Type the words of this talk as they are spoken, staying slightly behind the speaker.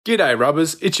G'day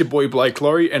rubbers, it's your boy Blake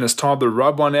Laurie and it's time to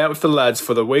rub one out with the lads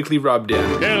for the weekly rub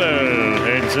down. Hello,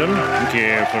 handsome.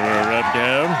 Care for a rub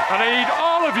down? And I need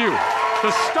all of you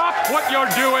to stop what you're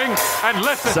doing and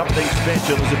listen. Something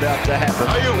special is about to happen.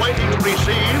 Are you waiting to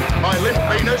receive my limp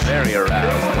penis? Very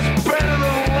aroused. Better than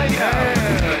later.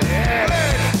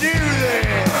 Let's do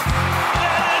this.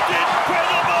 That is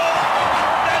incredible!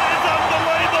 That is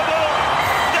unbelievable!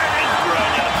 That is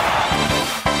brilliant!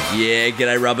 Yeah,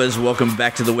 g'day rubbers. Welcome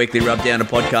back to the weekly Rub Down, a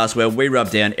podcast where we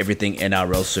rub down everything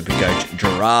NRL Supercoach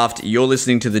Draft. You're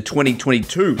listening to the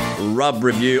 2022 Rub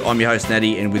Review. I'm your host,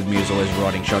 Natty, and with me as always,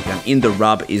 riding shotgun in the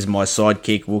rub is my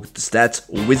sidekick, Look at the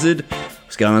Stats Wizard.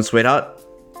 What's going on, sweetheart?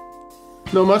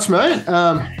 Not much, mate.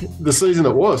 The season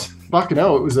it was. Fucking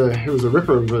hell, it was a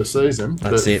ripper of a season.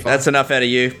 That's it. That's enough out of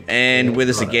you. And with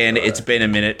us again, it's been a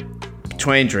minute.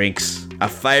 Between drinks, a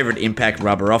favourite impact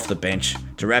rubber off the bench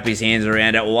to wrap his hands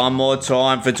around it one more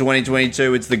time for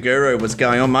 2022. It's the Guru. What's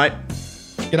going on, mate?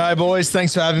 G'day, boys.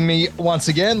 Thanks for having me once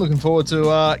again. Looking forward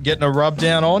to getting a rub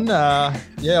down on.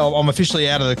 I'm officially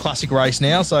out of the classic race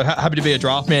now, so happy to be a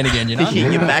draft man again, you know?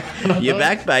 You're back. You're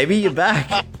back, baby. You're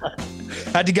back.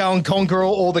 Had to go and conquer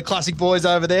all the classic boys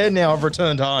over there. Now I've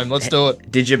returned home. Let's do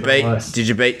it. Did you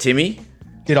beat Timmy?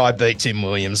 Did I beat Tim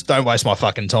Williams? Don't waste my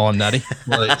fucking time, Natty.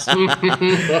 Please.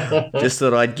 Just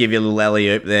thought I'd give you a little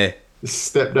alley-oop there.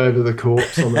 Stepped over the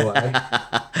corpse on the way.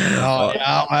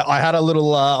 I had a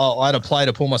little. I had a play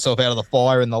to pull myself out of the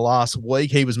fire in the last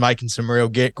week. He was making some real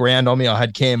ground on me. I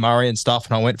had Cam Murray and stuff,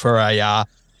 and I went for a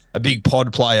big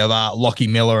pod play of Lockie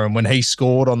Miller, and when he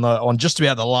scored on just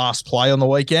about the last play on the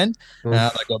weekend, they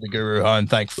got the Guru home.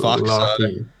 Thank fuck. So,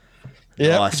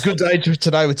 yeah, Nice. It's a good day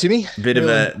today with Timmy. Bit of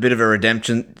a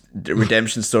redemption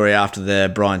story after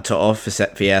the Brian To'o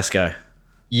fiasco.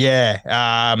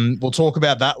 Yeah, we'll talk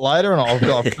about that later, and I've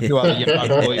got a few other young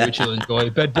for you, which you'll enjoy.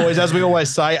 But boys, as we always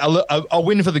say, a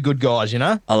win for the good guys, you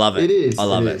know. I love it. It is. I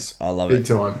love it it. is. I love Big it.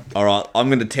 time. All right, I'm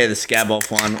going to tear the scab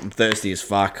off one. I'm thirsty as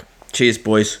fuck. Cheers,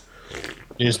 boys.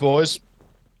 Cheers, boys.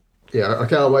 Yeah, I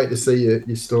can't wait to see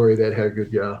your story about how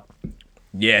good you are.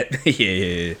 Yeah,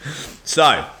 yeah.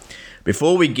 So,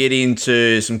 before we get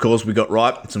into some calls we got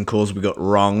right, some calls we got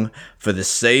wrong for the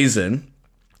season,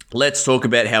 let's talk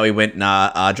about how we went in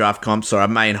our draft comps or our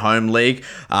main home league.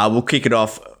 We'll kick it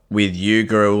off with you,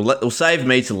 Guru. We'll save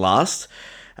me to last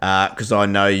because I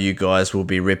know you guys will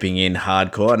be ripping in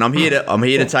hardcore, and I'm here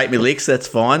to take me licks. That's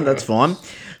fine. That's fine.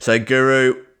 So,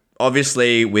 Guru,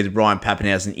 obviously with Ryan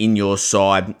Papenhuyzen in your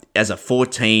side as a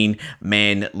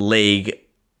 14-man league,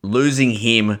 losing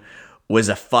him was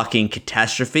a fucking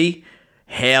catastrophe.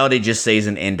 How did your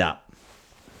season end up?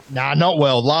 Nah, not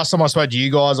well. Last time I spoke to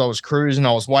you guys, I was cruising.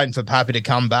 I was waiting for Pappy to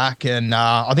come back. And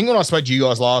I think when I spoke to you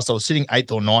guys last, I was sitting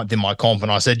 8th or 9th in my comp.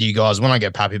 And I said to you guys, when I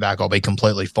get Pappy back, I'll be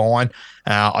completely fine.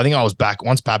 I think I was back.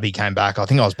 Once Pappy came back, I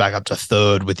think I was back up to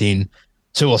 3rd within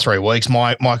 2 or 3 weeks.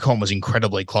 My comp was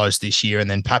incredibly close this year.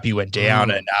 And then Pappy went down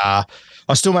and I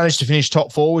still managed to finish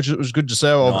top 4, which was good to see.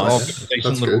 I've got a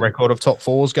decent little record of top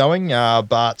 4s going.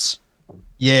 But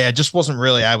yeah, just wasn't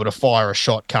really able to fire a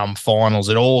shot come finals.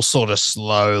 It all sort of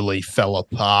slowly fell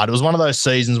apart. It was one of those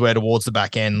seasons where towards the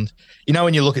back end, you know,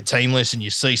 when you look at team lists and you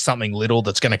see something little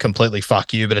that's going to completely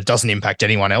fuck you, but it doesn't impact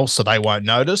anyone else, so they won't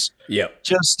notice. Yeah.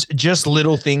 Just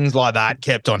little things like that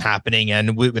kept on happening,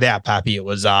 and without Pappy, it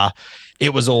was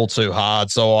all too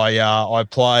hard. So I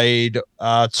played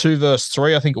 2 versus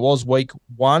 3, I think it was week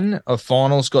 1 of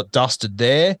finals, got dusted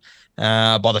there.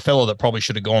 By the fellow that probably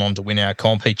should have gone on to win our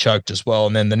comp. He choked as well.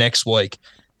 And then the next week,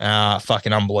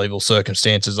 fucking unbelievable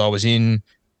circumstances. I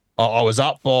was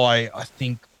up by, I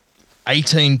think,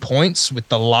 18 points with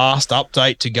the last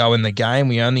update to go in the game.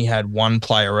 We only had one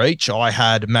player each. I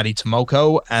had Matty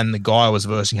Tomoko, and the guy I was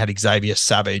versing had Xavier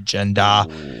Savage. And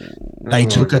they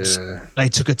took a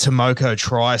Tomoko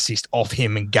try assist off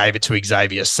him and gave it to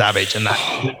Xavier Savage, and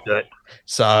that flipped it.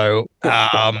 So,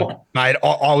 mate,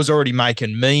 I was already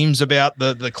making memes about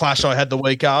the clash I had the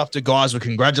week after. Guys were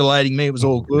congratulating me. It was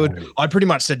all good. I pretty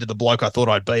much said to the bloke I thought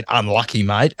I'd beat, unlucky,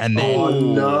 mate. And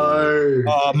then,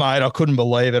 mate, I couldn't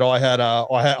believe it. I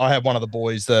had one of the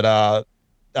boys that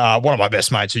one of my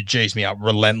best mates who G's me up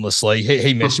relentlessly.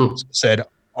 He messaged me and said,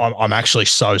 I'm actually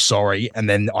so sorry. And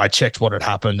then I checked what had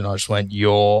happened, and I just went,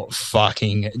 you're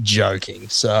fucking joking.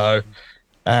 So.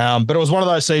 But it was one of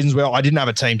those seasons where I didn't have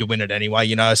a team to win it anyway,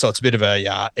 you know, so it's a bit of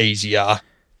a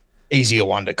easier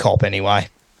one to cop anyway.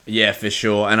 Yeah, for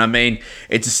sure. And I mean,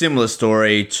 it's a similar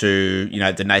story to, you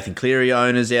know, the Nathan Cleary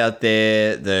owners out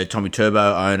there, the Tommy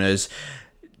Turbo owners,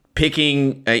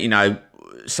 picking, you know,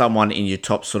 someone in your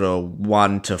top sort of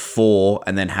 1 to 4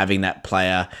 and then having that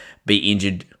player be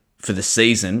injured for the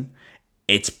season.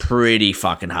 it's pretty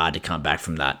fucking hard to come back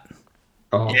from that.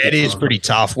 Oh, Yeah, it is pretty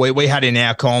tough. We had in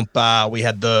our comp, we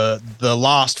had the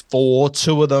last 4.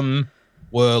 2 of them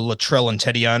were Latrell and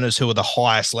Teddy owners, who were the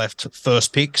highest left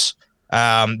first picks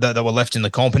that were left in the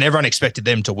comp, and everyone expected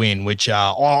them to win, which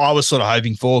I was sort of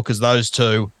hoping for, because those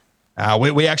two,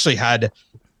 we actually had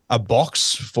a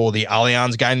box for the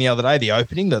Allianz game the other day, the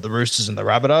opening, the Roosters and the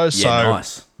Rabbitohs. Yeah, so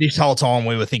nice. This whole time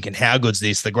we were thinking, how good's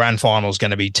this? The grand final is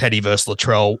going to be Teddy versus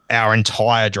Latrell. Our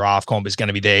entire draft comp is going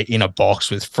to be there in a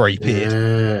box with free picks.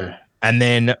 Yeah. And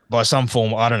then by some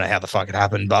form, I don't know how the fuck it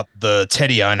happened, but the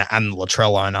Teddy owner and the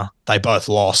Latrell owner, they both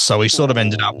lost. So we sort of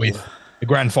ended up with the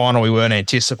grand final we weren't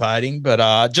anticipating.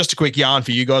 But just a quick yarn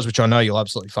for you guys, which I know you'll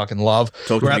absolutely fucking love.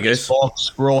 Talk We're to at me, this guys.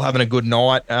 box. We're all having a good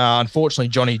night. Unfortunately,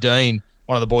 Johnny Dean,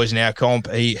 one of the boys in our comp,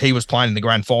 he was playing in the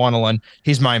grand final, and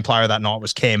his main player that night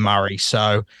was Cam Murray.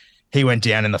 So he went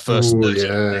down in the first 30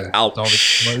 yeah.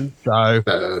 obviously. So,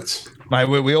 That's mate,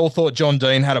 we all thought John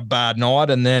Dean had a bad night,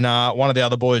 and then one of the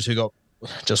other boys who got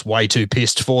just way too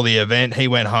pissed for the event, he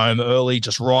went home early,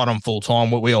 just right on full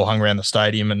time. We all hung around the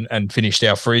stadium and finished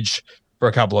our fridge for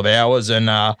a couple of hours,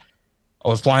 and I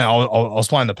was playing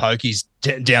the pokies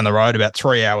down the road about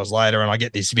 3 hours later, and I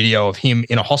get this video of him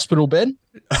in a hospital bed.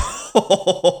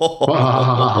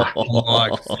 wow. I'm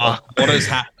like, fuck, what has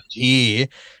happened here?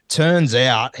 Turns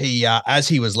out he, as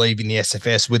he was leaving the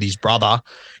SFS with his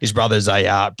brother's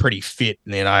a pretty fit,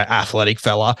 athletic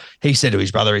fella. He said to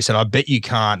his brother, he said, "I bet you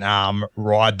can't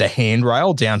ride the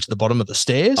handrail down to the bottom of the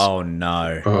stairs." Oh,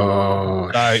 no.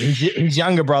 Oh, So his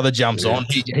younger brother jumps on.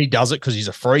 He does it because he's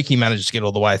a freak. He manages to get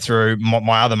all the way through.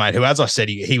 My other mate, who, as I said,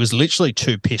 he was literally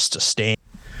too pissed to stand.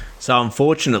 So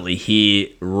unfortunately here,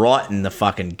 right in the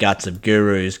fucking guts of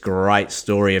Guru's great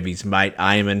story of his mate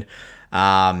Eamon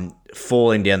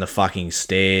falling down the fucking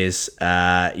stairs.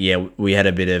 We had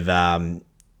a bit of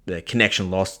the connection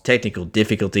loss, technical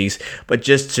difficulties, but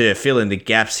just to fill in the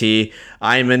gaps here,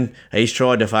 Eamon, he's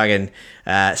tried to fucking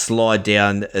slide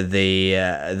down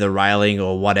the railing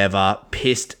or whatever,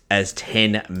 pissed as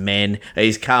 10 men.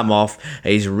 He's come off,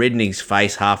 he's ridden his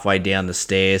face halfway down the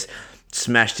stairs,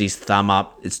 smashed his thumb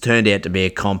up. It's turned out to be a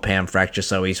compound fracture,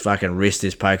 so his fucking wrist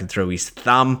is poking through his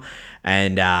thumb.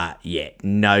 And,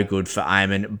 no good for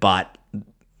Eamon, but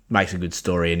makes a good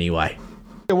story anyway.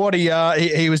 What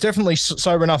he was definitely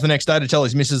sober enough the next day to tell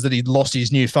his missus that he'd lost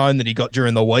his new phone that he got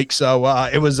during the week. So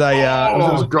it was a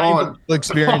God. painful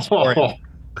experience for him.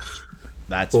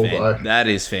 That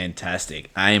is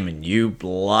fantastic. Eamon, you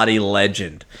bloody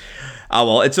legend. Oh,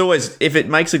 well, it's always, if it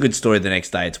makes a good story the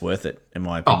next day, it's worth it, in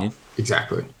my opinion.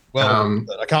 exactly. Well,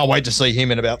 I can't wait to see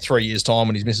him in about 3 years' time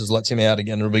when his missus lets him out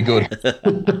again. It'll be good.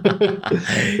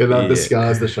 The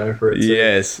scars to show for it. Too.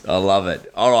 Yes, I love it.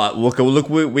 All right, look,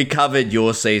 we covered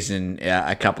your season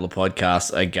a couple of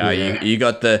podcasts ago. Yeah. You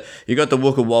got the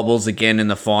Wooka Wobbles again in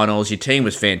the finals. Your team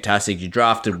was fantastic. You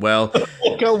drafted well.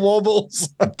 Wooka Wobbles.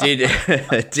 did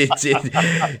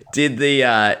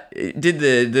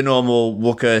the normal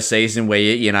Wooka season where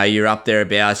you're up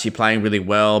thereabouts, you're playing really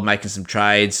well, making some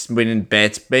trades, winning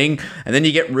bets, and then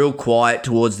you get real quiet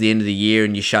towards the end of the year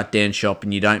and you shut down shop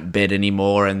and you don't bet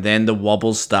anymore, and then the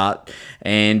wobbles start,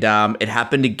 and it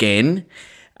happened again.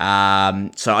 So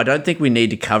I don't think we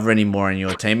need to cover any more on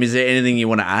your team. Is there anything you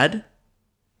want to add?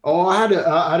 Oh, I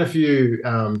had a few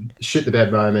shit the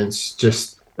bed moments.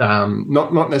 Just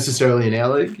not necessarily in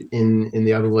our league, in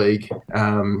the other league.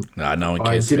 No one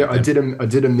cares. I did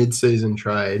a mid-season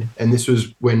trade, and this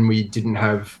was when we didn't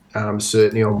have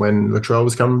certainty on when Latrell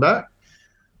was coming back.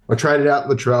 I traded out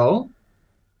Latrell,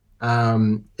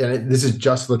 and this is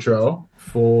just Latrell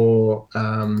for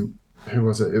who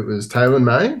was it? It was Taylor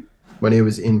May when he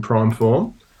was in prime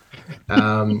form.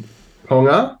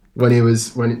 Ponga when he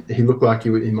looked like he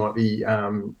might be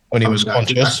When he was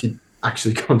conscious.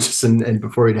 actually conscious, and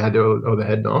before he'd had all the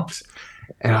head knocks.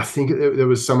 And I think there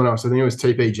was someone else. I think it was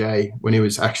TPJ when he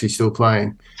was actually still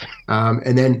playing.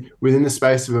 And then within the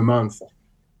space of a month,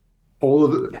 all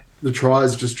of the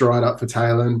tries just dried up for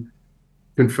Taylor.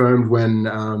 Confirmed when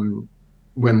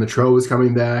Latrell was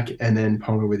coming back, and then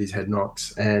Ponga with his head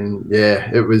knocks. And yeah,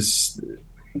 it was.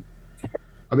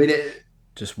 I mean,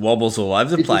 just wobbles all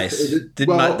over the place.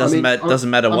 Doesn't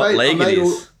matter what league it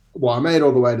is. I made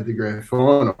all the way to the grand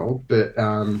final, but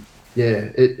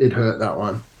it hurt that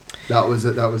one. That was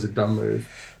a dumb move.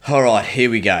 All right,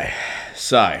 here we go.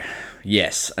 So,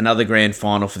 yes, another grand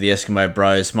final for the Eskimo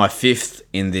Bros. My 5th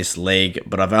in this league,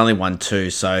 but I've only won 2,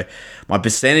 so my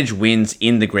percentage wins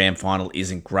in the grand final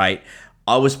isn't great.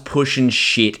 I was pushing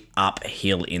shit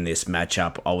uphill in this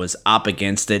matchup. I was up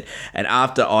against it, and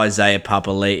after Isaiah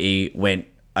Papali'i went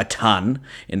a ton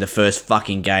in the first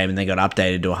fucking game and then got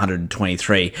updated to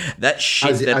 123. That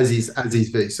shit as his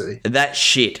VC. That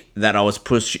shit that I was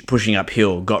pushing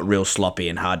uphill got real sloppy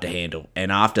and hard to handle.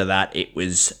 And after that, it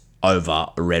was over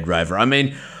Red Rover. I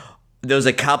mean, there was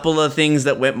a couple of things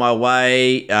that went my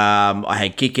way. I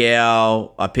had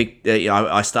Kickow. I picked.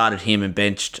 I started him and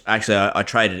benched. Actually, I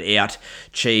traded out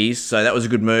Cheese, so that was a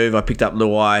good move. I picked up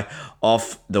Luai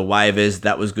off the waivers.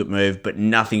 That was a good move, but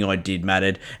nothing I did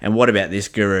mattered. And what about this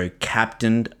Guru?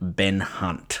 Captained Ben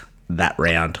Hunt that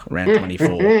round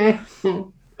 24.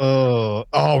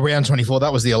 Round 24.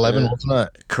 That was the 11, wasn't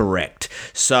it? Correct.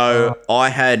 So I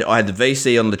had the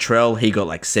VC on Latrell. He got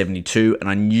like 72, and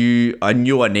I knew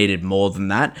I needed more than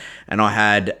that. And I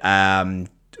had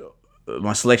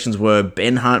my selections were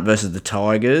Ben Hunt versus the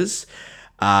Tigers,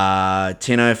 Tino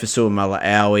Fasul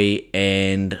Malaawi,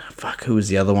 and who was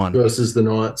the other one? Versus the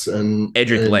Knights and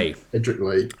Edric Lee. Edric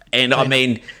Lee. And I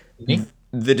mean,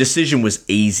 the decision was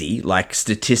easy. Like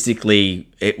statistically,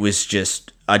 it was just.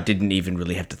 I didn't even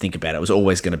really have to think about it. It was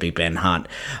always going to be Ben Hunt.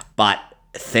 But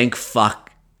thank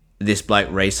fuck this bloke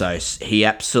Resos, he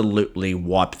absolutely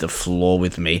wiped the floor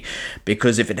with me,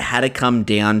 because if it had to come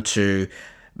down to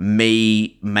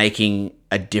me making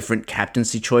a different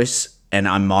captaincy choice and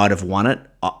I might have won it,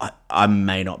 I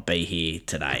may not be here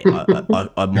today.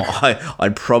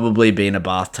 I'd probably be in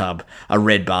a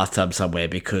red bathtub somewhere,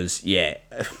 because, yeah,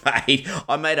 mate,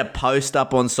 I made a post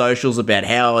up on socials about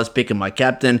how I was picking my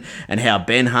captain and how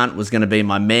Ben Hunt was going to be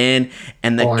my man.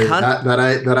 And the cunt...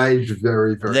 That aged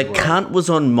very, very The cunt was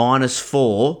on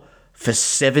 -4 for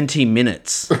 70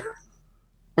 minutes.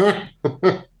 I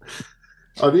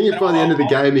think by the end of the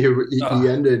game, he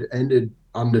ended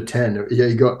under 10. Yeah,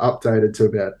 he got updated to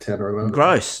about 10 or 11.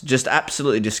 Gross. Just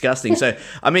absolutely disgusting. So,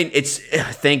 I mean, it's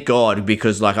thank God,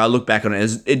 because like I look back on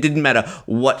it, it didn't matter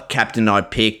what captain I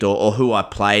picked or who I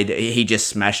played. He just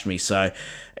smashed me. So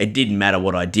it didn't matter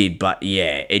what I did. But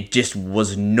yeah, it just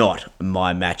was not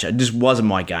my match. It just wasn't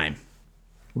my game.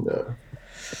 No.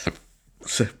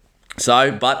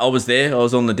 So, but I was there. I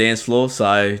was on the dance floor.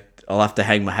 So I'll have to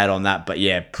hang my hat on that. But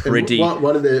yeah, pretty. And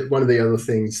one of the other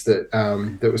things that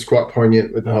was quite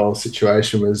poignant with the whole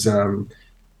situation was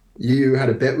you had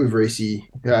a bet with Reese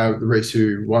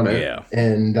who won it, yeah,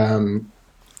 and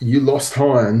you lost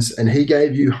Hines, and he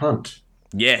gave you Hunt.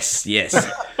 Yes.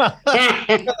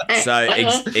 So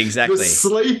exactly, the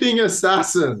sleeping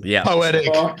assassin. Yeah,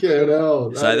 poetic. Fucking hell.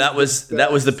 That was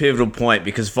the pivotal point,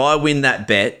 because if I win that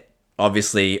bet,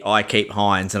 obviously, I keep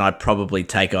Hines, and I'd probably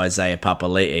take Isaiah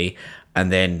Papali'i,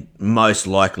 and then most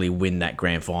likely win that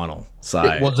grand final. So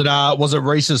was it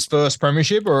Reese's first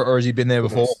premiership, or has he been there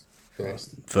before?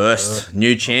 First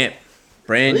new champ,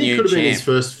 brand new champ. Could have been his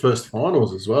first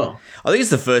finals as well. I think it's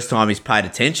the first time he's paid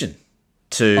attention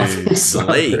to the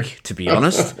league. To be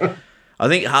honest, I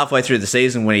think halfway through the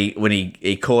season, when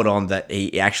he caught on that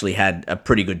he actually had a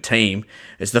pretty good team,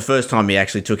 it's the first time he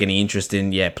actually took any interest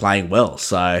in playing well.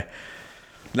 So.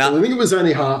 Well, I think it was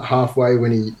only halfway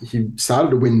when he started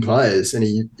to win players, and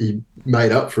he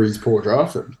made up for his poor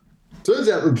drafting. Turns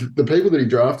out the people that he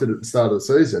drafted at the start of the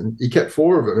season, he kept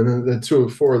 4 of them, and then they're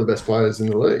 4 of the best players in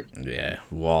the league. Yeah,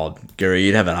 wild. Gary,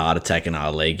 you'd have a heart attack in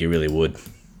our league. You really would.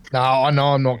 No, I know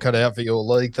I'm not cut out for your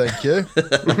league, thank you.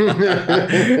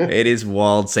 It is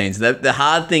wild scenes. The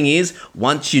hard thing is,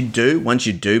 once you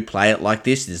do play it like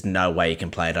this, there's no way you can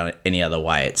play it any other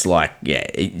way. It's like,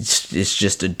 it's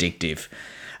just addictive.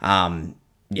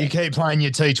 You keep playing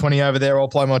your T20 over there, I'll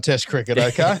play my test cricket,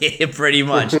 okay? Yeah, pretty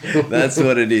much. That's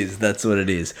what it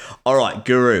is. All right,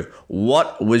 Guru,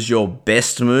 what was your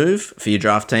best move for your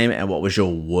draft team, and what was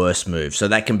your worst move? So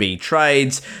that can be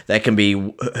trades, that can be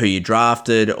who you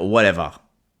drafted, or whatever.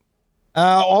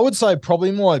 I would say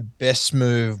probably my best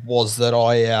move was that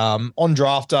I, on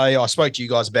draft day, I spoke to you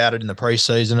guys about it in the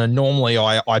preseason, and normally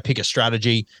I pick a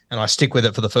strategy and I stick with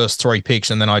it for the first 3 picks,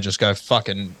 and then I just go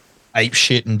fucking ape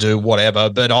shit and do whatever.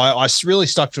 But I really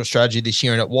stuck to a strategy this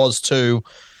year, and it was to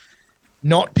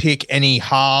not pick any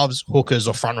halves, hookers,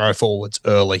 or front row forwards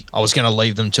early. I was going to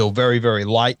leave them till very, very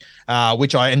late,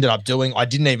 which I ended up doing. I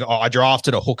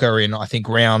drafted a hooker in, I think,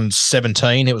 round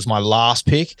 17. It was my last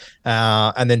pick.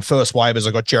 And then first waivers,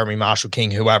 I got Jeremy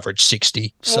Marshall-King, who averaged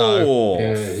 60. So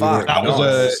that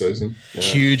was a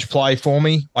huge play for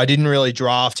me. I didn't really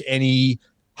draft any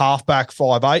halfback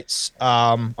 5'8s.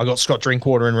 I got Scott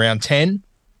Drinkwater in round 10.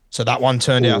 So that one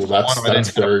turned out fine. That's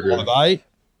very good. 5'8.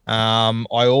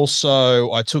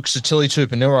 I took Satili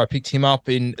Tupanua. I picked him up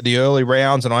in the early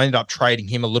rounds, and I ended up trading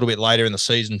him a little bit later in the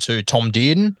season to Tom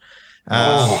Dearden.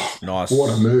 Nice.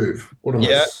 What a move.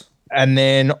 And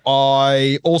then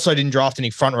I also didn't draft any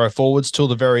front row forwards till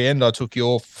the very end. I took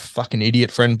your fucking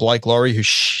idiot friend Blake Laurie, who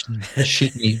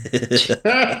shit me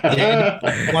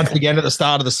once again at the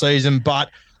start of the season. But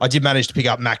I did manage to pick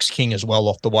up Max King as well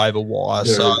off the waiver wire.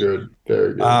 Very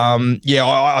good.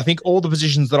 I think all the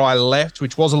positions that I left,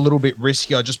 which was a little bit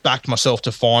risky, I just backed myself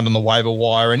to find on the waiver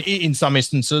wire. And in some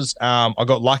instances, I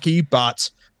got lucky, but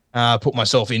put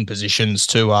myself in positions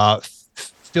to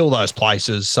fill those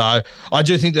places. So I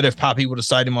do think that if Pappy would have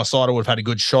stayed in my side, I would have had a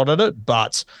good shot at it.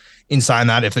 But in saying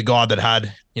that, if the guy that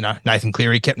had, Nathan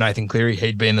Cleary kept Nathan Cleary,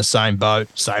 he'd be in the same boat,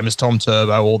 same as Tom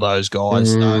Turbo, all those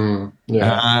guys.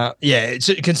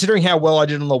 Considering how well I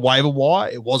did on the waiver wire,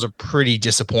 it was a pretty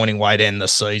disappointing way to end the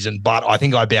season. But I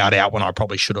think I bowed out when I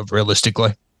probably should have,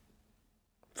 realistically.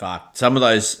 Fuck. Some of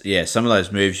those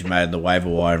moves you made in the waiver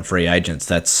wire and free agents,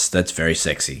 that's very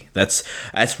sexy. That's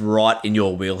right in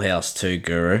your wheelhouse too,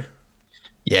 Guru.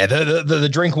 Yeah, the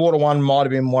drink water one might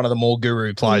have been one of the more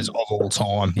guru plays of all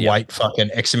time. Yep. Wait fucking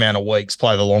X amount of weeks,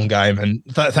 play the long game, and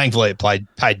thankfully it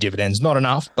paid dividends. Not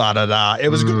enough, but it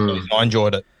was a good season. I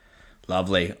enjoyed it.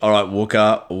 Lovely. All right,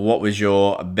 Walker, what was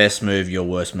your best move, your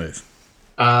worst move?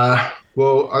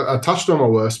 Well, I touched on my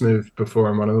worst move before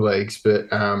in one of the leagues, but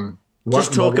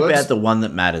just talk about the one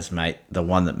that matters, mate. The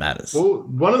one that matters. Well,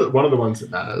 one of the ones that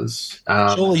matters.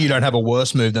 Surely you don't have a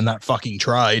worse move than that fucking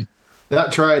trade.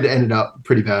 That trade ended up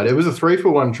pretty bad. It was a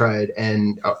 3-for-1 trade,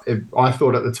 and I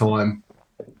thought at the time,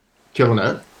 killing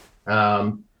it.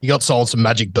 You got sold some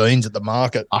magic beans at the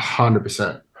market.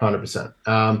 100%.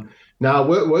 Now,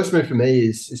 worst move for me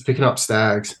is picking up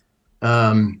Stags.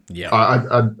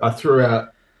 I threw out,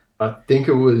 I think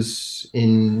it was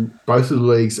in both of the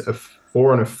leagues, a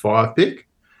 4 and a 5 pick.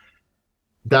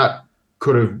 That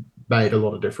could have made a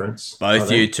lot of difference. Both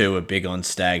you two were big on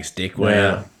Stags, Dick.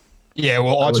 Wow. Yeah,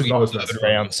 well, I took him in the third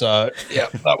round, so yeah,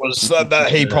 that was that.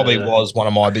 He probably was one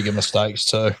of my bigger mistakes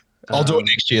too. I'll do it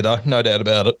next year, though, no doubt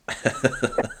about it.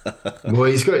 Well,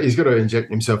 he's got to inject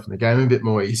himself in the game a bit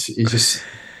more. He's just.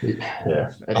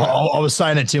 Yeah. I was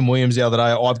saying to Tim Williams the other day,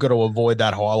 I've got to avoid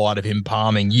that highlight of him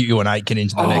palming you and Aitken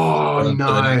into the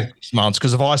next 6 months,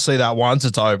 because if I see that once,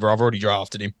 it's over. I've already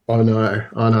drafted him. I know.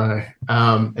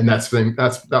 And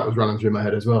that was running through my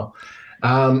head as well.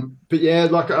 But yeah,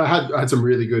 like I had some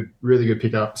really good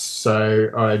pickups. So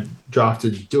I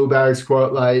drafted Dillbags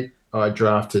quite late. I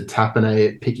drafted Tapane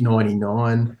at pick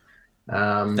 99.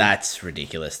 That's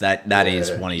ridiculous. That is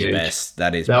one of your best.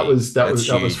 That was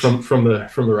from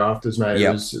the rafters, mate.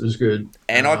 Yep. It was good.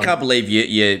 And I can't believe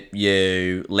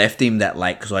you left him that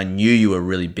late, because I knew you were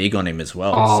really big on him as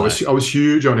well. I was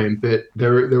huge on him, but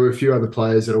there were a few other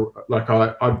players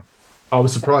that I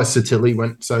was surprised Satilli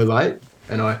went so late,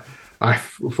 and I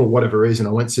for whatever reason I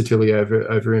went Satilli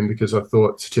over him because I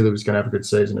thought Satilli was going to have a good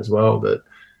season as well, but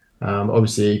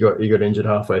obviously he got injured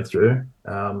halfway through.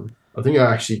 I think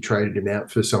I actually traded him out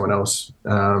for someone else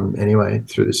anyway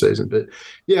through the season. But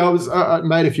yeah, I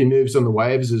made a few moves on the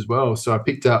waivers as well. So I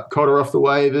picked up Cotter off the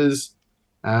waivers,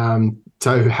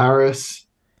 Tohu Harris,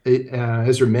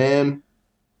 Ezra Mam,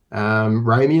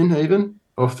 Ramian even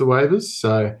off the waivers.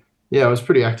 So yeah, I was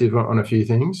pretty active on a few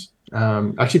things.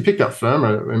 Actually picked up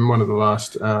Firma in one of the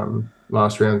last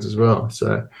rounds as well.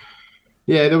 So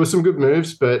yeah, there were some good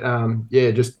moves, but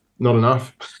just not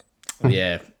enough.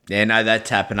 Yeah. Yeah, no, that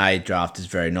Tapane draft is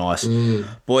very nice.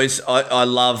 Boys, I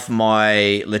love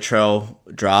my Latrell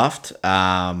draft.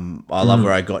 I love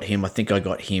where I got him. I think I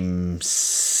got him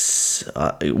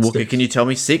Walker, can you tell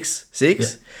me? Six?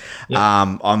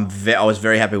 Yeah. I was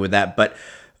very happy with that. But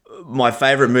my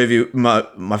favorite move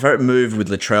with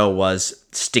Latrell was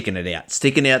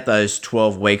sticking out those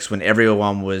 12 weeks when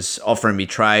everyone was offering me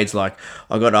trades. Like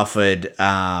I got offered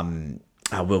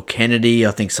Will Kennedy.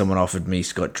 I think someone offered me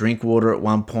Scott Drinkwater at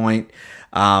one point.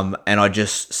 And I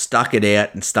just stuck it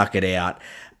out.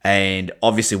 And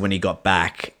obviously when he got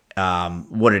back,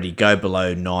 what did he go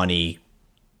below 90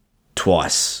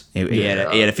 twice? He had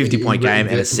a 50-point game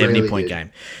and a 70-point game.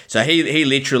 So he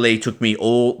literally took me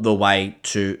all the way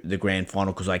to the grand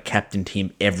final because I captained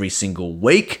him every single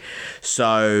week.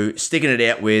 So sticking it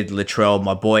out with Latrell,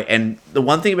 my boy. And the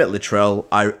one thing about Latrell,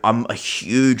 I'm a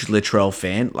huge Latrell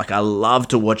fan. Like I love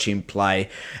to watch him play,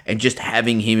 and just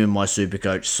having him in my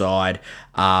Supercoach side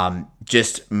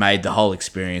just made the whole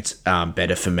experience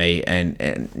better for me. And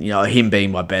him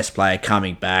being my best player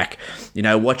coming back,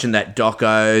 watching that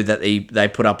doco that they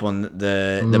put up on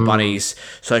the Bunnies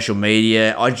social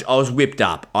media, I was whipped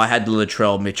up. I had the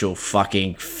Latrell Mitchell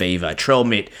fucking fever. Trell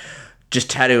Mitt just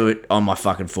tattoo it on my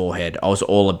fucking forehead. I was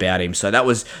all about him. So that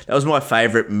was my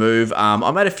favourite move.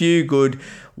 I made a few good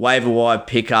waiver wire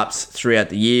pickups throughout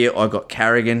the year. I got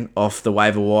Carrigan off the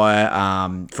waiver wire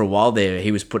for a while there.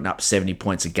 He was putting up 70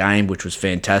 points a game, which was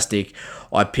fantastic.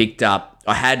 I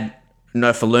had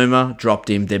Nofaluma, dropped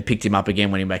him, then picked him up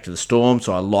again when he went back to the Storm,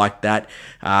 so I liked that.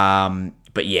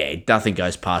 But yeah, nothing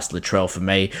goes past Latrell for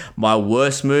me. My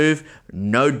worst move,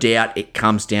 no doubt, it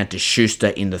comes down to Schuster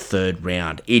in the third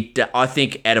round. I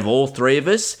think out of all three of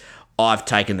us, I've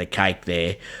taken the cake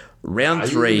there. Round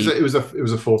 3. It was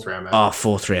a fourth round, man. Oh,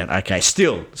 fourth round. Okay,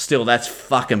 still, that's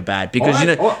fucking bad because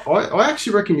I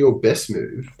actually reckon your best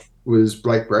move was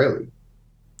Blake Brayley.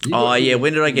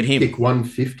 When did I get him? Pick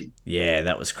 150. Yeah,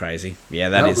 that was crazy. Yeah,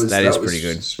 that is pretty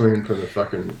good. Swinging from the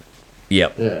fucking.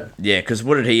 Yep. Yeah. Yeah, because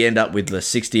what did he end up with? The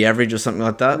 60 average or something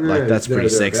like that? Like, that's pretty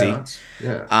sexy.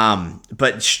 Yeah.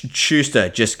 But Schuster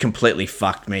just completely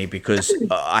fucked me because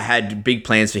I had big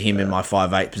plans for him in my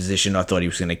 5'8" position. I thought he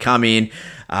was going to come in,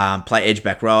 play edge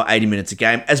back row, 80 minutes a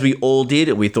game, as we all did.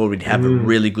 We thought we'd have a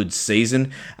really good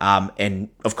season. And,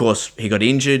 of course, he got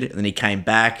injured, and then he came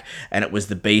back, and it was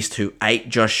the beast who ate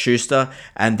Josh Schuster,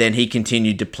 and then he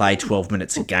continued to play 12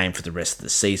 minutes a game for the rest of the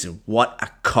season. What a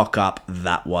cock-up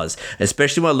that was,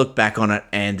 especially when I look back on it,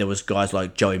 and there was guys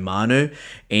like Joey Manu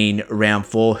in round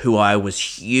 4 who I was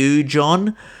huge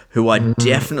on, who I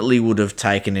definitely would have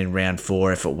taken in round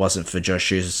 4 if it wasn't for Josh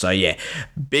Schuster. So, yeah,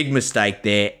 big mistake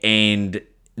there, and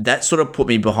that sort of put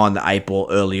me behind the 8 ball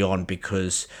early on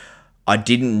because I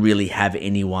didn't really have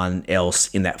anyone else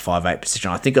in that 5'8"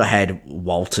 position. I think I had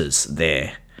Walters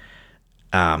there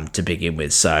to begin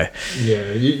with. So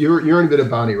yeah, you're in a bit of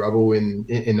Barney rubble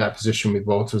in that position with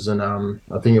Walters, and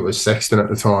I think it was Sexton at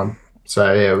the time.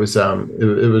 So yeah, it was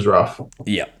rough.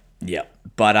 Yep.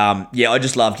 But I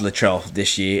just loved Latrell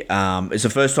this year. It's the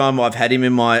first time I've had him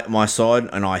in my side,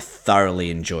 and I thoroughly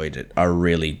enjoyed it. I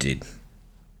really did.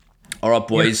 All right,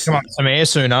 boys. Come up with some air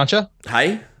soon, aren't you?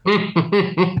 Hey.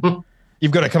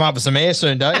 You've got to come up with some air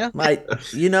soon, don't you? Mate,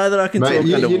 you know that I can talk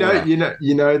you underwater.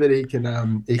 You know that he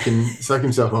can suck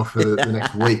himself off for the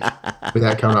next week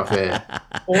without coming up there.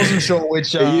 I wasn't sure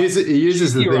which. He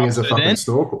uses the thing as a fucking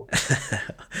snorkel.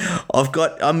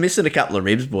 I'm missing a couple of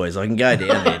ribs, boys. I can go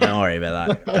down there. Don't worry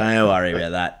about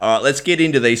that. All right, let's get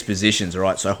into these positions. All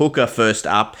right, so hooker first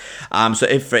up.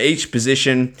 So for each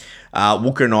position,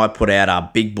 Wooker and I put out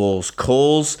our big balls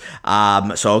calls. So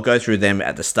I'll go through them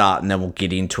at the start, and then we'll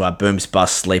get into our booms,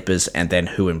 busts, sleepers, and then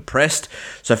who impressed.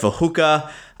 So for hooker,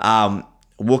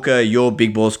 Wooker, your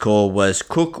big balls call was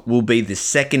Cook will be the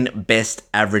second best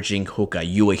averaging hooker.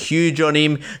 You were huge on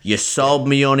him. You sold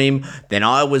me on him. Then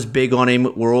I was big on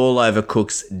him. We're all over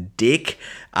Cook's dick.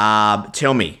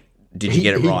 Tell me, did you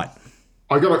get it right?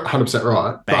 I got it 100%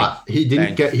 right, but he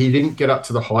didn't get up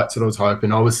to the heights that I was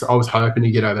hoping. I was hoping to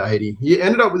get over 80. He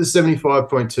ended up with a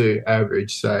 75.2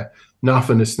 average, so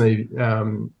nothing to sneeze.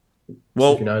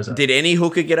 Did any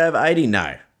hooker get over 80?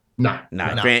 No.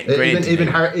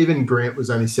 Grant even Grant was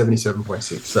only 77.6.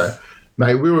 So,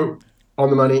 mate, we were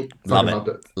on the money. Loved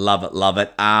it. Love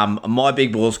it. My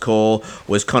big balls call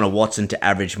was Connor Watson to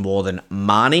average more than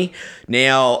Marnie.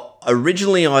 Now,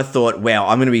 originally I thought, wow,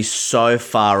 I'm going to be so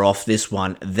far off this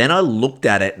one. Then I looked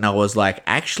at it and I was like,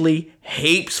 actually,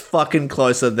 heaps fucking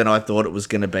closer than I thought it was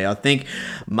going to be. I think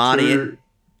Marnie...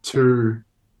 Two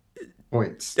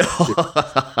points. Mate,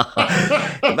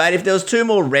 if there was 2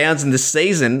 more rounds in the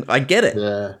season, I get it.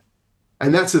 Yeah.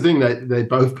 And that's the thing, they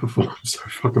both performed so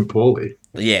fucking poorly.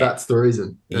 Yeah. That's the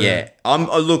reason. Yeah.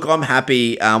 I'm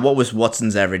happy. What was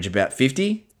Watson's average? About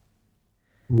 50?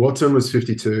 Watson was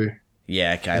 52.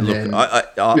 Yeah, okay. Look,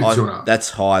 I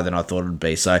that's higher than I thought it would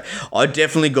be. So I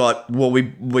definitely got, we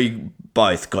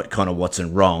both got Connor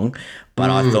Watson wrong,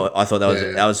 but I thought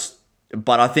that was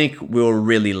but I think we were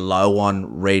really low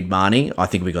on Reed Marnie. I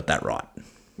think we got that right.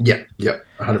 Yep,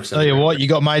 100%. Tell you what, you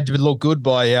got made to look good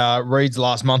by Reed's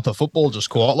last month of football, just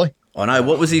quietly. I know.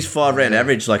 What was his 5-round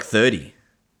average? Like 30?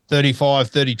 35,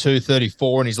 32,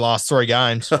 34 in his last 3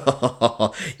 games.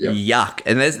 Yuck.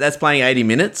 And that's playing 80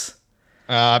 minutes?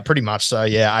 Pretty much so,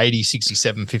 yeah. 80,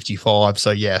 67, 55.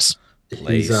 So, yes.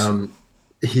 Please.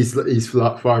 His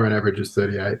 5-round average is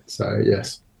 38. So,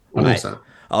 yes. Mate,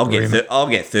 I'll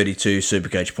get 32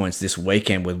 Supercoach points this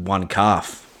weekend with one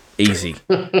calf. Easy.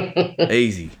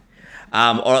 Easy.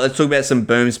 All right, let's talk about some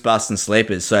booms, busts, and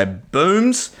sleepers. So,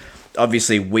 booms,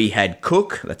 obviously, we had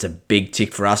Cook. That's a big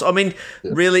tick for us. I mean,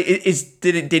 really,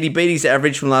 did he beat his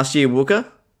average from last year,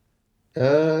 Wooker?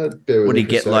 Would he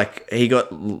get he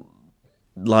got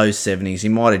low 70s. He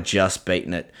might have just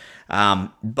beaten it.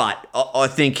 But I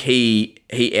think he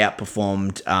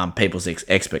outperformed people's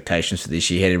expectations for this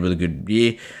year. He had a really good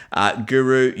year.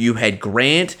 Guru, you had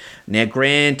Grant. Now,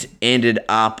 Grant ended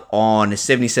up on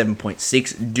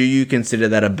 77.6. Do you consider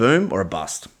that a boom or a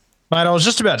bust? Mate, I was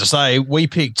just about to say, we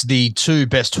picked the 2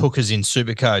 best hookers in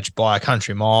Supercoach by a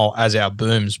country mile as our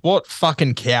booms. What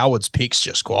fucking cowards picks,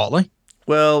 just quietly?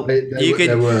 Well, you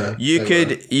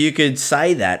could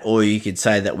say that, or you could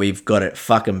say that we've got it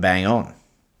fucking bang on.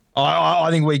 I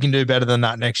think we can do better than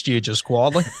that next year, just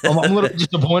quietly. I'm a little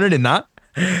disappointed in that.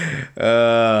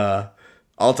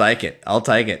 I'll take it. I'll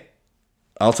take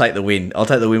the win. I'll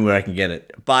take the win where I can get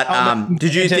it. But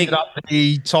did you think up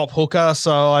the top hooker?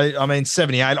 So I mean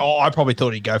 78. I probably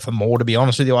thought he'd go for more. To be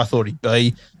honest with you, I thought he'd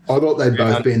be. I thought they'd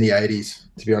both be in the 80s,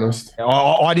 to be honest.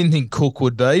 I didn't think Cook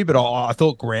would be, but I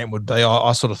thought Grant would be.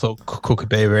 I sort of thought Cook would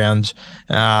be around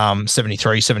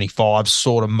 73, 75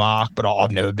 sort of mark, but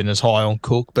I've never been as high on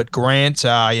Cook. But Grant,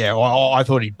 I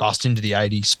thought he'd bust into the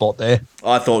 80s spot there.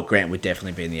 I thought Grant would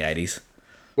definitely be in the 80s.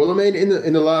 Well, I mean,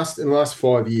 in the last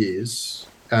 5 years,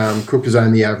 Cook has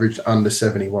only averaged under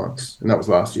 70 once, and that was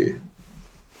last year.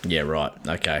 Yeah, right.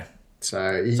 Okay.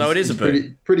 So it is a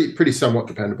boom. Pretty somewhat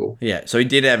dependable. Yeah, so he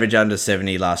did average under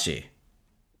 70 last year.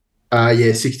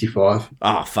 65.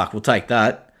 Oh, fuck, we'll take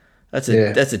that. That's a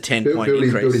 10-point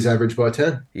increase. Build his average by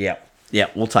 10. Yeah,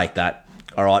 we'll take that.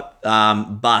 All right.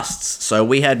 Busts. So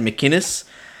we had McInnes.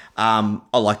 I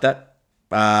like that.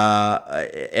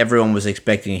 Everyone was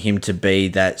expecting him to be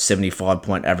that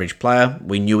 75-point average player.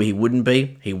 We knew he wouldn't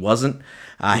be. He wasn't.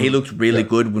 He looked really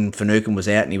good when Finucane was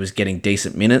out and he was getting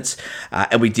decent minutes.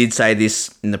 And we did say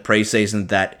this in the preseason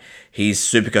that his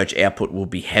Supercoach output will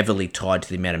be heavily tied to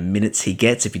the amount of minutes he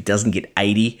gets. If he doesn't get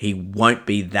 80, he won't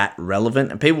be that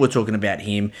relevant. And people were talking about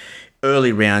him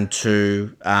early round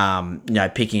 2,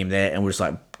 picking him there. And we're just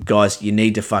like, guys, you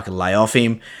need to fucking lay off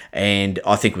him. And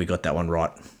I think we got that one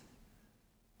right.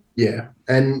 Yeah.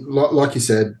 And like you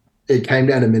said, it came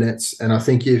down to minutes, and I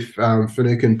think if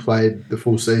Finucane played the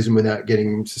full season without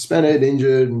getting suspended,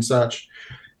 injured and such,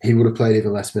 he would have played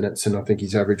even less minutes, and I think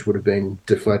his average would have been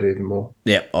deflated even more.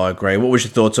 Yeah, I agree. What was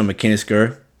your thoughts on McInnes,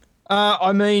 Guru?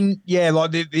 I mean, yeah,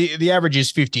 like the average is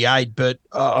 58, but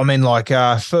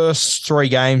first 3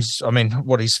 games,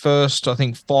 his first, I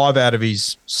think 5 out of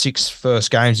his 6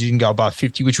 first games, he didn't go above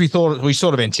 50, which we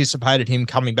sort of anticipated him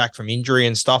coming back from injury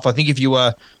and stuff. I think if you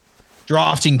were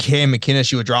drafting Cam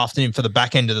McInnes, you were drafting him for the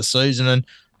back end of the season, and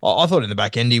I thought in the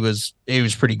back end he was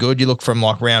pretty good. You look from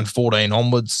like round 14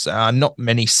 onwards, not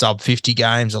many sub 50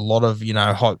 games, a lot of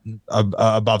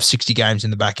above 60 games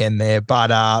in the back end there.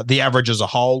 But the average as a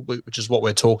whole, which is what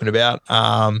we're talking about,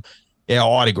 I'd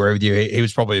agree with you. He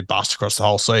was probably a bust across the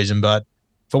whole season, but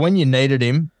for when you needed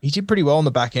him, he did pretty well in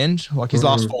the back end. Like his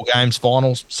last 4 games,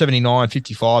 finals 79,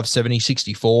 55, 70,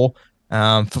 64.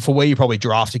 For where you probably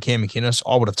drafted Cam McInnes,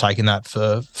 I would have taken that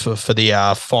for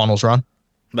the finals run.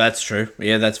 That's true.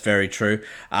 Yeah, that's very true.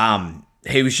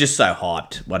 He was just so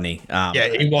hyped, wasn't he?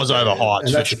 He was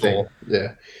overhyped for sure.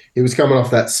 Yeah, he was coming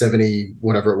off that 70,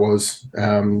 whatever it was,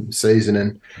 season,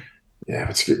 and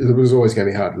it was always going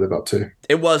to be hard to live up to.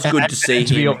 It was good to see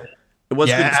him. It was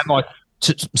good.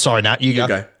 Sorry, Nat, you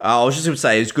go. I was just going to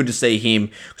say it was good to see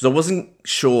him because I wasn't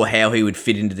sure how he would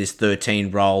fit into this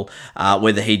 13 role,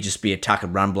 whether he'd just be a tuck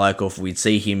and run bloke or if we'd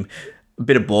see him a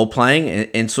bit of ball playing.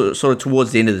 And sort of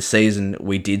towards the end of the season,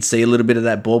 we did see a little bit of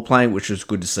that ball playing, which was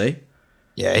good to see.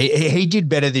 Yeah, he did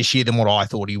better this year than what I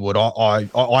thought he would.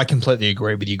 I completely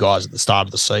agree with you guys at the start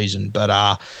of the season,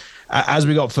 but as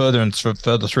we got further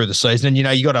through the season, and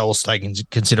you got to also take into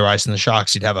consideration the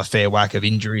Sharks did have a fair whack of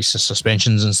injuries,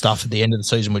 suspensions and stuff at the end of the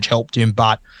season, which helped him.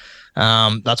 But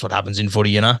that's what happens in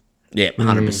footy, Yeah,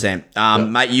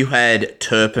 100%. Mate, you had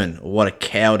Turpin. What a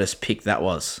cowardice pick that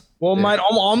was. Well, mate,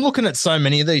 I'm looking at so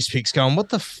many of these picks going, what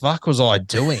the fuck was I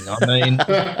doing? I mean,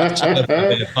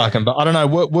 fucking, but I don't know.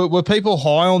 Were people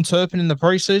high on Turpin in the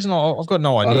preseason? I've got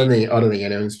no idea. I don't think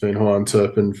anyone's been high on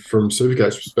Turpin from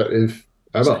Supercoach perspective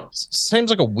ever. Seems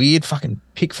like a weird fucking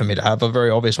pick for me to have, a very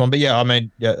obvious one. But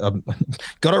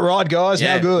got it right, guys.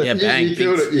 Yeah, how good? Yeah, bang. You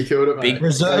killed it, mate. Big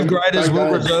reserve graders will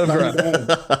reserve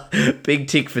grade. Big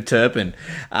tick for Turpin.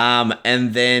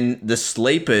 And then the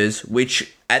sleepers,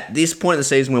 which at this point in the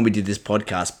season when we did this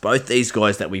podcast, both these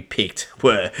guys that we picked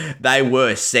were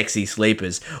sexy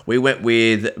sleepers. We went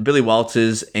with Billy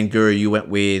Walters and Guru, you went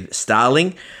with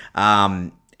Starling.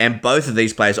 And both of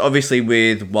these players, obviously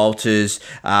with Walters,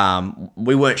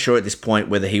 we weren't sure at this point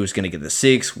whether he was going to get the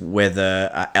 6,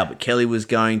 whether Albert Kelly was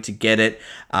going to get it.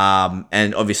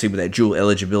 And obviously with that dual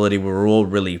eligibility, we were all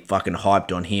really fucking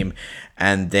hyped on him.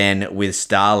 And then with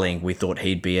Starling, we thought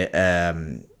he'd be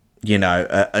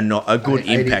a good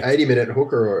 80, impact. 80-minute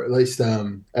hooker, or at least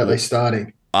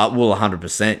starting. Well,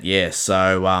 100%, yeah.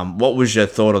 So, what was your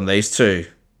thought on these two,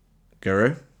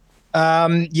 Guru?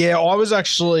 Yeah, I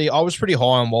was pretty high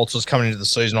on Walters coming into the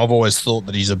season. I've always thought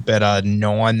that he's a better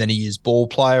 9 than he is ball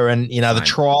player, and the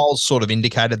trials sort of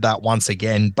indicated that once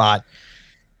again. But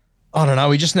I don't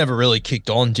know, he just never really kicked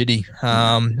on, did he?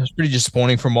 It was pretty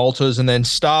disappointing from Walters, and then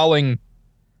Starling.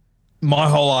 My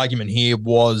whole argument here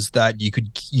was that you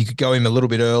could go him a little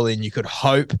bit early, and you could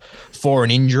hope for an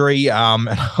injury.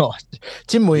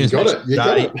 Tim Williams You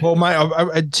got it. Well,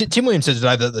 mate, Tim Williams said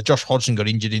today that Josh Hodgson got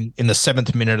injured in the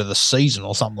 7th minute of the season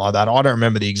or something like that. I don't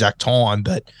remember the exact time,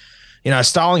 but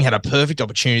Starling had a perfect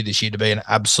opportunity this year to be an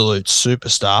absolute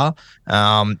superstar,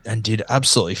 and did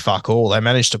absolutely fuck all. They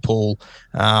managed to pull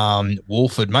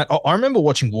Wolford. Mate, I remember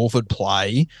watching Wolford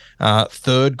play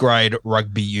 3rd grade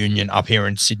rugby union up here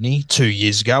in Sydney 2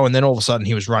 years ago, and then all of a sudden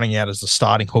he was running out as the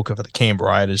starting hooker for the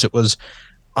Canberra Raiders. It was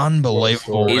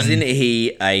unbelievable. Isn't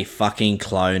he a fucking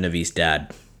clone of his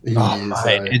dad?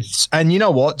 Mate, and you know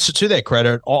what? To their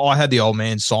credit, I had the old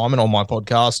man Simon on my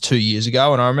podcast 2 years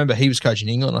ago, and I remember he was coaching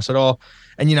England. I said,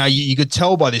 and you could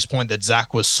tell by this point that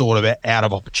Zach was sort of out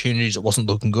of opportunities. It wasn't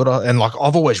looking good. And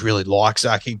I've always really liked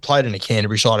Zach. He played in a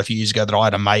Canterbury side a few years ago that I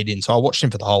had a mate in, so I watched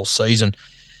him for the whole season.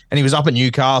 And he was up at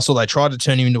Newcastle. They tried to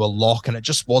turn him into a lock, and it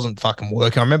just wasn't fucking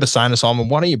working. I remember saying to Simon,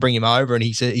 "Why don't you bring him over?" And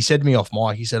he said to me off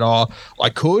mic, he said, "Oh, I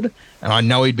could, and I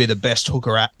know he'd be the best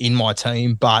hooker in my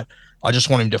team, but I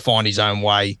just want him to find his own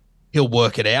way. He'll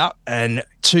work it out." And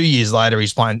 2 years later,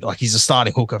 he's playing he's a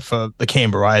starting hooker for the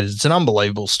Canberra Raiders. It's an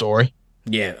unbelievable story.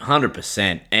 Yeah,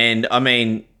 100%. And I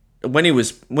mean, when he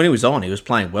was on, he was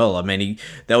playing well. I mean,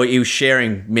 he was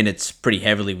sharing minutes pretty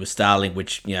heavily with Starling,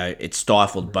 which it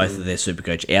stifled both of their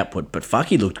Supercoach output. But fuck,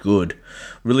 he looked good,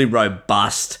 really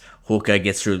robust hooker,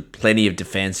 gets through plenty of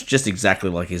defense, just exactly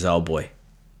like his old boy.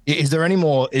 Is there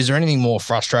anything more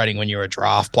frustrating when you're a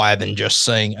draft player than just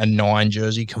seeing a 9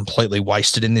 jersey completely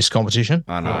wasted in this competition?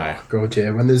 I know. Oh, God, yeah.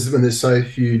 When there's so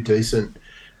few decent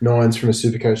 9s from a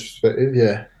Supercoach perspective,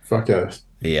 yeah, fuck those.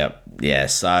 Yeah.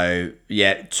 So,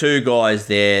 2 guys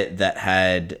there that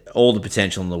had all the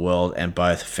potential in the world and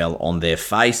both fell on their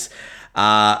face.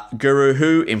 Guru,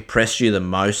 who impressed you the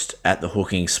most at the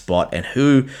hooking spot, and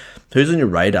who's on your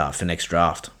radar for next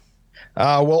draft?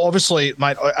 Well, obviously,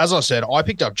 mate, as I said, I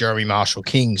picked up Jeremy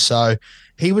Marshall-King, so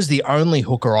he was the only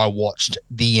hooker I watched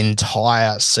the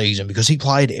entire season because he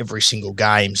played every single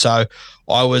game. So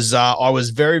I was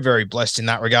very, very blessed in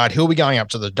that regard. He'll be going up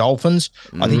to the Dolphins.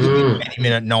 I think he'll be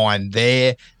 20-minute 9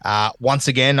 there. Once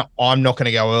again, I'm not going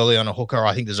to go early on a hooker.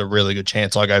 I think there's a really good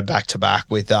chance I go back-to-back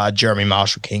with Jeremy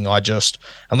Marshall-King. Unless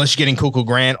you're getting Cook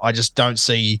Grant, I just don't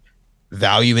see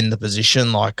value in the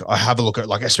position. I have a look at,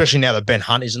 especially now that Ben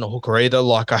Hunt isn't a hooker either,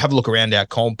 I have a look around our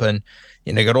comp, and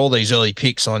got all these early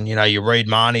picks on your Reed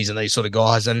Marnies and these sort of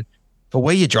guys, and for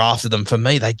where you drafted them, for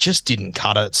me they just didn't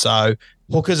cut it. So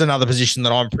hooker's another position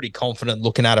that I'm pretty confident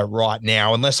looking at it right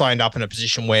now, unless I end up in a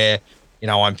position where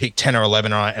I'm picked 10 or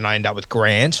 11 and I end up with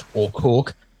Grant or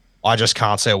Cook. I just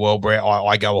can't see a world where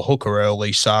I go a hooker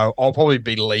early, so I'll probably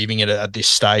be leaving it at this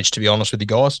stage, to be honest with you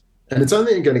guys. And it's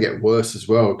only going to get worse as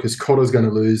well, because Cotter's going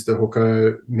to lose the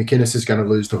hooker. McInnes is going to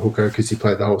lose the hooker because he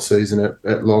played the whole season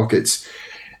at lock. It's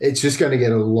just going to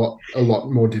get a lot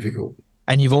more difficult.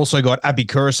 And you've also got Abby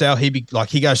Curacao. He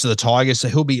goes to the Tigers, so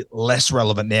he'll be less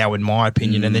relevant now, in my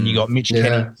opinion. And then you got Mitch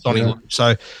Kenny, Sonny. Yeah.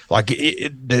 So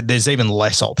there's even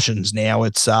less options now.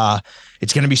 It's going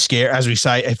to be scary, as we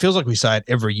say. It feels like we say it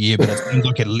every year, but it seems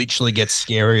like it literally gets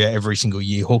scarier every single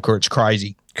year. Hooker, it's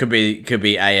crazy. Could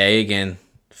be AA again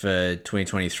for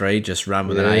 2023. Just run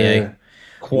with an AA.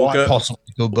 Quite Walker, possibly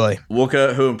could be.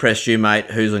 Walker, who impressed you, mate?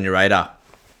 Who's on your radar?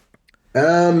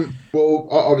 Well,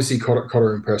 obviously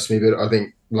Cotter impressed me, but I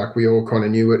think we all kind of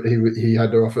knew what he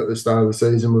had to offer at the start of the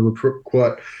season. We were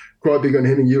quite big on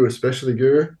him, and you especially,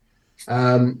 Guru.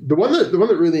 The one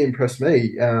that really impressed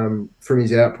me from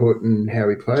his output and how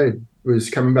he played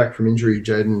was coming back from injury,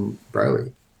 Jaden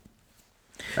Brayley.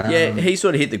 He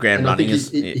sort of hit the ground running.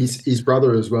 His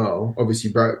brother as well.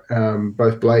 Obviously,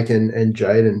 both Blake and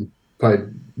Jaden played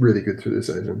really good through the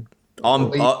season.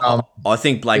 I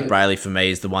think Blake Brayley for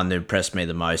me is the one that impressed me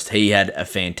the most. He had a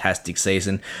fantastic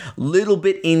season. Little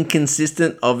bit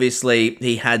inconsistent. Obviously,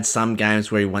 he had some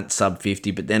games where he went sub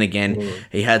 50, but then again,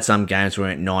 he had some games where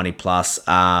he went 90 plus.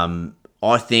 I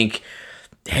think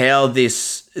how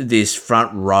this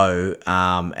front row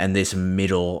and this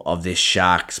middle of this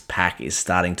Sharks pack is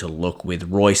starting to look, with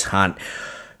Royce Hunt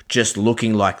just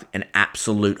looking like an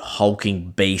absolute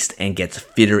hulking beast and gets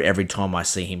fitter every time I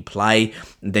see him play.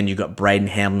 And then you've got Braden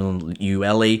Hamlin,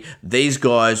 Ueli. These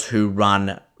guys who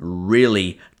run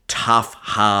really tough,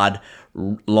 hard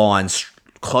lines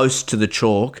close to the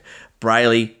chalk.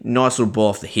 Brayley, nice little ball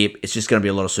off the hip. It's just going to be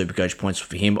a lot of Supercoach points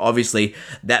for him. Obviously,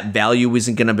 that value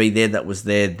isn't going to be there that was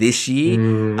there this year.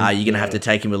 You're going to have to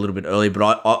take him a little bit early,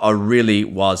 but I really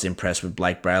was impressed with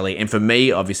Blake Brayley. And for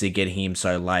me, obviously, getting him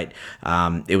so late,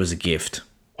 it was a gift.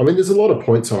 I mean, there's a lot of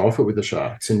points on offer with the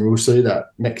Sharks, and we'll see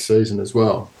that next season as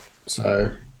well.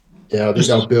 So, yeah, I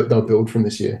think they'll build from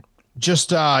this year.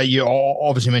 Just you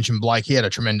obviously mentioned Blake. He had a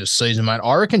tremendous season, mate.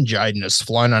 I reckon Jaden has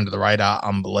flown under the radar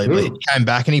unbelievably. He came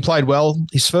back and he played well.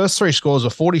 His first three scores were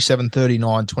 47,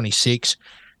 39, 26.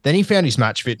 Then he found his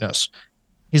match fitness.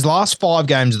 His last 5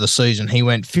 games of the season, he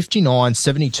went 59,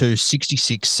 72,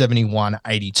 66, 71,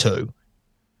 82.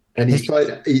 And he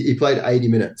played 80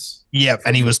 minutes. Yeah,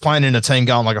 and he was playing in a team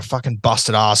going like a fucking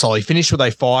busted arsehole. He finished with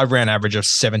a 5-round average of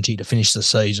 70 to finish the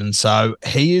season. So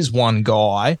he is one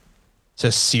guy to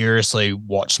seriously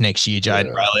watch next year,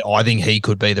 Jaden Brayley. I think he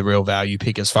could be the real value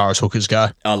pick as far as hookers go.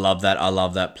 I love that. I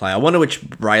love that play. I wonder which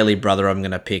Brayley brother I'm going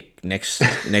to pick next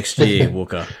year,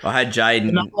 Walker. I had Jaden.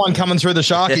 Another one coming through the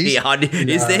Sharkies.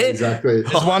 Is there? Exactly.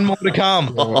 There's one more to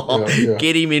come. Yeah.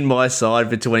 Get him in my side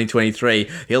for 2023.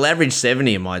 He'll average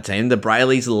 70 in my team. The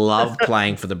Brayleys love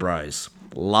playing for the Bros.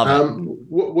 Love it.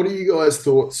 What are you guys'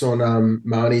 thoughts on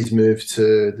Marnie's move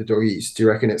to the Doggies? Do you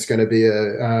reckon it's going to be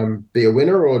a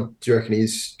winner, or do you reckon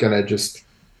he's going to just?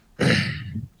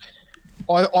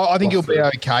 I think he'll be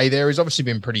okay there. He's obviously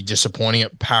been pretty disappointing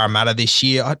at Parramatta this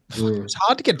year. It's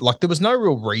hard to get, there was no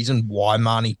real reason why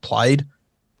Marnie played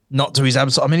not to his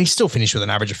absolute. I mean, he still finished with an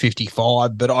average of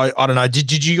 55, but I don't know.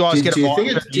 Did you guys get it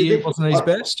right? Wasn't his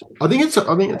best? I think it's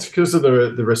because of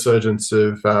the resurgence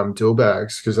of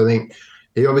Dillbags, because I think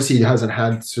he obviously hasn't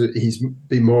had to. He's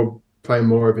been playing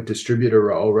more of a distributor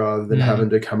role rather than having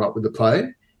to come up with the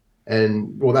play.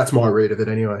 And, well, that's my read of it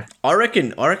anyway. I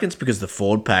reckon it's because the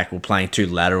forward pack were playing too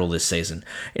lateral this season.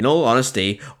 In all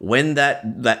honesty, when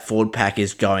that forward pack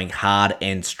is going hard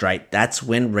and straight, that's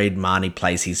when Reid Marnie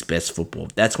plays his best football.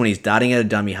 That's when he's darting at a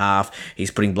dummy half,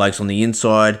 he's putting blokes on the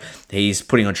inside, he's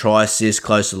putting on try assists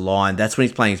close to the line. That's when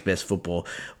he's playing his best football.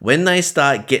 When they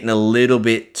start getting a little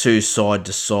bit too side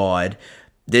to side,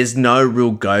 there's no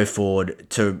real go forward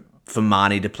for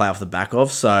Marnie to play off the back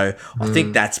of. So I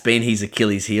think that's been his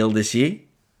Achilles heel this year.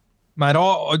 Mate,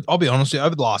 I'll be honest with you,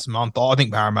 over the last month, I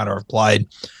think Parramatta have played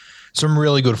some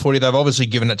really good footy. They've obviously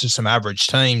given it to some average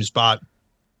teams, but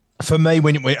for me,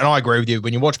 and I agree with you,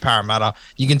 when you watch Parramatta,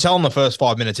 you can tell in the first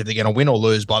 5 minutes if they're going to win or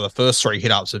lose by the first 3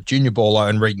 hit-ups of Junior Borlo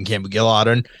and Regan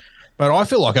Campbell-Gillard. But I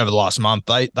feel like over the last month,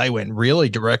 they went really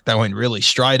direct, they went really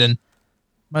straight. And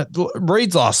mate,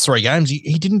 Reed's last 3 games,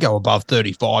 he didn't go above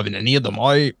 35 in any of them.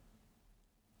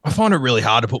 I find it really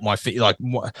hard to put my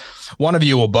one of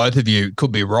you or both of you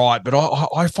could be right, but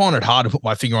I find it hard to put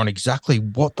my finger on exactly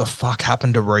what the fuck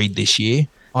happened to Reed this year.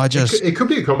 It could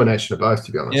be a combination of both,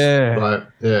 to be honest. Yeah.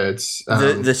 It's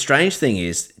the strange thing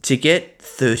is to get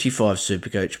 35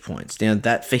 Supercoach points. Now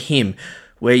that for him,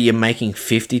 where you're making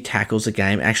 50 tackles a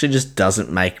game, actually just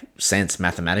doesn't make sense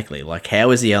mathematically. Like,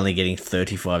 how is he only getting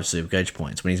 35 Supercoach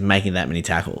points when he's making that many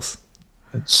tackles?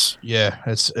 It's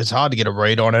hard to get a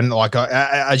read on. And like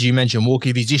as you mentioned, Walker,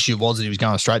 if his issue was that he was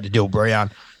going straight to Dill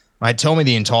Brown, mate, tell me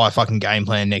the entire fucking game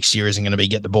plan next year isn't going to be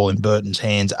get the ball in Burton's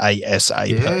hands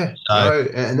ASAP. Yeah,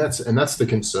 and that's the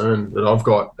concern that I've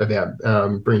got about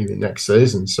bringing it next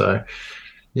season. So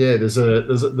yeah, there's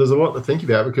a lot to think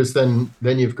about, because then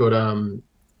you've got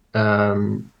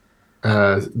Brandon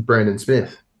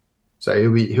Smith, so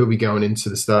he'll be going into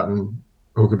the starting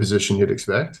hooker position, you'd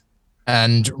expect.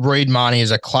 And Reid Marnie is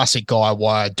a classic guy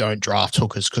why I don't draft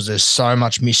hookers, because there's so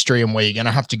much mystery, and where you're going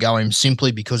to have to go him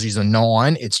simply because he's a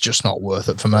 9, it's just not worth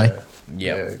it for me.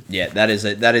 Yeah. That is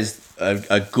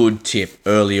a good tip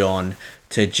early on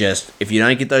to just, if you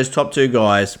don't get those top 2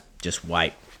 guys, just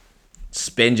wait.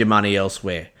 Spend your money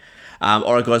elsewhere.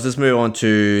 All right, guys, let's move on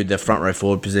to the front row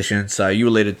forward position. So you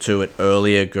alluded to it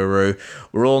earlier, Guru.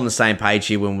 We're all on the same page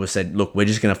here when we said, look, we're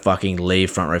just going to fucking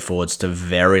leave front row forwards to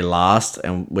very last.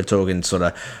 And we're talking sort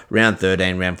of round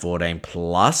 13, round 14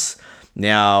 plus.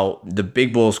 Now, the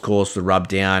big balls calls for rub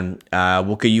down.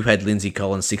 Wooker, you had Lindsay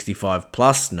Collins 65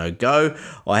 plus, no go.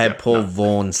 I had Paul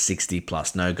Vaughan 60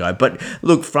 plus, no go. But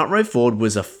look, front row forward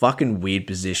was a fucking weird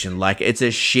position. Like, it's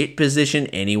a shit position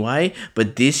anyway,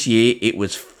 but this year it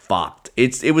was fucked.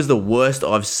 It was the worst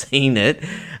I've seen it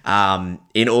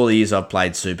in all the years I've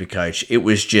played Supercoach. It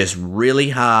was just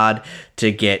really hard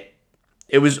to get.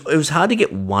 It was hard to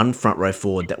get one front row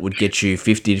forward that would get you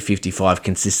 50 to 55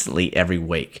 consistently every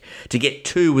week. To get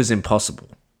 2 was impossible.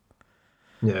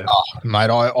 Yeah. Mate,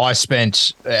 I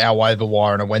spent our waiver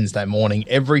wire on a Wednesday morning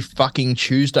every fucking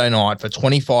Tuesday night for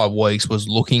 25 weeks was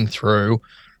looking through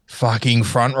fucking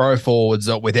front row forwards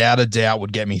that without a doubt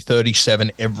would get me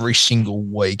 37 every single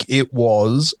week. It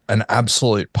was an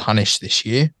absolute punish this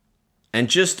year. And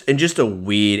just a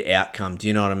weird outcome. Do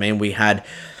you know what I mean? We had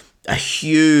a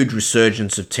huge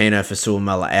resurgence of Tino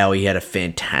Fasuamalaau. He had a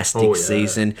fantastic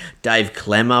season. Dave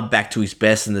Clemmer back to his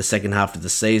best in the second half of the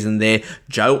season there.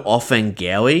 Joe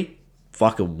Offengawi,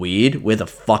 fucking weird. Where the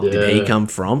fuck did he come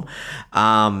from?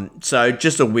 So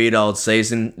just a weird old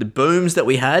season. The booms that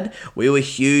we had, we were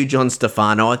huge on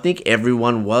Stefano. I think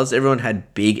everyone was. Everyone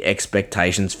had big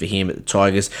expectations for him at the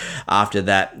Tigers after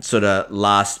that sort of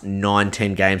last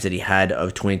 9-10 games that he had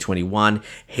of 2021.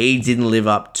 He didn't live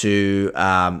up to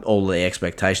all the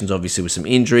expectations, obviously with some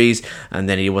injuries, and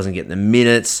then he wasn't getting the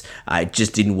minutes. It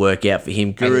just didn't work out for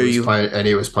him. Guru, and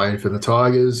he was playing for the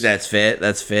Tigers. That's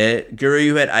fair. Guru,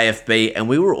 you had AFB, and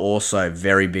we were also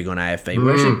very big on AFB.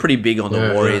 We're actually pretty big on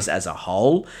the Warriors as a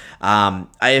whole.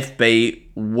 AFB,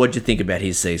 what'd you think about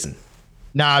his season?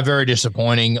 Nah, very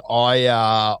disappointing.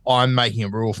 I'm making a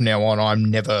rule from now on. I'm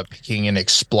never picking an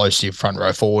explosive front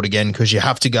row forward again because you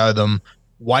have to go them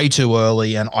way too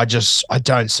early, and I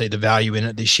don't see the value in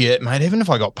it this year, mate. Even if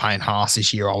I got Payne Haas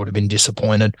this year, I would have been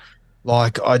disappointed.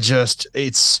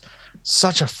 It's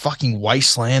such a fucking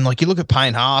wasteland. Like, you look at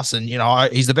Payne Haas, and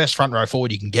he's the best front row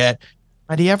forward you can get.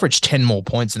 And he averaged 10 more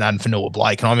points than Adam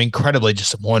Fanua-Blake, and I'm incredibly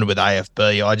disappointed with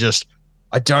AFB.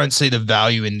 I don't see the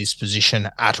value in this position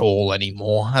at all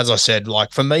anymore. As I said,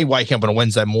 like, for me, waking up on a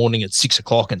Wednesday morning at 6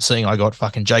 o'clock and seeing I got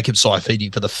fucking Jacob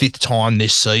Saifidi for the 5th time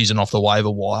this season off the waiver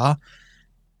wire,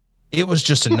 it was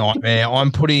just a nightmare.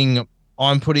 I'm putting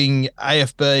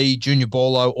AFB, Junior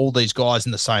Borlo, all these guys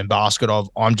in the same basket of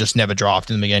I'm just never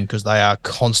drafting them again because they are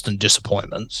constant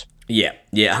disappointments. Yeah,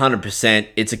 100%.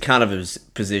 It's a kind of a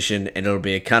position, and it'll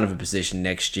be a kind of a position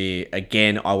next year.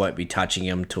 Again, I won't be touching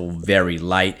him till very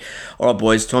late. All right,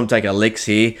 boys, time to take our licks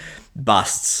here.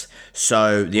 Busts.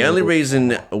 So the only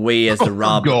reason we as the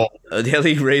Rub, took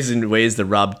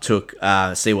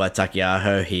Siwa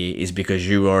Takiaho here is because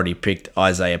you already picked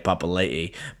Isaiah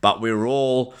Papali'i. But we were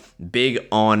all big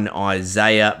on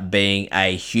Isaiah being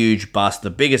a huge bust, the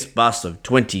biggest bust of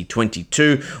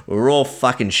 2022. We were all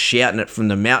fucking shouting it from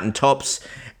the mountaintops,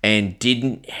 and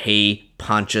didn't he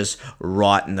punch us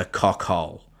right in the cock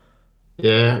hole?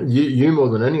 Yeah, you more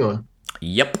than anyone.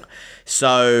 Yep.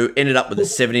 So ended up with a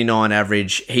 79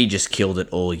 average. He just killed it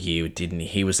all year, didn't he?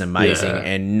 He was amazing,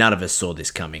 and none of us saw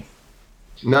this coming.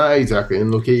 No, exactly. And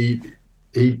look, he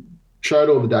showed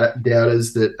all the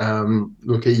doubters that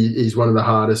he's one of the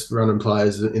hardest running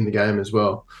players in the game as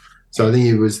well. So I think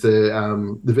he was the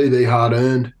VB hard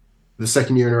earned the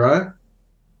second year in a row.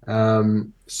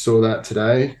 Saw that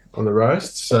today on the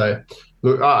roast. So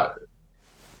look,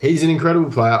 he's an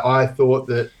incredible player. I thought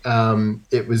that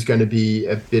it was going to be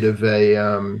a bit of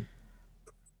a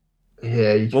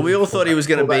well, we all thought he was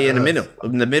going to be in the middle.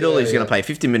 In the middle, he was going to play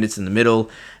 50 minutes in the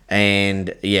middle,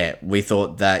 and we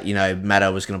thought that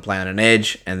Matto was going to play on an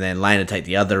edge, and then Lane would take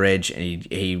the other edge, and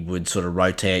he would sort of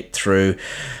rotate through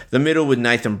the middle with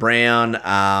Nathan Brown.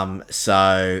 Fuck,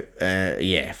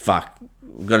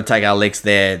 we've got to take our licks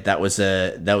there. That was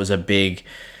a big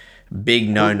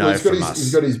no-no from us.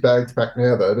 He's got his bags back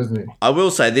now, though, doesn't he? I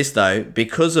will say this, though.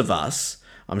 Because of us,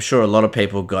 I'm sure a lot of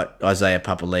people got Isaiah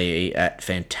Papali'i at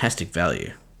fantastic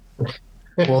value.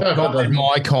 Well,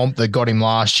 my comp that got him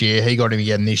last year, he got him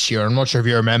again this year. I'm not sure if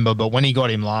you remember, but when he got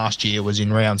him last year was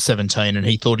in round 17, and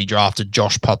he thought he drafted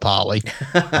Josh Papali.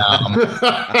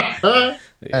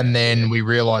 And then we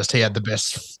realised he had the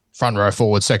best front row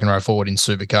forward, second row forward in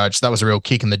Supercoach. That was a real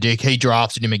kick in the dick. He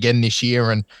drafted him again this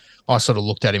year, and I sort of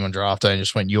looked at him on draft day and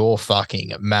just went, "You're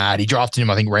fucking mad." He drafted him,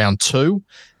 I think, round 2,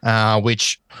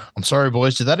 which, I'm sorry,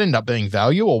 boys, did that end up being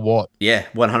value or what? Yeah,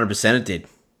 100% it did.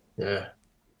 Yeah.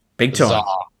 Big time.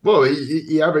 Well,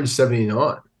 he averaged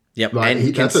 79. Yep, like,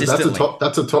 and consistently.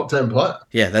 That's a top 10 player.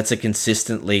 Yeah, that's a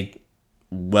consistently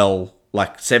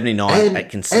 79 at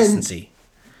consistency.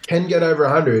 Can get over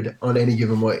 100 on any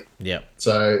given week. Yeah.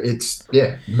 So it's,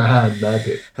 mad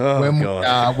pick. Oh,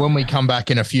 God. When we come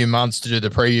back in a few months to do the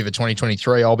preview for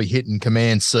 2023, I'll be hitting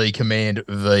Command C, Command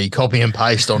V, copy and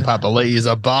paste on Papali'i is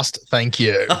a bust. Thank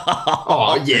you.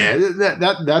 Oh, yeah.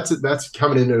 That's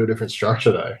coming into a different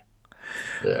structure, though.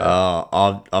 Mate,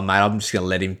 I'm just going to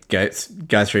let him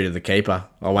go through to the keeper.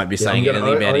 I won't be saying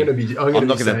anything about him.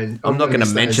 I'm not going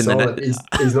to mention that.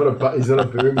 He's not a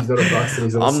boom. He's not a bust. And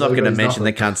he's not I'm not going to mention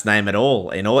the cunt's name at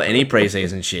all in any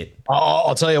preseason shit.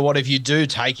 I'll tell you what, if you do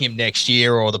take him next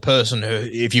year, or the person who,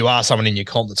 if you are someone in your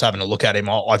comp that's having a look at him,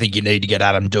 I think you need to get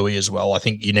Adam Dewey as well. I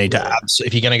think you need to,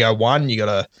 if you're going to go one, you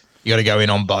got to go in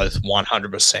on both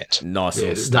 100%.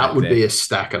 Nice. That would be a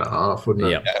stack and a half, wouldn't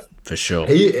it? Yeah, for sure.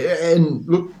 And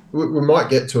look, we might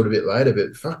get to it a bit later,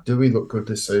 but fuck, do we look good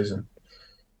this season?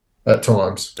 At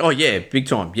times. Oh yeah, big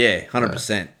time. Yeah,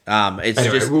 100%. It's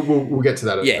anyway, just we'll get to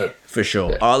that. For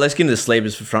sure. Yeah. All right, let's get into the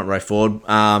sleepers for front row forward.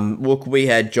 Look, we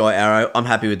had Jai Arrow. I'm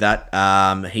happy with that.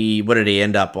 What did he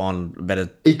end up on? Better.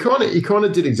 He kind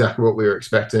of did exactly what we were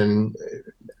expecting,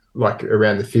 like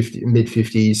around the mid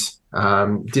 50s.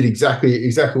 Did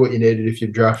exactly what you needed if you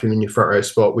draft him in your front row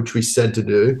spot, which we said to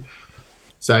do.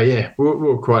 So yeah,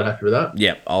 we're quite happy with that.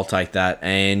 Yeah, I'll take that.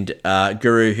 And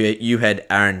Guru, you had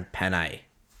Aaron Panay.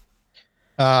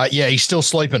 Yeah, he's still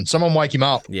sleeping. Someone wake him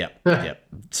up. Yep.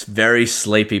 It's very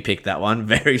sleepy pick, that one.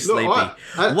 Very sleepy.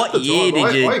 What year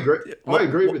did you... I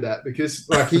agree with that, because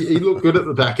like he looked good at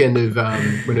the back end of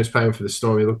when he was playing for the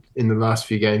Storm. He looked in the last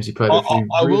few games. He played a few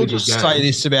I really will good just games. say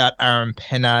this about Aaron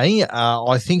Panay.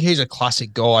 I think he's a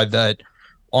classic guy that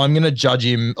I'm going to judge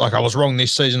him. Like, I was wrong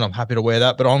this season. I'm happy to wear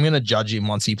that, but I'm going to judge him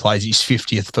once he plays his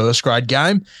 50th first grade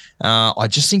game. I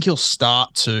just think he'll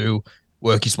start to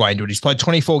work his way into it. He's played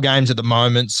 24 games at the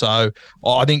moment, so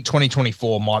I think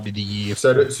 2024 might be the year.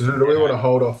 So do we want to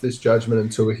hold off this judgment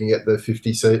until we can get the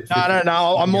 50 seat?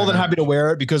 No. I'm more than happy to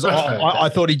wear it, because I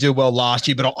thought he'd do well last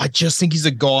year, but I just think he's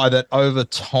a guy that over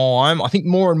time, I think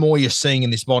more and more you're seeing in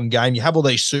this modern game, you have all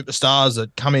these superstars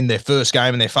that come in their first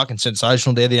game and they're fucking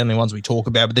sensational. They're the only ones we talk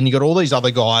about. But then you got all these other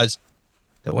guys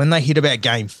that when they hit about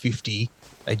game 50,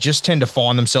 they just tend to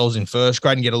find themselves in first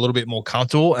grade and get a little bit more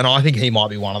comfortable. And I think he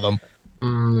might be one of them.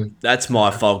 That's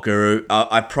my fault, Guru.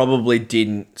 I probably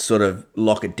didn't sort of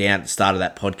lock it down at the start of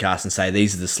that podcast and say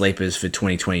these are the sleepers for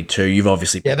 2022. You've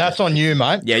obviously... Yeah, that's on you,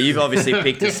 mate. Yeah, you've obviously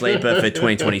picked a sleeper for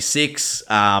 2026.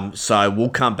 So we'll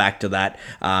come back to that,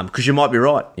 because you might be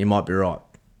right.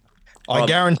 I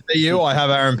guarantee you I have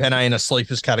Aaron Panay in a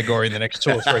sleepers category in the next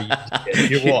 2 or 3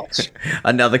 years. You watch.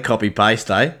 Another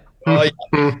copy-paste, eh? Oh,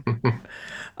 yeah.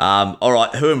 All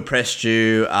right, who impressed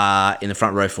you in the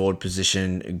front row forward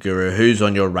position, Guru? Who's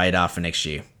on your radar for next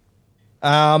year?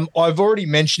 I've already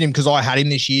mentioned him because I had him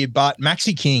this year, but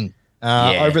Maxi King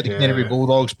over at the Canterbury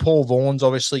Bulldogs. Paul Vaughan's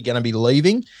obviously going to be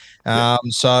leaving.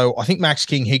 So I think Max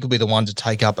King, he could be the one to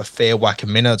take up a fair whack of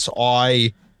minutes.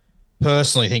 I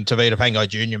personally think Tavita Pangai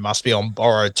Jr. must be on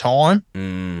borrowed time.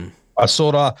 I'm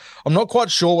not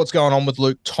quite sure what's going on with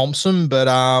Luke Thompson,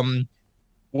 but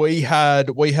we had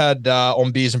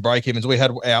on Beers and Break Evens, we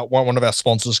had one of our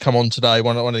sponsors come on today,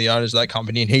 one of the owners of that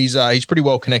company, and he's pretty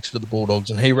well connected to the Bulldogs,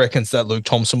 and he reckons that Luke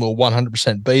Thompson will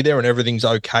 100% be there and everything's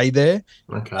okay there.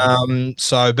 Okay.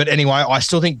 But anyway, I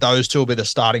still think those two will be the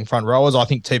starting front rowers. I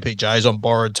think TPJ is on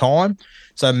borrowed time.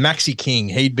 So Maxi King,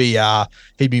 he'd be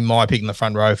my pick in the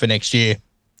front row for next year.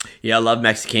 Yeah, I love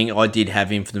Maxi King. I did have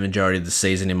him for the majority of the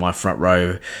season in my front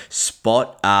row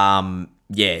spot.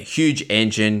 Yeah, huge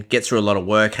engine, gets through a lot of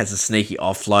work, has a sneaky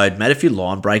offload, made a few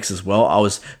line breaks as well. I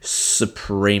was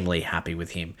supremely happy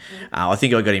with him. I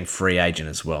think I got him free agent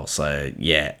as well. So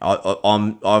yeah,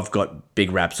 I've got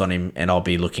big raps on him, and I'll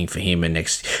be looking for him in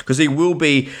next, because he will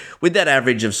be with that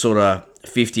average of sort of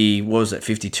 50, what was it,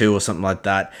 52 or something like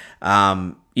that.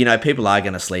 People are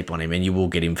going to sleep on him, and you will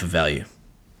get him for value.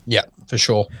 Yeah, for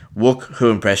sure. Wook, who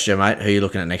impressed you, mate? Who are you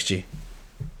looking at next year?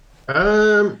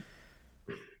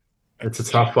 It's a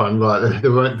tough one. Like,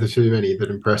 there weren't too many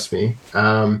that impressed me.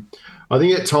 I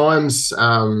think at times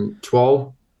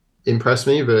Twal impressed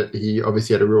me, but he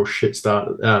obviously had a real shit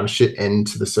end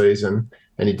to the season,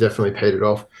 and he definitely petered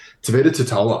off. Tavita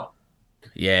Totola.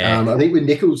 Yeah. I think with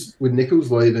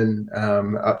Nichols leaving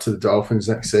up to the Dolphins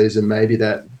next season, maybe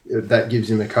that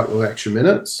gives him a couple of extra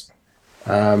minutes.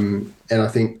 And I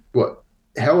think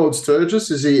how old Sturgis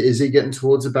is he getting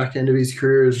towards the back end of his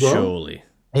career as well? Surely.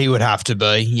 He would have to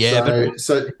be, yeah.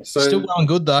 So still going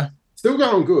good though. Still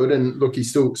going good, and look, he's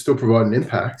still providing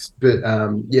impacts. But I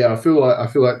feel like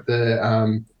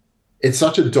it's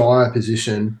such a dire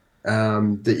position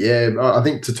that I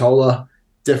think Totola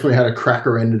definitely had a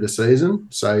cracker end of the season.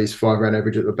 So his 5-round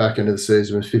average at the back end of the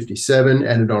season was 57,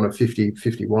 ended on a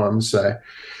 50-51. So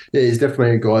yeah, he's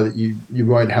definitely a guy that you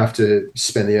won't have to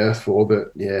spend the earth for.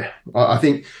 But yeah, I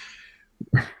think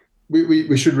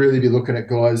we should really be looking at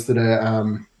guys that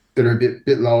are a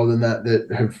bit lower than that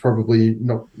have probably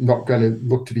not going to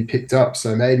look to be picked up.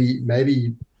 So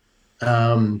maybe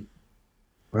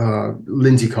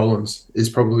Lindsay Collins is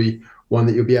probably one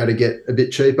that you'll be able to get a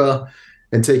bit cheaper.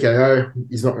 And TKO,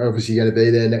 he's not obviously going to be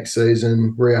there next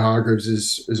season. Rhea Hargreaves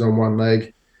is on one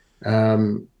leg.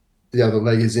 The other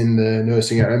leg is in the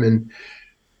nursing home. And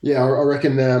yeah, I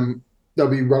reckon they'll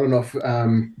be running off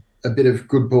a bit of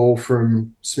good ball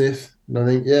from Smith. And I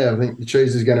think the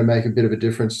cheese is going to make a bit of a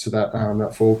difference to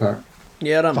that full pack.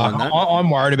 Yeah, I don't mind that. I'm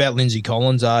worried about Lindsay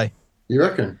Collins, eh? You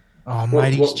reckon? Oh,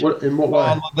 mate. In what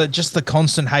way? Just the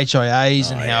constant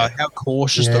HIAs and how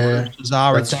cautious the Roosters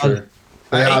are. That's true.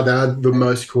 They are the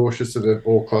most cautious of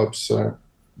all clubs. So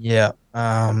yeah,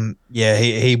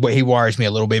 he worries me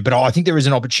a little bit, but I think there is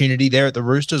an opportunity there at the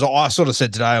Roosters. I sort of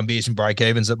said today on Beers and Break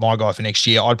Evens that my guy for next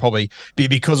year, I'd probably be,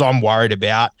 because I'm worried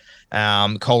about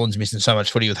Collins missing so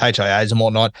much footy with HIAs and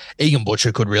whatnot. Egan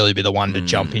Butcher could really be the one to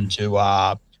jump into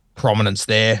prominence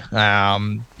there.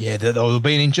 There'll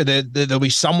be there'll be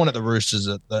someone at the Roosters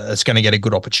that's going to get a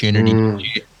good opportunity.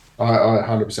 I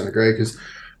 100% agree, because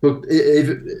look,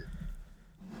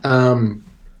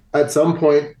 at some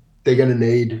point they're going to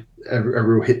need a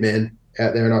real hitman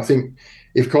out there, and I think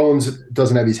if Collins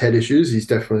doesn't have his head issues, he's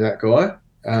definitely that guy,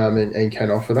 and can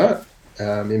offer that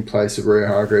in place of Rhea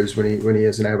Hargreaves when he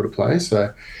isn't able to play.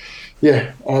 So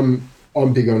yeah,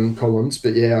 I'm big on Collins,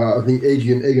 but yeah, I think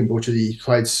Egan Butcher, he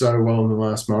played so well in the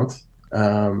last month.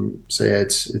 So yeah,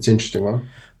 it's an interesting one.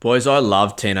 Boys, I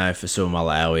love Tino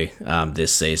Fa'asuamaleaui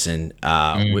this season.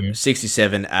 With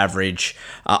 67 average.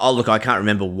 Look, I can't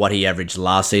remember what he averaged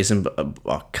last season, but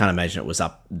I can't imagine it was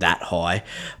up that high.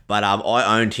 But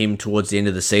I owned him towards the end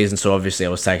of the season, so obviously I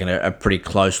was taking a pretty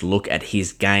close look at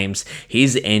his games.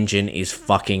 His engine is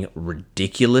fucking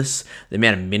ridiculous. The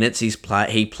amount of minutes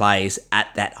he plays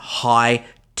at that high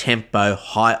tempo,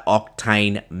 high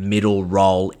octane middle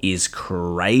role is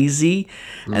crazy,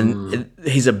 and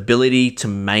his ability to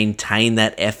maintain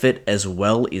that effort as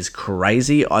well is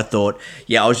crazy. I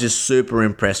was just super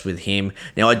impressed with him.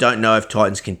 Now, I don't know if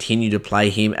Titans continue to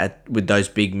play him with those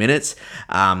big minutes.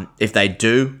 If they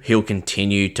do, he'll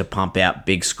continue to pump out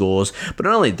big scores. But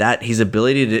not only that, his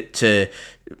ability to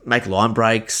make line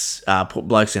breaks, put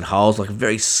blokes in holes, like a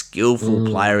very skillful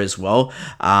player as well.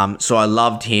 So I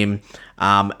loved him.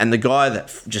 And the guy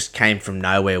that just came from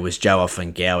nowhere was Joe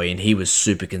Ofahengaue, and he was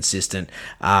super consistent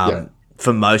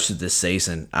for most of the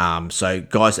season. So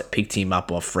guys that picked him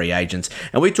up off free agents.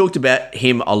 And we talked about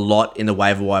him a lot in the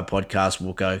Waiver Wire podcast,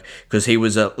 Wilco, because he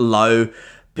was a low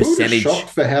percentage. We were shocked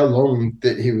for how long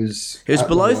that he was. He was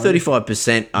below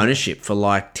 35% ownership for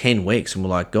like 10 weeks. And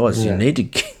we're like, guys, you need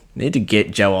to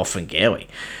get Joe Ofahengaue.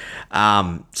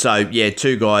 So yeah,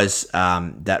 two guys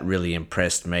that really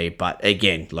impressed me. But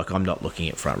again, look, I'm not looking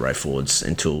at front row forwards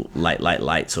until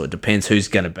late. So it depends who's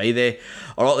going to be there.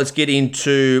 All right, let's get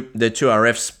into the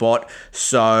 2RF spot.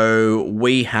 So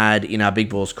we had in our big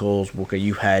balls calls, Walker,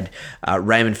 you had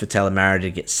Raymond Fatalamara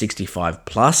to get 65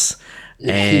 plus.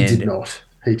 And he did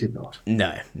not.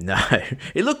 No.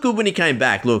 He looked good when he came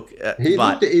back. Look, he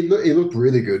looked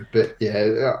really good. But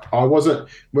yeah, I wasn't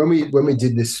when we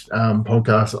did this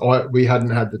podcast. We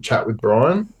hadn't had the chat with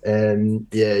Brian, and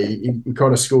yeah, he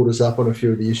kind of schooled us up on a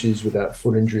few of the issues with that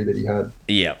foot injury that he had.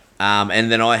 Yeah.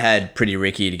 And then I had Pretty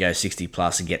Ricky to go 60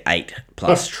 plus and get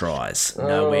 8+ tries.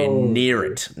 Nowhere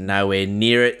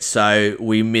near it. So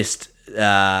we missed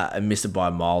it by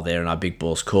a mile there in our big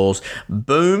balls calls.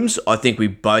 Booms, I think we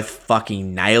both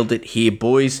fucking nailed it here,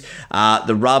 boys.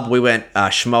 The rub, we went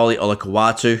Shmoli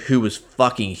Olakawatu, who was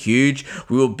fucking huge.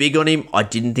 We were big on him. I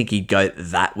didn't think he'd go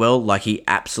that well. Like, he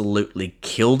absolutely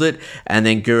killed it. And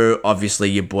then Guru,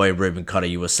 obviously your boy Ruben Cotter,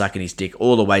 you were sucking his dick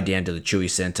all the way down to the Chewy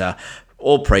Centre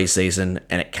all preseason,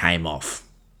 and it came off.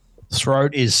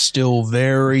 Throat is still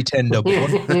very tender.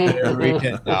 Very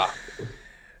tender.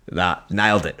 Nah,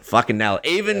 nailed it. Fucking nailed it.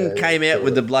 Even came out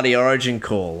with the bloody Origin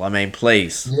call. I mean,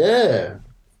 please. Yeah.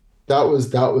 That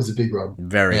was a big run.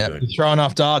 Very good. You throw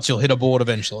enough darts, you'll hit a board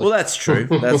eventually. Well, that's true.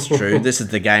 This is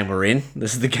the game we're in.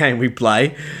 This is the game we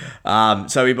play.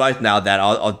 So we both nailed that.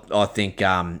 I think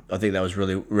that was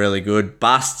really, really good.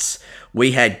 Busts.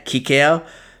 We had Kickow.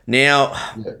 Now,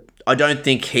 I don't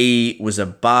think he was a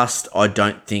bust. I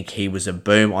don't think he was a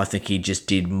boom. I think he just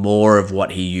did more of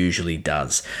what he usually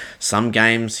does. Some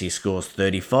games he scores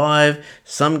 35.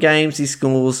 Some games he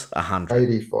scores 100.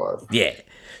 85. Yeah.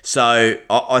 So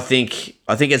I think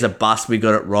as a bust we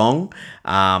got it wrong,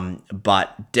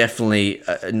 but definitely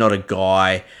not a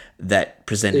guy that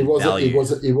presented value.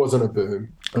 It wasn't a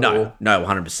boom. No,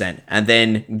 100%. And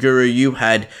then Guru, you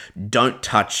had don't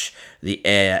touch the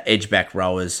edge back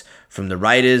rowers from the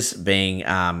Raiders, being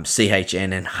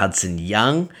CHN and Hudson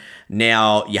Young.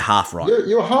 Now you're half right.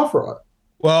 You're half right.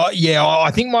 Well, yeah, I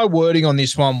think my wording on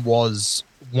this one was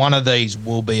one of these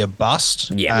will be a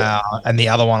bust. Yeah. And the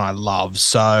other one I love.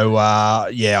 So,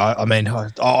 I mean,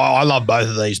 I love both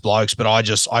of these blokes, but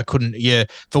I couldn't,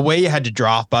 for where you had to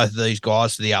draft both of these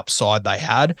guys for the upside they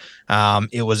had,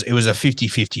 it was a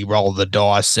 50-50 roll of the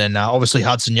dice. And obviously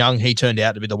Hudson Young, he turned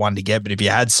out to be the one to get, but if you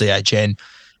had CHN,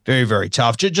 very, very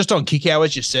tough. Just on kick out,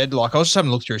 as you said, like I was just having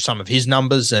a look through some of his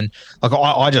numbers, and like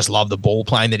I just love the ball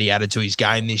playing that he added to his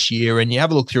game this year. And you have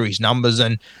a look through his numbers,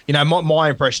 and my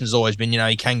impression has always been,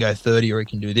 he can go 30 or he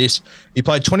can do this. He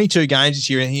played 22 games this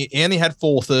year, and he only had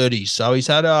 4 30s, so he's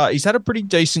had a pretty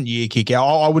decent year kick out.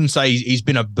 I wouldn't say he's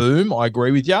been a boom. I agree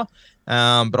with you,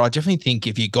 but I definitely think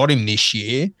if you got him this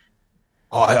year,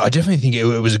 I definitely think it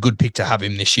was a good pick to have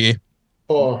him this year.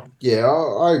 Oh, yeah,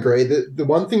 I agree. The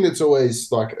one thing that's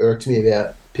always like irked me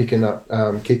about picking up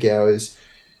kick out is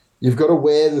you've got to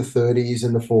wear the 30s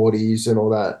and the 40s and all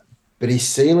that, but his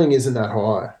ceiling isn't that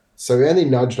high. So he only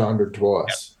nudged 100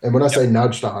 twice. Yep. And when I say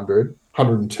nudged 100,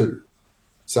 102.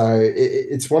 So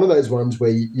it's one of those ones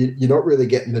where you're not really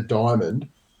getting the diamond.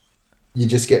 You're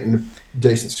just getting a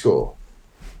decent score.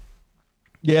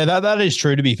 Yeah, that is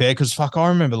true, to be fair, because I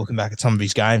remember looking back at some of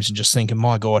his games and just thinking,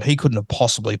 my God, he couldn't have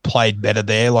possibly played better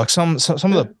there. Like some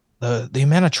of the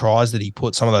amount of tries that he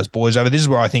put some of those boys over. This is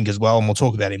where I think as well, and we'll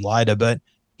talk about him later, but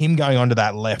him going onto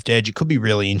that left edge, it could be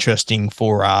really interesting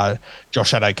for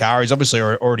Josh Adokar. He's obviously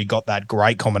already got that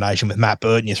great combination with Matt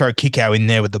Burton. You throw Kickow in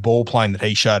there with the ball playing that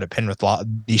he showed at Penrith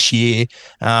this year.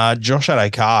 Josh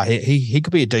Adokar, he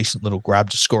could be a decent little grab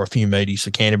to score a few meaties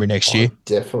for Canterbury next year.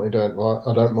 Definitely don't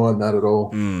mind that at all.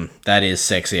 That is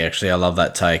sexy, actually. I love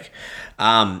that take.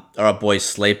 All right, boys,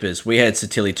 sleepers. We had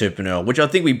Satili Tupanua, which I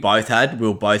think we both had. We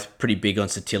were both pretty big on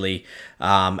Satili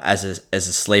as a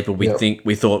sleeper.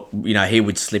 We thought he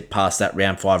would slip past that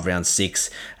round 5, round 6,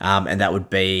 and that would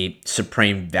be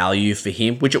supreme value for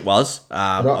him, which it was.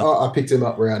 I picked him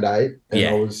up round 8, and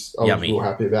I was real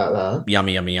happy about that.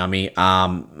 Yummy.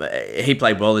 He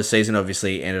played well this season.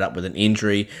 Obviously, ended up with an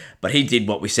injury, but he did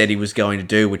what we said he was going to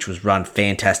do, which was run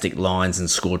fantastic lines and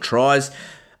score tries.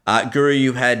 Guru,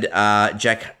 you had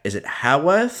Jack, is it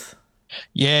Howarth?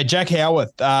 Yeah, Jack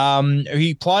Howarth.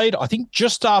 He played, I think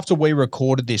just after we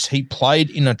recorded this, he played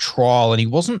in a trial and he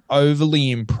wasn't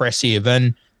overly impressive.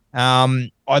 And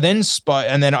I then spoke,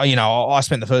 and then, I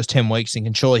spent the first 10 weeks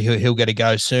thinking surely he'll get a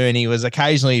go soon. He was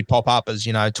occasionally he'd pop up as,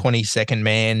 22nd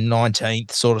man,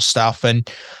 19th sort of stuff. And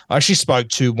I actually spoke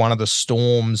to one of the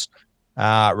Storm's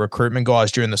recruitment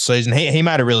guys during the season. He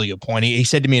made a really good point. He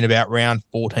said to me in about round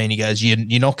 14, he goes,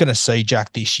 you're not going to see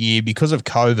Jack this year because of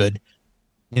COVID.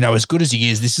 As good as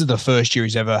he is, this is the first year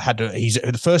he's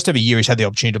the first ever year he's had the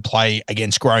opportunity to play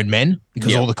against grown men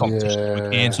because all the competitions were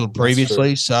cancelled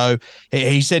previously. So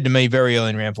he said to me very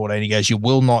early in round 14, he goes, you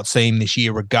will not see him this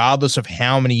year, regardless of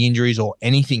how many injuries or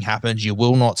anything happens, you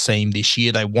will not see him this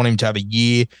year. They want him to have a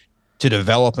year to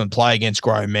develop and play against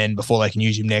grown men before they can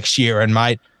use him next year. And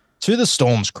mate, to the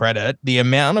Storm's credit, the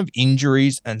amount of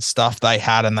injuries and stuff they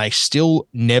had, and they still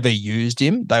never used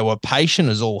him. They were patient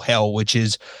as all hell, which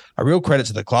is a real credit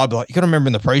to the club. Like, you got to remember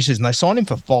in the preseason, they signed him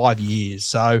for 5 years.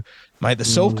 So, mate, the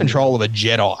self-control of a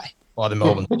Jedi by the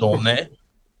Melbourne Storm there.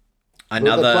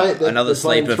 Another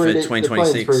sleeper for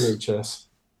 2026.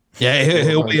 Yeah,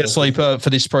 he'll be a sleeper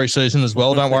for this preseason as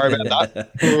well. Don't worry about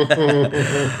that.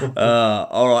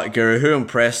 All right, Guru, who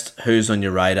impressed? Who's on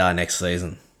your radar next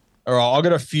season? All right, I've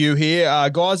got a few here.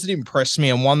 Guys that impressed me,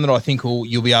 and one that I think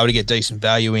you'll be able to get decent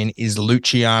value in is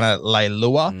Luciano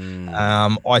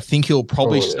Leilua. I think he'll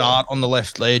probably start on the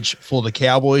left edge for the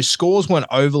Cowboys. Scores weren't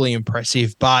overly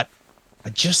impressive, but I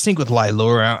just think with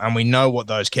Leilua, and we know what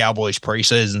those Cowboys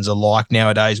preseasons are like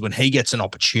nowadays, when he gets an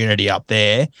opportunity up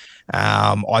there,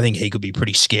 I think he could be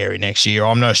pretty scary next year.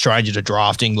 I'm no stranger to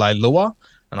drafting Leilua,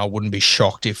 and I wouldn't be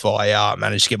shocked if I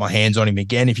managed to get my hands on him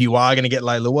again. If you are going to get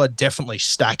Leilua, definitely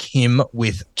stack him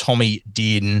with Tommy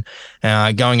Dearden.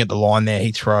 Going at the line there,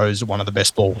 he throws one of the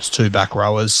best balls to back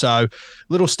rowers. So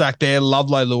little stack there. Love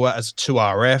Leilua as a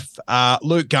 2RF.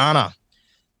 Luke Garner.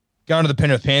 Going to the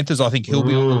Penrith Panthers, I think he'll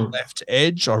be on the left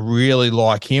edge. I really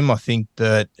like him. I think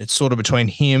that it's sort of between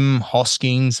him,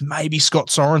 Hoskins, maybe Scott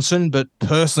Sorensen, but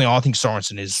personally, I think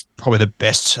Sorensen is probably the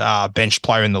best bench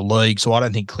player in the league, so I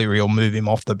don't think Cleary will move him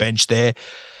off the bench there.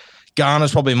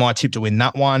 Garner's probably my tip to win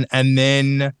that one. And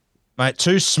then, mate,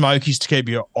 2 smokies to keep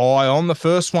your eye on. The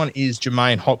first one is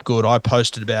Jermaine Hopgood. I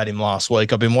posted about him last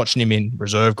week. I've been watching him in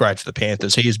reserve grade for the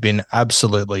Panthers. He has been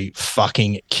absolutely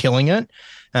fucking killing it.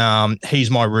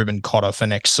 He's my Ruben Cotter for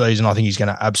next season. I think he's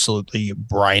going to absolutely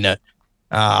brain it.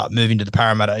 Moving to the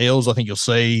Parramatta Eels, I think you'll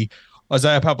see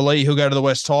Isaiah Papali'i, he'll go to the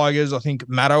West Tigers. I think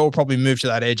Matto will probably move to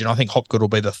that edge, and I think Hopgood will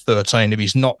be the 13. If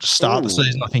he's not to start the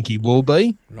season, I think he will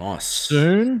be. Nice.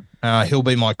 Soon. He'll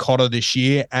be my Cotter this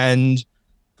year. And,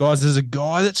 guys, there's a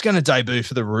guy that's going to debut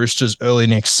for the Roosters early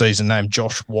next season named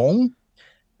Josh Wong.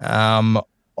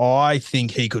 I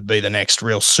think he could be the next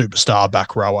real superstar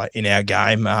back rower in our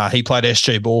game. He played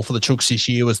SG ball for the Chooks this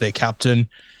year, was their captain.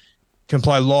 Can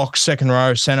play lock, second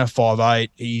row, centre, 5'8".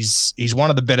 He's one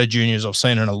of the better juniors I've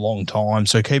seen in a long time,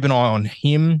 so keep an eye on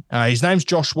him. His name's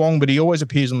Josh Wong, but he always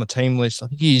appears on the team list. I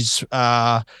think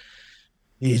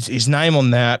his name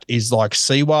on that is like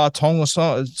Siwa Tong or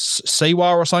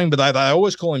something, but they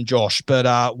always call him Josh.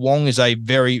 But Wong is a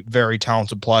very, very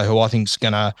talented player who I think is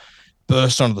going to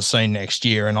burst onto the scene next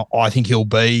year, and I think he'll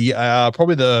be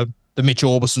probably the Mitch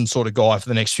Orbison sort of guy for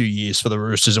the next few years for the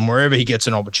Roosters, and wherever he gets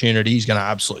an opportunity, he's going to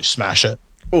absolutely smash it.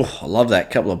 Oh, I love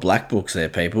that. Couple of black books there,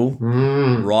 people.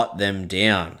 Write them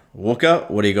down. Walker,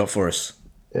 what do you got for us?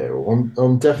 Yeah, well,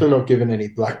 I'm definitely not giving any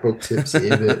black book tips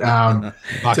here, but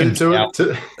two of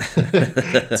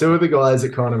the guys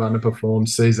that kind of underperformed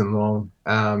season long,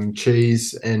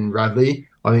 Cheese and Radley,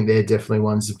 I think they're definitely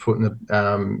ones to put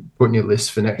in your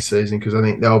list for next season, because I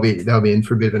think they'll be in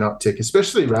for a bit of an uptick,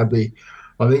 especially Radley.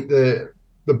 I think the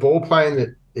ball playing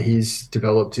that he's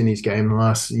developed in his game the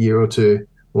last year or two,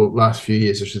 or last few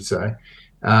years, I should say,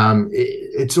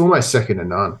 it's almost second to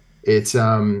none. It's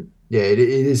it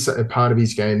is a part of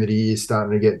his game that he is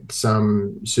starting to get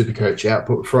some super coach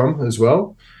output from as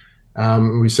well.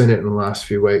 We've seen it in the last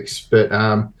few weeks, but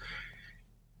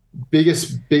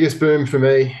biggest boom for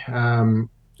me,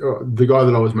 the guy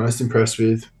that I was most impressed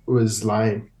with was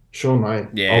Sean Lane.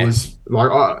 Yeah. I was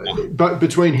like, but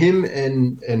between him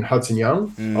and Hudson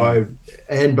Young,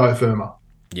 and Bo Firma.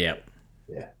 Yeah.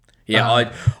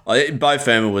 I Bo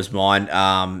Firma was mine.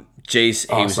 He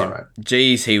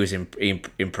was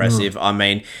impressive. I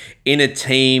mean, in a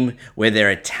team where their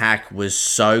attack was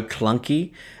so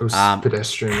clunky, it was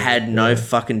pedestrian, had no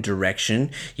fucking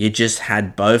direction. You just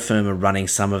had Bo Firma running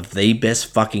some of the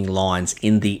best fucking lines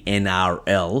in the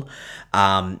NRL.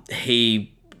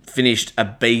 He finished a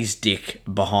bee's dick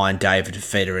behind David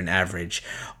Feder in average.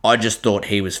 I just thought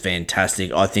he was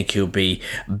fantastic. I think he'll be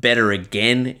better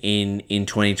again in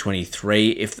 2023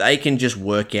 if they can just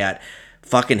work out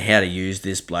fucking how to use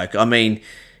this bloke. I mean,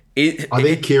 I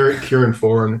think Kieran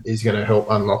Foran is going to help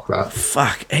unlock that.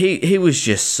 Fuck, he was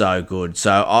just so good.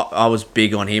 So I was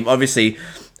big on him. Obviously,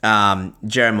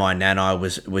 Jeremiah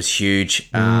Nanai was huge.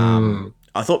 I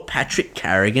thought Patrick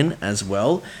Carrigan as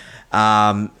well.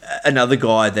 Another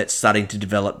guy that's starting to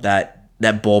develop that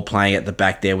ball playing at the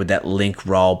back there with that link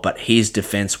role, but his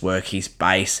defense work, his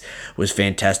base was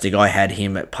fantastic. I had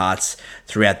him at parts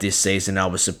throughout this season. I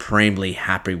was supremely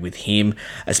happy with him,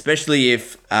 especially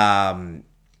if Payne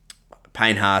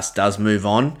Haas does move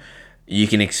on. You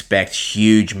can expect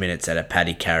huge minutes out of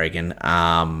Paddy Carrigan.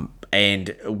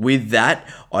 And with that,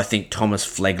 I think Thomas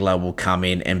Flegler will come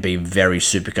in and be very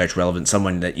Supercoach relevant,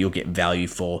 someone that you'll get value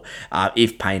for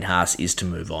if Payne Haas is to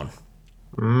move on.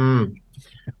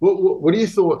 What are your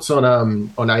thoughts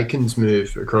on Aiken's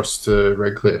move across to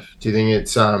Redcliffe? Do you think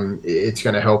it's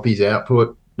going to help his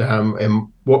output? And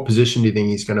what position do you think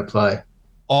he's going to play?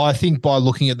 I think by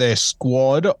looking at their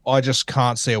squad, I just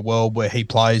can't see a world where he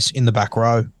plays in the back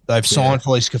row. They've signed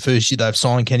Felice Kafusi, they've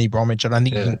signed Kenny Bromwich. I don't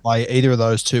think he can play either of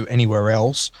those two anywhere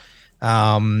else.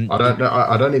 I don't know.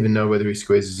 I don't even know whether he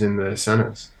squeezes in the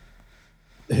centres.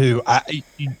 Who?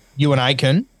 You and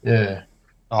Aiken? Yeah.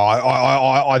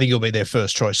 I think he'll be their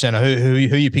first choice centre. Who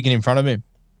are you picking in front of him?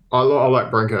 I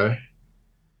like Branko.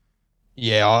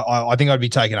 Yeah, I think I'd be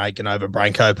taking Aiken over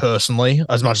Branko personally.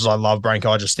 As much as I love Branko,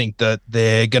 I just think that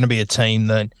they're going to be a team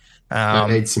that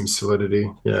needs some solidity.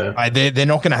 Yeah, they're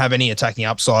not going to have any attacking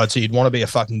upside, so you'd want to be a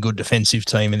fucking good defensive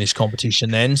team in this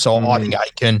competition. Then, so I think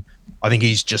Aiken. I think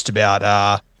he's just about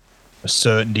a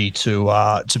certainty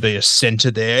to be a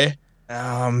centre there.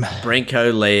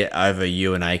 Branko Lee over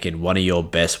you and Aiken, one of your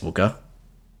best, Wooker.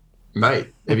 Mate,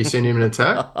 have you seen him in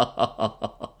attack?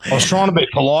 I was trying to be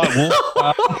polite, Wolf.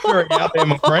 Throw it out there,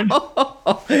 my friend.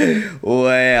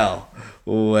 Wow.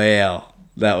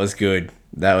 That was good.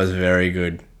 That was very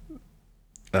good.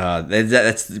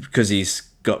 That's because he's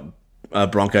got a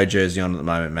Bronco jersey on at the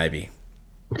moment, maybe.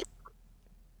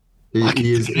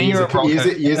 He is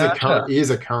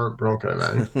a current Bronco,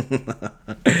 man.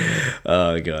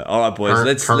 Oh god! All right, boys.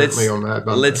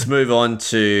 Let's move on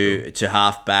to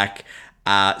halfback.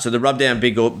 So the rub down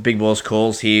big balls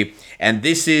calls here, and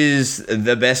this is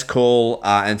the best call,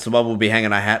 and someone will be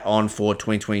hanging a hat on for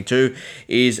 2022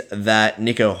 is that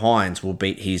Nico Hines will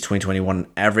beat his 2021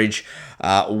 average.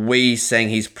 We sang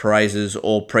his praises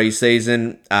all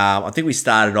preseason. I think we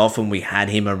started off when we had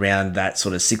him around that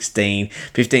sort of 15,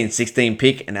 16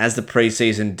 pick, and as the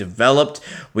preseason developed,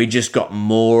 we just got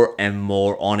more and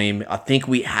more on him. I think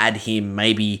we had him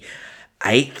maybe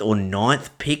 8th or 9th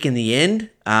pick in the end,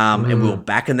 and we were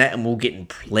backing that, and we were getting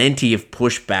plenty of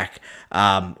pushback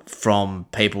from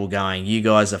people going, you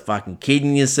guys are fucking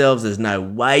kidding yourselves, there's no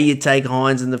way you take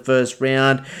Hines in the first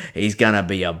round, he's going to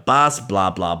be a bust, blah,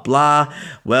 blah, blah.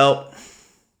 Well,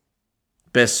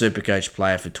 best Supercoach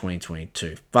player for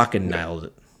 2022. Fucking nailed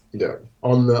it. Yeah,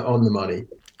 on the money.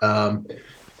 And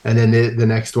then the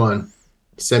next one,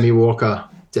 Sammy Walker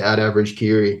to out-average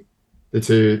Kiri. The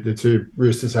two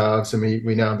Roosters halves, and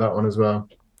we nailed that one as well.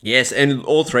 Yes, and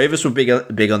all three of us were big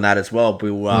on that as well.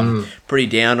 We were pretty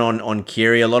down on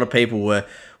Kiri. A lot of people were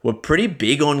pretty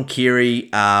big on Kiri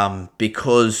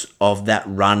because of that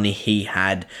run he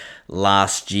had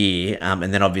last year,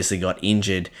 and then obviously got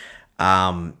injured.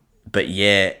 But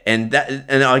yeah, and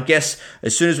I guess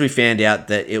as soon as we found out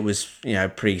that it was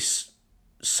pretty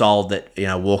sold that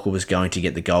Walker was going to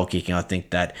get the goal kicking, I think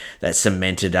that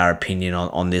cemented our opinion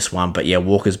on this one. But yeah,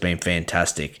 Walker's been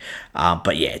fantastic.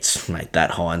 But yeah, it's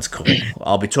that Hines call.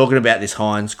 I'll be talking about this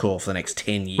Hines call for the next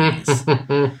 10 years.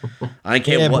 I don't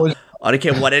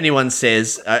care what anyone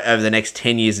says over the next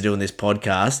 10 years of doing this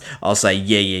podcast. I'll say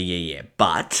yeah.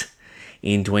 But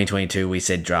in 2022 we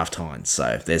said draft Hines,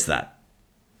 so there's that.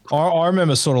 I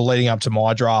remember sort of leading up to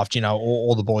my draft,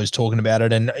 all the boys talking about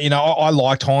it. And, I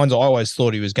liked Hines. I always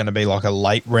thought he was going to be like a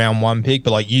late round 1 pick,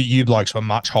 but like you blokes were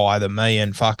much higher than me.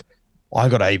 And fuck, I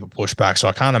got a heap of pushback. So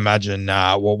I can't imagine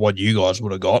what you guys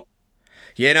would have got.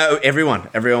 Yeah, no, everyone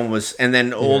was. And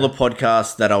then all the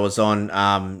podcasts that I was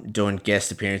on doing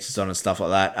guest appearances on and stuff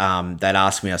like that, they'd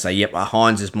ask me, I say, yep,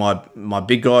 Hines is my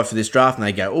big guy for this draft. And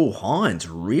they go, oh, Hines,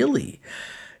 really?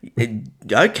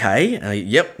 Okay.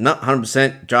 Yep. No,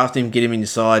 100%. Draft him, get him in your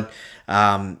side.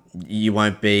 You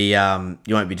won't be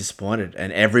disappointed.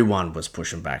 And everyone was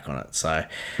pushing back on it. So,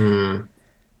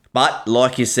 but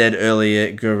like you said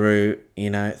earlier, Guru,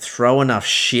 throw enough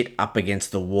shit up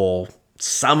against the wall.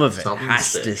 Some of it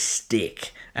has to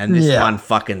stick. And this one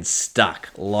fucking stuck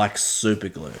like super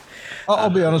glue. I'll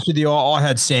be honest with you. I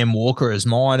had Sam Walker as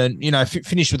mine, and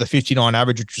finished with a 59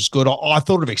 average, which was good.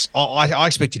 I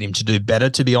expected him to do better,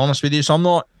 to be honest with you. So I'm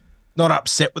not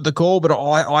upset with the call, but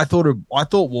I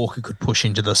thought Walker could push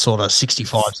into the sort of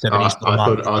 65, 70s.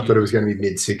 I thought it was going to be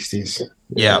mid 60s.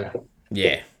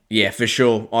 Yeah, for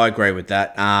sure. I agree with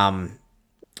that.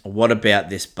 What about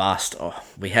this bust? Oh,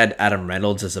 we had Adam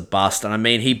Reynolds as a bust, and I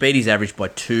mean he beat his average by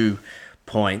 2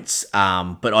 points,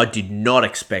 but I did not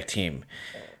expect him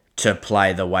to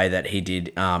play the way that he did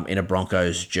in a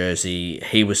Broncos jersey.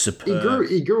 He was superb.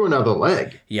 He grew another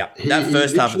leg. Yeah, that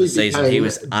first half of the season, he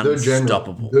was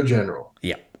unstoppable. The general.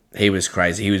 Yeah, he was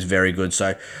crazy. He was very good.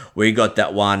 So we got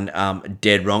that one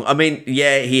dead wrong. I mean,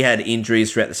 yeah, he had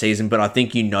injuries throughout the season, but I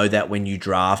think that when you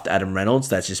draft Adam Reynolds,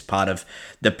 that's just part of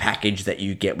the package that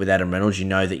you get with Adam Reynolds. You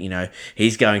know that,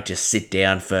 he's going to sit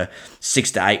down for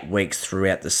 6 to 8 weeks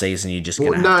throughout the season. You're just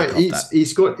going to have to cop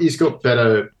that. He's got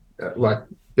better,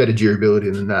 better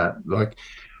durability than that. Like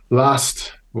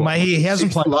he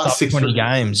hasn't played last 20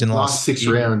 games in the last 6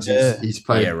 rounds. He's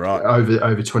played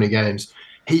over 20 games.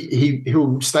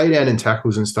 He'll stay down in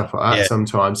tackles and stuff like that.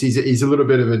 Sometimes he's a little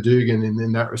bit of a Dugan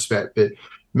in that respect, but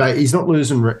mate, he's not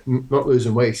losing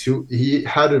weeks. He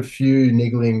had a few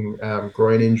niggling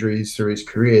groin injuries through his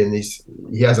career, and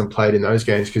he hasn't played in those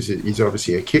games because he's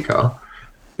obviously a kicker.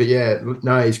 But yeah,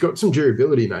 no, he's got some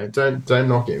durability, mate. Don't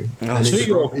knock him. He's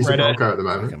a Bronco at the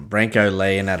moment. Branko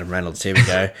Lee and Adam Reynolds. Here we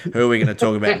go. Who are we going to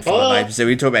talk about in 5'8"? So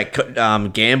we talk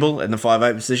about Gamble in the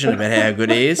 5'8" position, about how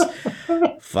good he is.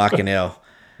 Fucking hell.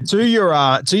 To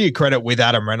your credit with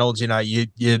Adam Reynolds,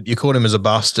 you called him as a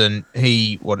bust, and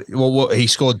he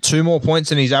scored 2 more points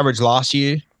than his average last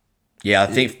year. Yeah, I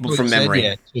think from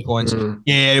memory. 2 points.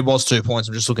 Yeah, it was 2 points.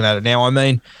 I'm just looking at it now. I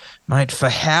mean, mate, for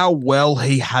how well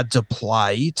he had to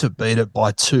play to beat it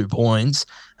by 2 points,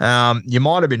 you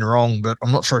might have been wrong, but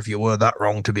I'm not sure if you were that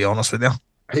wrong, to be honest with you.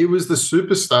 He was the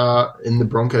superstar in the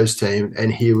Broncos team,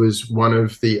 and he was one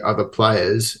of the other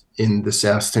players in the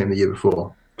South team the year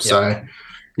before. So,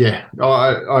 yeah,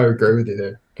 I agree with you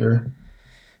there, Guru.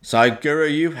 So, Guru,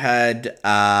 you had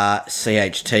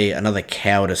CHT, another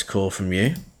cowardice call from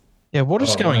you. Yeah, what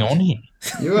is going on here?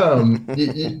 Do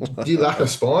you lack a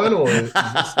spine or is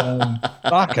this,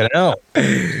 Fucking hell.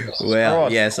 Well,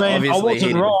 Christ. yeah, so I mean, I obviously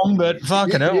wasn't he wrong, but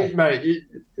fucking hell. mate,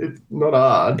 it's not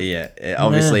hard. yeah,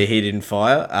 obviously he didn't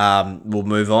fire. We'll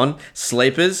move on.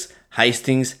 Sleepers,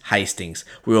 Hastings.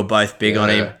 We were both big on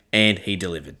him, and he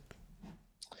delivered.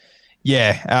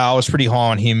 Yeah, I was pretty high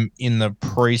on him in the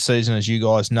preseason, as you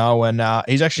guys know, and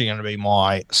he's actually going to be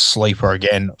my sleeper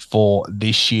again for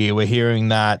this year. We're hearing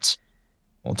that,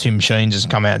 well, Tim Sheens has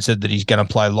come out and said that he's going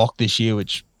to play lock this year,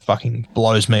 which fucking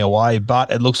blows me away.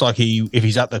 But it looks like if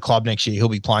he's at the club next year, he'll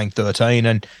be playing 13.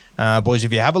 And boys,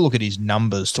 if you have a look at his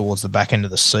numbers towards the back end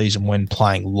of the season when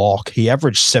playing lock, he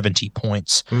averaged 70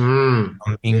 points,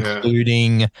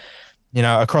 including...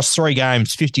 across 3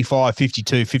 games, 55,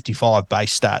 52, 55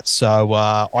 base stats. So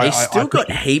He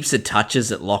got heaps of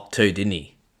touches at lock too, didn't he?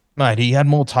 Mate, he had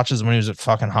more touches when he was at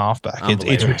fucking halfback.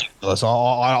 It's ridiculous.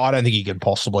 I don't think he could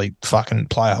possibly fucking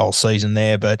play a whole season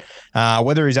there. But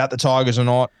whether he's at the Tigers or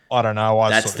not, I don't know.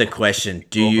 That's the question.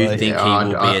 Do you think he will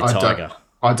be a Tiger?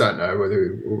 I don't know whether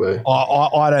he will be.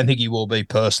 I don't think he will be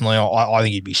personally. I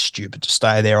think he'd be stupid to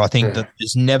stay there. I think that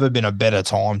there's never been a better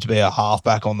time to be a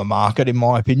halfback on the market, in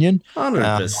my opinion.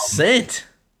 100%.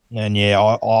 And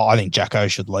I think Jacko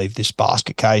should leave this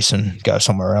basket case and go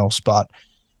somewhere else. But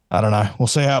I don't know. We'll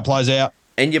see how it plays out.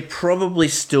 And you probably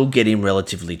still get him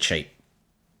relatively cheap.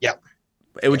 Yep.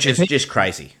 Which is just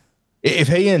crazy. If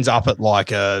he ends up at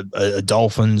like a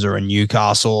Dolphins or a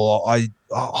Newcastle, I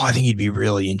think he'd be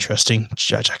really interesting.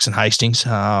 Jackson Hastings.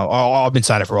 I've been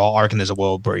saying it for a while. I reckon there's a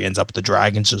world where he ends up at the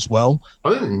Dragons as well.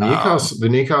 I think the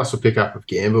Newcastle pickup of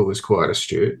Gamble was quite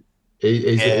astute.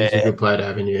 He's a good player to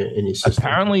have in your system.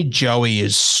 Apparently, Joey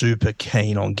is super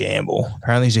keen on Gamble.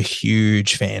 Apparently, he's a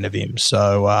huge fan of him.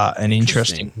 So, an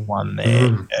interesting one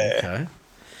there. Okay.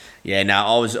 Yeah, no,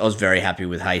 I was very happy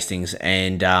with Hastings,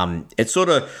 and it sort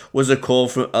of was a call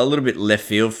from a little bit left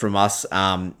field from us,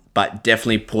 but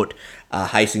definitely put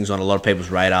Hastings on a lot of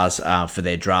people's radars for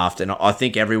their draft, and I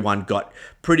think everyone got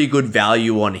pretty good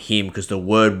value on him because the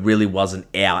word really wasn't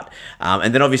out,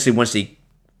 and then obviously once he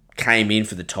came in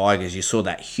for the Tigers, you saw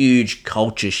that huge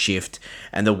culture shift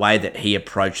and the way that he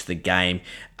approached the game,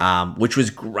 which was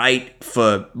great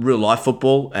for real life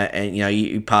football. And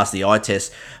you passed the eye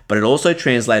test, but it also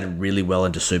translated really well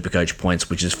into Supercoach points,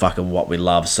 which is fucking what we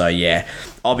love. So yeah,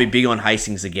 I'll be big on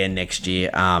Hastings again next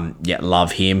year.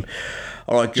 Love him.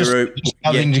 All right, Guru. Just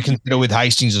another thing to consider with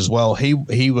Hastings as well. He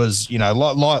was,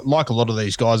 like a lot of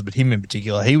these guys, but him in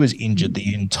particular, he was injured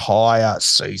the entire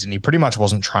season. He pretty much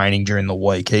wasn't training during the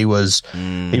week. He was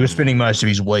spending most of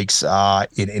his weeks in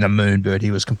a moonbird.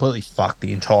 He was completely fucked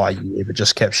the entire year, but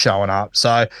just kept showing up.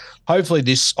 So hopefully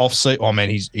this offseason, I mean,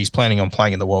 he's planning on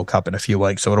playing in the World Cup in a few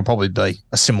weeks, so it'll probably be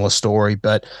a similar story.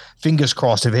 But fingers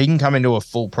crossed, if he can come into a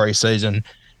full preseason,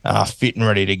 fit and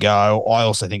ready to go. I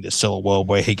also think there's still a world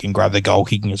where he can grab the goal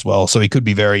kicking as well, so he could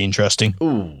be very interesting.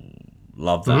 Ooh,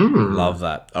 love that. Love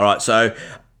that. All right, so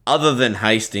other than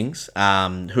Hastings,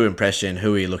 who impressed you and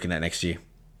who are you looking at next year?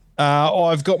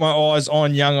 I've got my eyes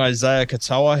on young Isaiah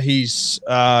Katoa. He's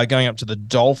going up to the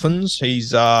Dolphins.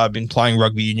 He's been playing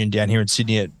rugby union down here in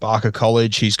Sydney at Barker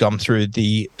College. He's gone through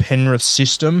the Penrith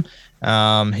system.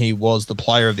 He was the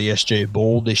player of the SG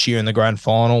Ball this year in the grand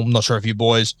final. I'm not sure if you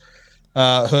boys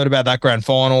heard about that grand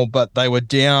final, but they were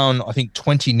down, I think,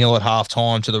 20-0 at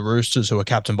halftime to the Roosters, who were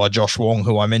captained by Josh Wong,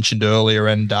 who I mentioned earlier,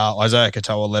 and Isaiah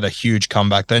Katoa led a huge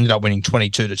comeback. They ended up winning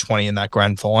 22-20 in that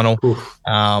grand final.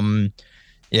 I'll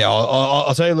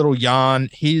tell you a little yarn.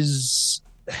 His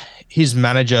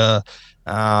manager,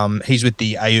 he's with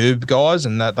the Ayoub guys,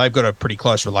 and that they've got a pretty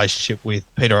close relationship with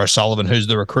Peter O'Sullivan, who's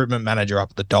the recruitment manager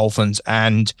up at the Dolphins,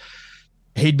 and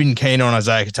he'd been keen on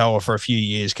Isaiah Katoa for a few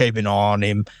years, keeping an eye on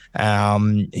him.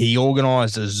 He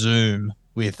organised a Zoom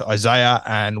with Isaiah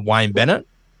and Wayne Bennett.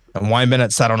 And Wayne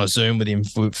Bennett sat on a Zoom with him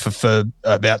for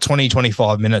about 20,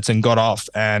 25 minutes and got off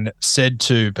and said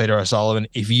to Peter O'Sullivan,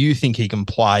 if you think he can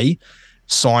play,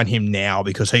 sign him now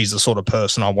because he's the sort of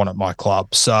person I want at my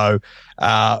club. So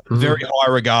very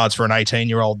high regards for an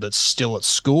 18-year-old that's still at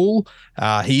school.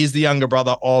 He is the younger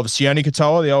brother of Sione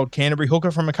Katoa, the old Canterbury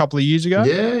hooker from a couple of years ago.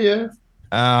 Yeah.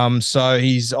 So I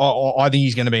think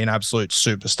he's going to be an absolute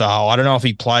superstar. I don't know if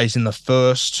he plays in the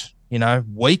first,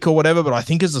 week or whatever, but I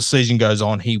think as the season goes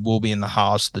on, he will be in the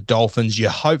halves of the Dolphins.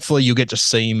 Hopefully you'll get to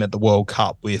see him at the World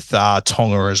Cup with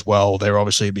Tonga as well. They're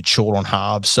obviously a bit short on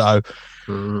halves. So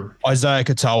Isaiah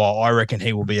Katoa, I reckon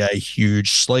he will be a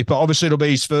huge sleeper. Obviously it'll be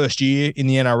his first year in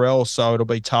the NRL, so it'll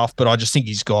be tough, but I just think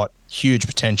he's got huge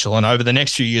potential. And over the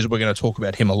next few years, we're going to talk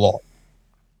about him a lot.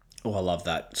 Oh, I love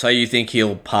that. So you think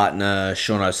he'll partner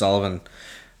Sean O'Sullivan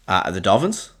at the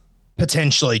Dolphins?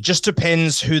 Potentially. Just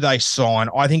depends who they sign.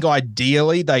 I think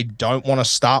ideally they don't want to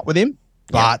start with him,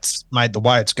 but mate, the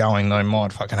way it's going, they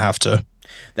might fucking have to.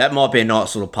 That might be a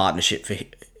nice little partnership for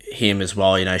him as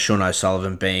well. Sean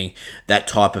O'Sullivan being that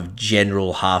type of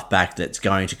general halfback that's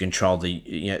going to control the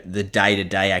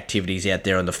day-to-day activities out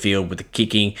there on the field with the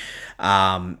kicking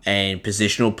and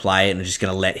positional play, and just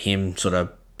going to let him sort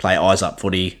of play eyes up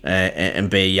footy and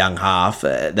be a young half.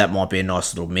 That might be a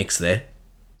nice little mix there.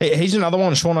 He's another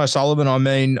one, Sean O'Sullivan. I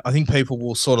mean, I think people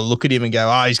will sort of look at him and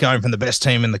go, he's going from the best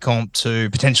team in the comp to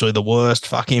potentially the worst.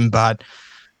 Fuck him. But,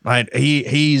 mate,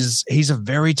 he's a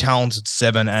very talented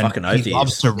seven, and he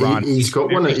loves to run. He's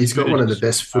got one of the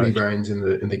best footy brains in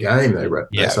the game,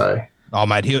 they say. Oh,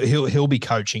 mate, he'll be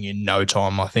coaching in no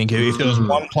time, I think. If there was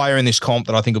one player in this comp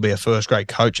that I think will be a first-grade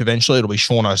coach eventually, it'll be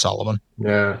Sean O'Sullivan.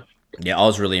 Yeah. Yeah, I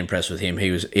was really impressed with him.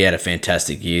 He had a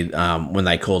fantastic year when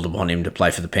they called upon him to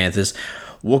play for the Panthers.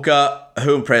 Wooker,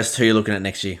 who impressed? Who are you looking at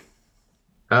next year?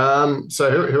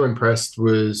 So who impressed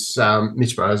was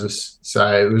Mitch Moses.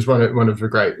 So it was one of a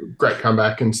great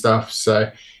comeback and stuff.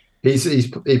 So he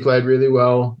played really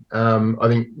well. I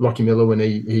think Lockie Miller, when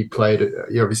he played,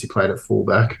 he obviously played at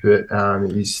fullback, but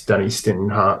he's done his stint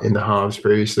in the halves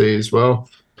previously as well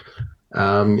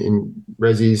in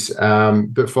Rezzies.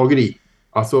 But Fogarty,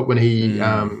 I thought when he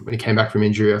came back from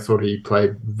injury, I thought he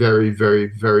played very, very,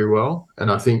 very well, and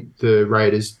I think the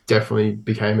Raiders definitely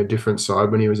became a different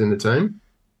side when he was in the team.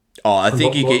 Oh, I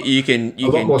think you can a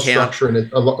lot more structure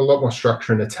and a lot more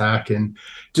structure and attack, and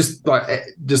just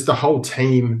the whole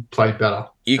team played better.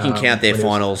 You can count their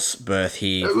finals berth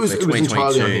here for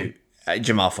 2022.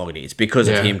 Jamal Fogarty. It's because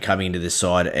of him coming into this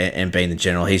side and being the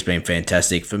general. He's been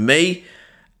fantastic for me.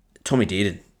 Tommy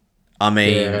Dearden. I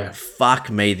mean, fuck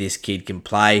me, this kid can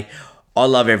play. I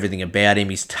love everything about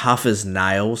him. He's tough as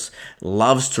nails,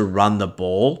 loves to run the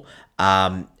ball,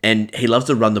 and he loves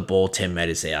to run the ball 10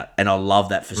 metres out. And I love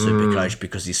that for Supercoach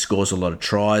because he scores a lot of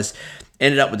tries.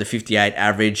 Ended up with a 58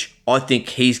 average. I think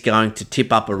he's going to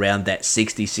tip up around that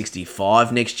 60,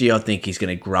 65 next year. I think he's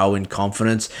going to grow in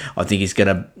confidence. I think he's going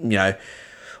to,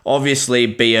 obviously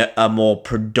be a more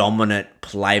predominant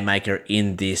playmaker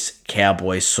in this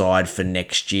Cowboys side for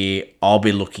next year. I'll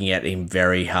be looking at him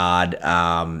very hard.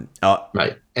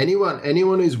 Mate,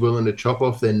 anyone who's willing to chop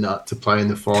off their nut to play in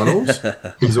the finals,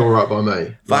 he's all right by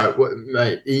me.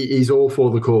 Mate, he's all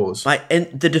for the cause. Mate,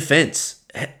 and the defense,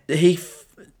 he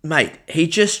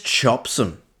just chops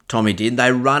them. Tommy did.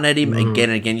 They run at him again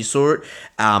and again. You saw it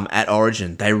at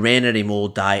Origin. They ran at him all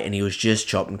day, and he was just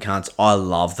chopping cunts. I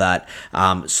love that.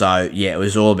 It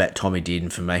was all about Tommy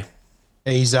Dearden for me.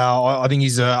 He's, I think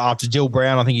he's after Dill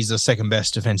Brown. I think he's the second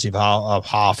best defensive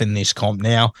half in this comp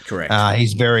now. Correct.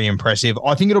 He's very impressive.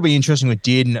 I think it'll be interesting with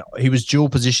Dearden. He was dual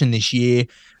position this year.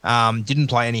 Didn't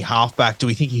play any halfback. Do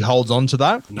we think he holds on to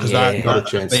that? Not a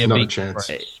chance. Not a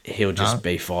chance. He'll just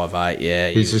be 5'8". Yeah,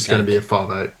 he's just going to be a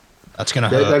 5'8". That's going to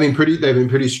hurt. They've been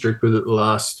pretty strict with it the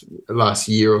last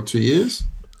year or 2 years.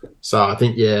 So I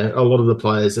think a lot of the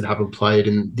players that haven't played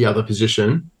in the other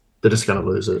position, they're just going to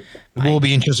lose it. It will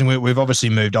be interesting. We've obviously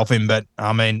moved off him, but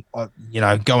I mean,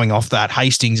 going off that,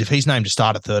 Hastings, if he's named to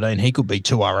start at 13, he could be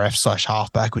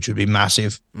 2RF/halfback, which would be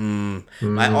massive. Mate,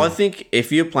 I think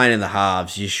if you're playing in the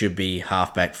halves, you should be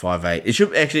halfback 5'8".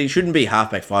 It shouldn't be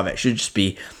halfback 5'8". It should just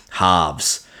be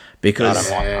halves. Because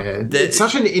it's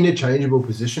such an interchangeable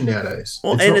position nowadays. It's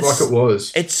not like it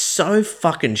was. It's so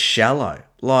fucking shallow.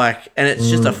 And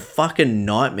it's just a fucking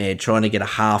nightmare trying to get a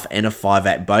half and a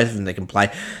 5'8", both of them that can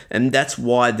play. And that's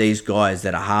why these guys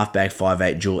that are halfback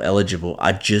 5'8" dual eligible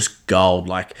are just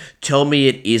gold. Tell me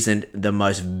it isn't the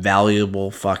most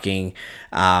valuable fucking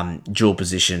dual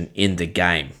position in the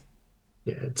game.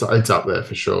 Yeah, it's up there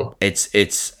for sure.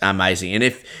 It's amazing. And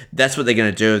if that's what they're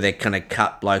going to do, they're going to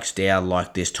cut blokes down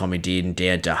like this, Tommy Dearden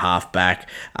down to halfback.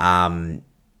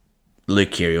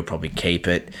 Luke Keary will probably keep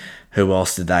it. Who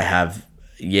else did they have?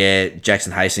 Yeah,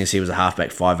 Jackson Hastings, he was a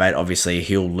halfback 5'8". Obviously,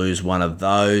 he'll lose one of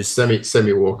those.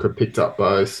 Sammy Walker picked up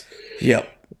both. Yep.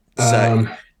 So,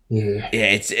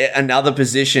 it's another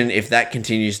position. If that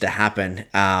continues to happen,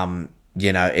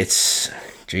 it's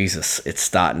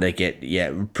starting to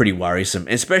get, pretty worrisome,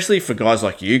 especially for guys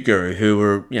like you, Guru, who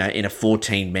are, in a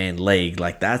 14-man league.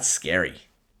 That's scary.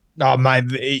 Oh, mate,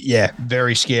 yeah,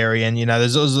 very scary. And,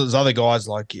 there's other guys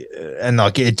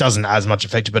it doesn't as much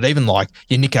affect it, but even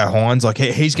your Nico Hines,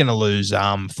 he's going to lose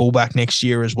fullback next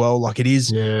year as well. It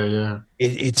is. Yeah.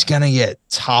 It's going to get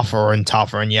tougher and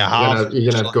tougher. And you're going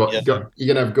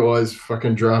to have guys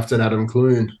fucking drafting Adam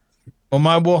Clune. Well,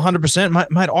 mate, 100%.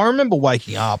 Mate, I remember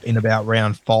waking up in about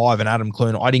round 5 and Adam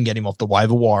Clune, I didn't get him off the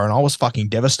waiver wire and I was fucking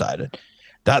devastated.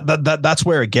 that's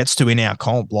where it gets to in our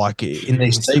comp. Like in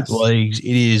these deep leagues,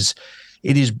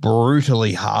 it is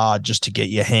brutally hard just to get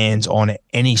your hands on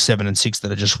any 7 and 6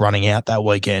 that are just running out that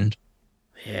weekend.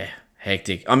 Yeah,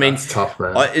 hectic. I mean, That's tough,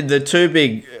 man. The two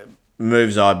big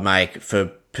moves I'd make for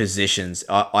positions,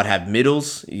 I'd have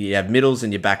middles. You have middles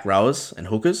and your back rowers and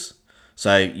hookers.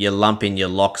 So you lump in your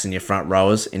locks and your front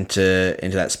rowers into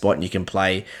that spot, and you can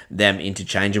play them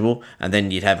interchangeable. And then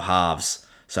you'd have halves.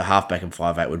 So halfback and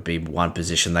 5'8" would be one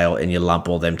position, and you lump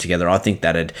all them together. I think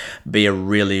that'd be a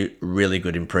really, really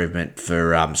good improvement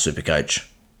for Supercoach.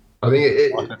 I think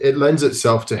it lends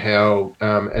itself to how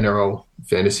NRL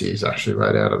fantasy is actually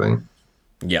laid out, I think.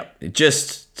 Yep.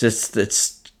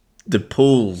 It's the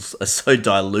pools are so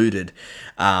diluted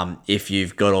if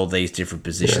you've got all these different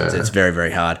positions. Yeah. It's very,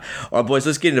 very hard. All right, boys,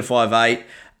 let's get into 5'8".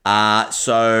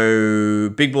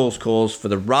 So big balls calls for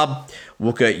the rub.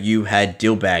 Wooker, you had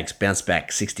Dillbags, bounce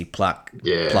back, 60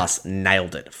 plus,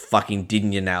 nailed it. Fucking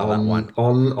didn't you nail that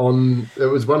one? It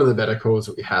was one of the better calls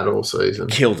that we had all season.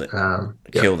 Killed it.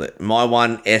 Killed it. My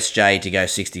one, SJ to go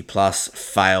 60 plus,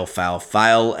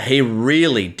 fail. He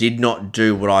really did not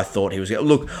do what I thought he was going to.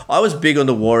 Look, I was big on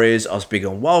the Warriors. I was big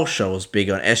on Walsh. I was big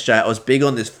on SJ. I was big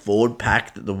on this forward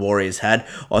pack that the Warriors had.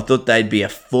 I thought they'd be a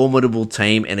formidable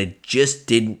team, and it just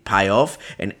didn't pay off,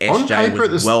 and SJ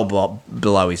was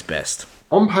below his best.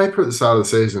 On paper at the start of the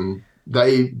season,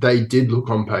 they did look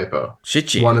on paper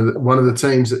Shit, one of the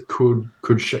teams that could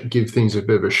give things a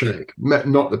bit of a shake.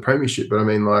 Not the premiership, but I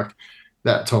mean like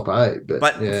that top 8.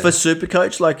 But yeah. For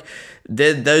Supercoach, like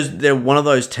they're one of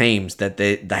those teams that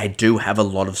they do have a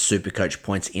lot of Supercoach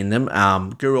points in them.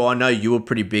 Guru, I know you were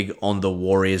pretty big on the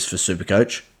Warriors for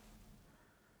Supercoach.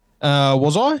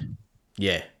 Was I?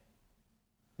 Yeah.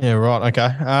 Yeah. Right.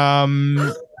 Okay.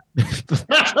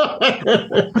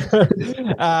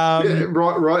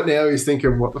 Right now he's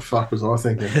thinking, what the fuck was I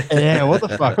thinking? Yeah, what the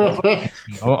fuck?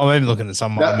 I'm even looking at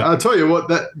some. I'll tell you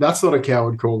what, that's not a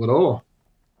coward call at all.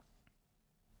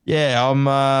 Yeah, I've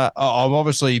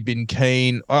obviously been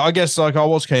keen. I guess like I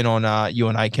was keen on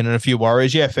Ewan Aitken and a few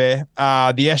Warriors. Yeah, fair.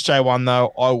 The SJ one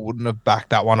though, I wouldn't have backed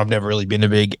that one. I've never really been a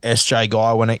big SJ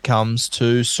guy when it comes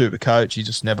to Supercoach. He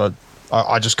just never.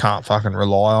 I just can't fucking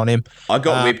rely on him. I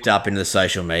got whipped up into the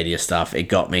social media stuff. It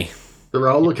got me. The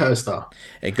roller coaster.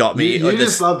 It got me. You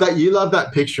just love that. You love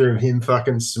that picture of him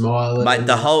fucking smiling. Mate,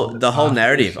 the whole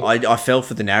narrative. I fell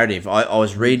for the narrative. I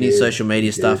was reading his social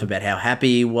media stuff about how happy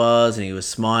he was and he was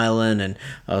smiling, and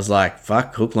I was like,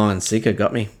 fuck, hook, line, and sinker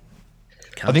got me.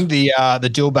 I think the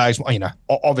Dillbags,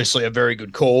 obviously a very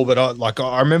good call, but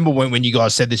I remember when you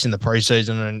guys said this in the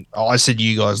preseason, and I said to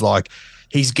you guys like,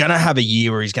 he's going to have a year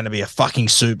where he's going to be a fucking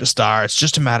superstar. It's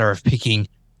just a matter of picking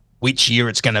which year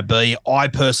it's going to be. I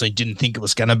personally didn't think it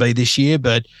was going to be this year,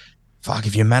 but fuck,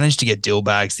 if you managed to get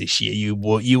Dillbags this year, you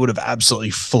would have absolutely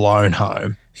flown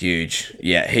home. Huge.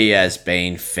 Yeah, he has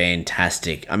been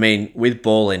fantastic. I mean, with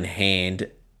ball in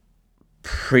hand,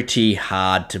 pretty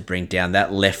hard to bring down.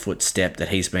 That left foot step that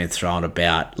he's been thrown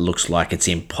about looks like it's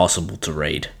impossible to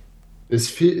read. There's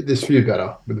few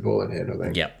better with the ball in hand, I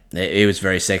think. Yep, it was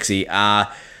very sexy.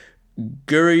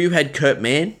 Guru, you had Kurt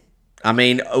Mann. I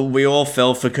mean, we all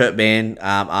fell for Kurt Mann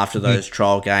after those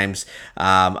trial games.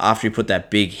 After he put that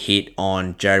big hit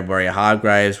on Jared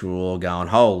Warrior-Hargraves, we were all going,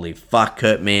 holy fuck,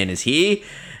 Kurt Mann is here.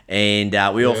 And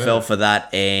we all fell for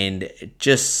that, and it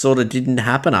just sort of didn't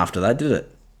happen after that, did it?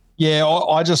 Yeah,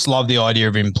 I just love the idea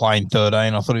of him playing 13.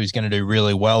 I thought he was going to do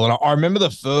really well. And I remember the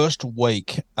first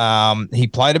week, he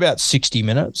played about 60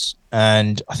 minutes,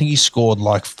 and I think he scored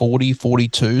like 40,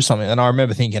 42, something. And I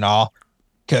remember thinking,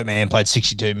 Kurt Mann played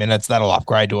 62 minutes. That'll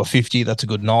upgrade to a 50. That's a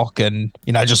good knock. And,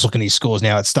 just looking at his scores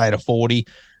now, it stayed at 40.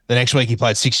 The next week he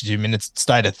played 62 minutes,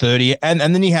 stayed at 30. And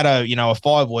then he had a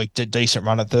 5-week decent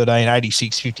run at 13,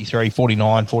 86, 53,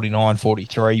 49, 49,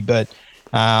 43. But,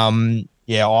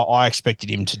 I expected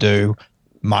him to do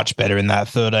much better in that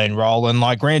 13 role.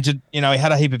 And granted, he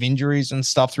had a heap of injuries and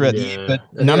stuff throughout the year, but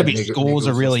none of his scores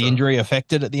are really injury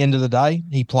affected at the end of the day.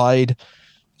 He played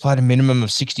a minimum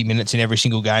of 60 minutes in every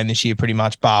single game this year, pretty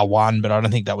much bar one, but I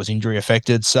don't think that was injury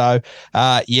affected. So,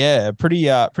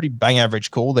 pretty bang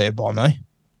average call there by me.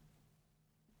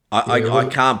 I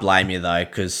can't blame you though,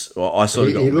 because I sort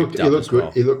of got whipped up as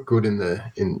well. He looked good in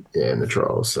the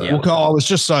trials. So. Yeah. Well, I was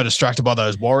just so distracted by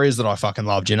those Warriors that I fucking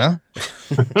loved, I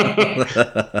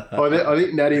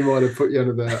think Natty might have put you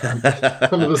under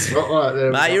the spotlight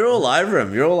there. Mate, you're all over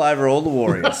him. You're all over all the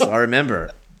Warriors. I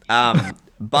remember.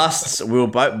 Busts.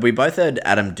 We both had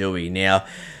Adam Dewey. Now,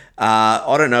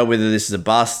 I don't know whether this is a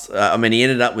bust. He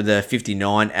ended up with a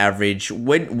 59 average.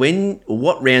 What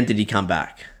round did he come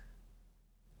back?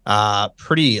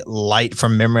 pretty late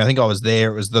from memory. I think I was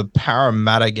there. It was the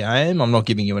Parramatta game. I'm not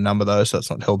giving you a number though, so it's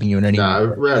not helping you in any No,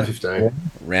 way. round 15.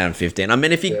 Round 15. I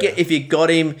mean, if you got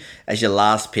him as your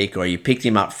last pick or you picked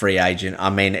him up free agent, I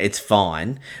mean, it's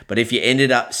fine. But if you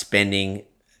ended up spending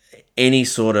any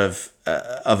sort of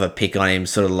a pick on him,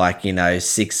 sort of like,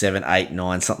 6, 7, 8,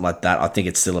 9, something like that, I think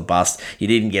it's still a bust. You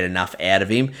didn't get enough out of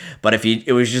him. But if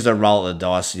it was just a roll of the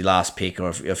dice, your last pick, or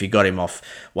if you got him off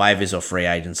waivers or free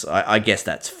agents, I guess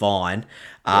that's fine.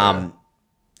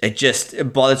 It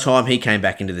just, by the time he came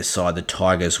back into this side, the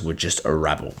Tigers were just a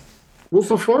rabble. Well,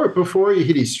 before he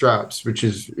hit his straps, which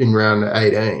is in round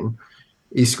 18,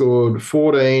 he scored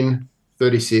 14,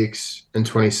 36, and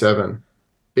 27.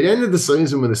 It ended the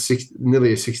season with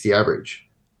nearly a 60 average.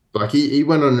 Like he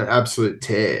went on an absolute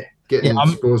tear, getting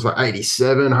scores like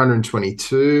 87,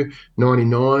 122,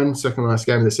 99, second last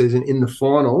game of the season. In the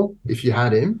final, if you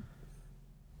had him,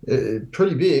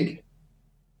 pretty big.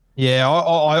 Yeah,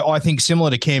 I think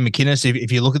similar to Cam McInnes, if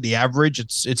you look at the average,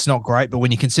 it's not great. But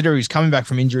when you consider he's coming back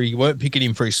from injury, you weren't picking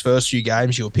him for his first few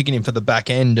games. You were picking him for the back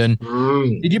end, and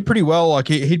he did pretty well. Like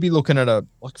he'd be looking at a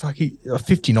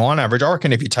 59 average. I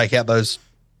reckon if you take out those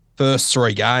first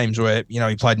 3 games where,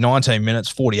 he played 19 minutes,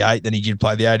 48, then he did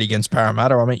play the 80 against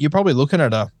Parramatta. I mean, you're probably looking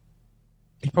at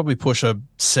he'd probably push a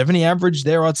 70 average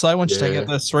there, I'd say, once you take out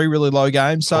those 3 really low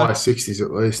games. So high 60s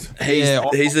at least.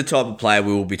 He's the type of player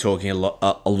we will be talking a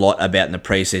lot about in the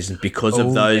preseason because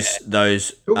of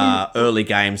those early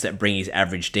games that bring his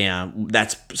average down.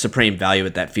 That's supreme value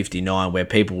at that 59, where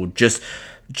people will just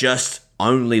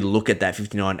only look at that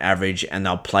 59 average and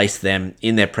they'll place them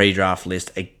in their pre-draft list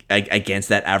against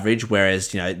that average, whereas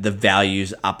the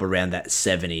value's up around that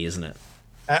 70, isn't it?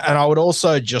 And I would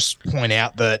also just point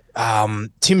out that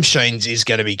Tim Sheens is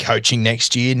going to be coaching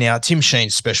next year. Now, Tim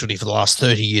Sheen's specialty for the last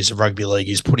 30 years of rugby league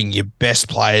is putting your best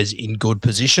players in good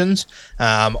positions.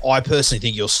 I personally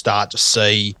think you'll start to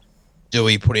see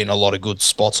Dewey put in a lot of good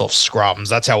spots off scrums.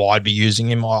 That's how I'd be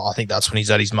using him. I think that's when he's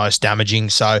at his most damaging.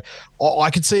 So I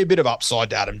could see a bit of upside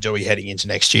to Adam Dewey heading into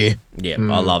next year. Yeah,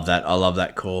 I love that. I love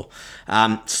that call.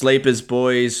 Sleepers,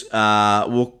 boys.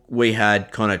 We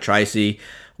had Connor Tracy,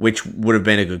 which would have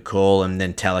been a good call, and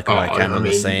then Talakai came on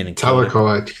the scene. And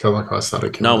Talakai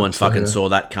started. No one fucking saw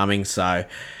that coming, so...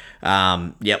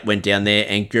 went down there.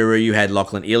 And Guru, you had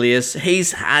Lachlan Ilias.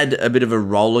 He's had a bit of a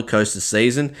roller coaster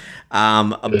season,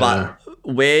 but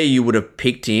where you would have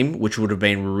picked him, which would have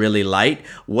been really late,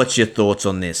 what's your thoughts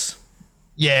on this?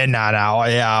 Yeah, no.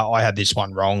 I had this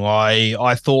one wrong.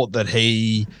 I thought that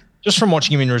he, just from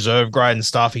watching him in reserve grade and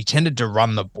stuff, he tended to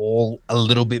run the ball a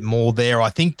little bit more there. I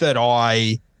think that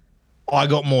I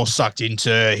got more sucked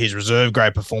into his reserve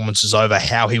grade performances over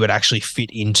how he would actually fit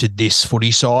into this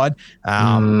footy side.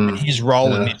 His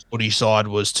role in this footy side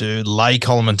was to lay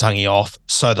Kolomantangi off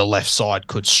so the left side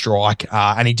could strike,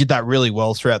 and he did that really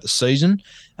well throughout the season.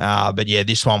 But yeah,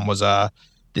 this one was a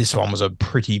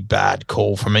pretty bad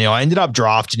call for me. I ended up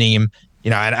drafting him.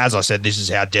 And as I said, this is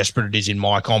how desperate it is in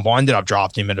my comp. I ended up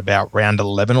drafting him at about round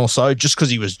 11 or so, just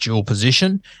because he was dual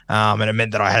position, and it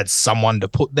meant that I had someone to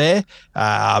put there.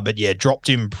 But yeah, dropped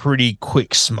him pretty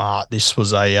quick, smart. This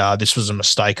was a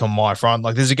mistake on my front.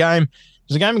 Like there's a game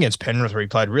against Penrith where he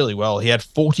played really well. He had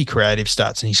 40 creative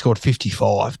stats and he scored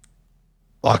 55.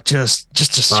 Like just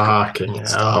fucking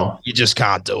hell. You just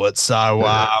can't do it. So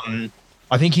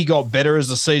I think he got better as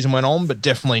the season went on, but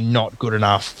definitely not good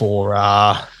enough for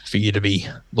you to be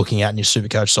looking at in your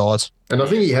Supercoach sides. And I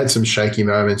think he had some shaky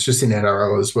moments just in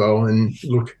NRL as well. And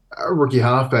look, a rookie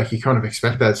halfback, you kind of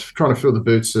expect that. It's trying to fill the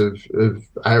boots of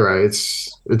A-Ray.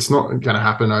 It's not going to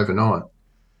happen overnight.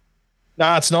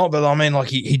 No, it's not. But I mean, like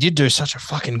he did do such a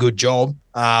fucking good job.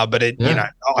 But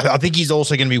I think he's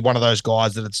also going to be one of those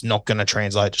guys that it's not going to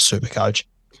translate to Supercoach.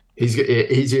 He's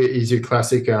your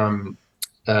classic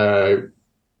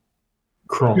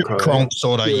Cronk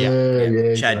sort of,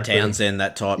 yeah. Chad Townsend,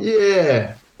 that type.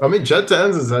 Yeah. I mean, Chad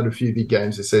Townsend's had a few big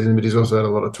games this season, but he's also had a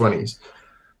lot of 20s.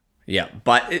 Yeah,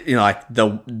 but like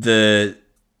the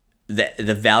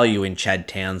value in Chad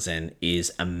Townsend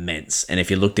is immense. And if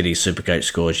you looked at his Supercoach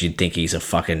scores, you'd think he's a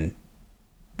fucking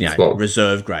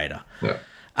reserve grader. Yeah.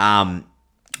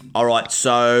 All right,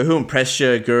 so who impressed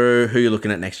you, Guru? Who are you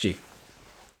looking at next year?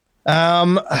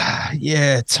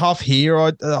 Yeah, tough here.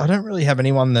 I don't really have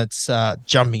anyone that's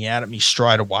jumping out at me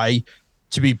straight away,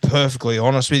 to be perfectly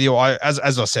honest with you. As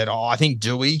I said, I think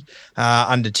Dewey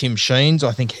under Tim Sheens,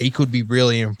 I think he could be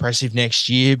really impressive next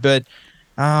year. But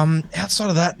outside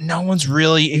of that, no one's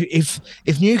really.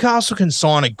 If Newcastle can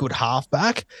sign a good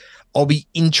halfback, I'll be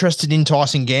interested in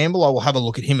Tyson Gamble. I will have a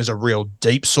look at him as a real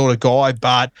deep sort of guy.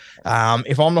 But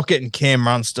if I'm not getting Cam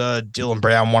Munster, Dylan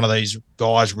Brown, one of these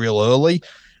guys real early,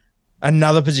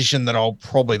 Another position that I'll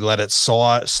probably let it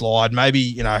slide.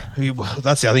 Maybe,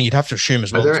 that's the other thing you'd have to assume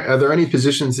as well. Are there any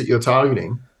positions that you're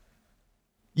targeting?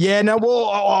 Yeah, no, well,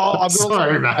 I've got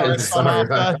Sorry, mate. Sorry,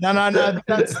 mate. No,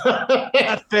 that's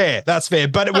fair. That's fair.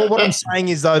 But what I'm saying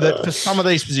is, though, that for some of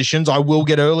these positions, I will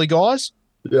get early guys.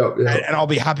 Yeah. And I'll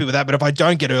be happy with that. But if I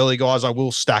don't get early guys, I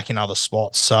will stack in other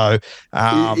spots. So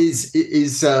is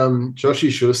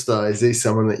Joshy Schuster, is he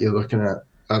someone that you're looking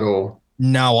at all?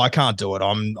 No, I can't do it.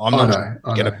 I'm not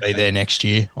going to be there next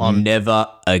year. I'm never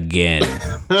again.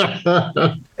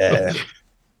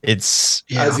 It's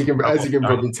as you can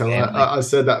probably tell. I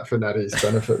said that for Natty's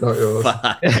benefit, not yours.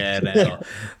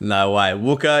 No way.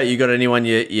 Wooker, you got anyone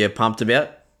you're pumped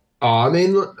about? Oh, I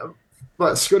mean, look,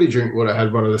 like Scotty Drinkwater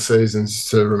had one of the seasons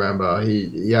to remember.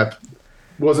 He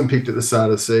wasn't picked at the start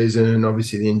of the season, and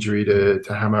obviously the injury to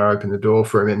Hammer opened the door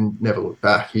for him and never looked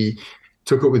back. He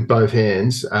took it with both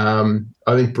hands. I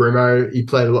think Brimo, he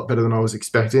played a lot better than I was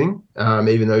expecting,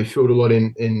 even though he filled a lot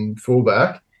in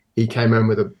fullback. He came in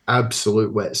with an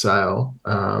absolute wet sail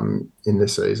in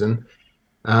this season.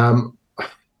 I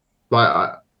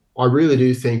really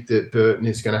do think that Burton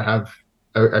is going to have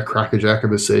a crackerjack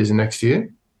of a season next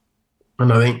year.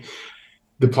 And I think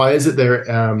the players that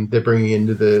they're bringing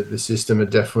into the system are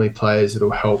definitely players that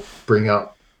will help bring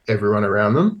up everyone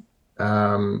around them.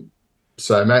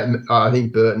 So I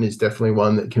think Burton is definitely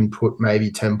one that can put maybe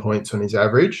 10 points on his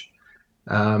average.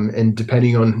 And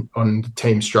depending on the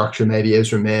team structure, maybe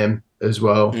Ezra Mam as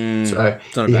well. So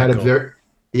he had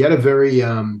a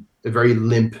very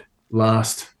limp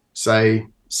last, say,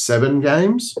 7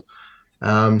 games.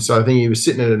 So I think he was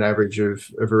sitting at an average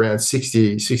of around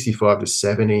 60, 65 to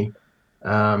 70.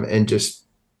 And just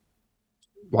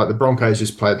like the Broncos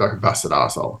just played like a busted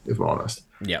arsehole, if I'm honest.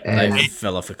 Yeah, they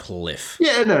fell off a cliff.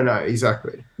 Yeah, no,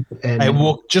 exactly. And hey,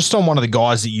 well, just on one of the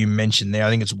guys that you mentioned there, I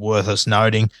think it's worth us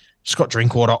noting, Scott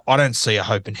Drinkwater, I don't see a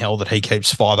hope in hell that he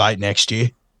keeps 5'8" next year.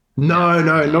 No,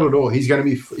 not at all. He's going to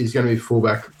be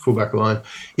fullback line.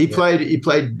 He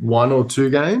played 1 or 2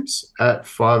 games at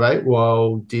 5'8"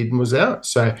 while Dearden was out.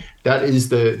 So that is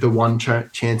the one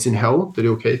chance in hell that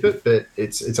he'll keep it, but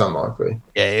it's unlikely.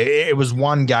 Yeah, it was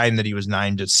one game that he was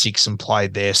named at 6 and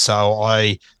played there.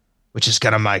 So which is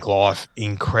going to make life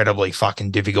incredibly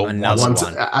fucking difficult. Another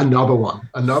one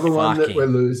that we're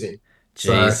losing.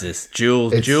 Jesus,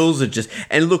 Jules are just...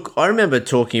 And look, I remember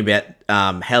talking about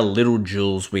how little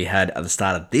Jules we had at the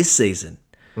start of this season.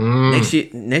 Next year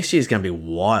is going to be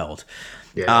wild.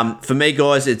 Yeah. For me,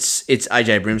 guys, it's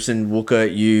AJ Brimson. Wooker,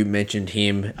 you mentioned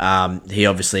him. He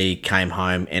obviously came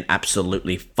home and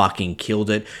absolutely fucking killed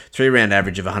it. 3-round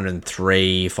average of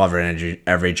 103, 5-round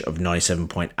average of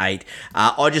 97.8.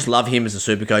 I just love him as a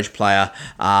Supercoach player.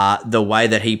 The way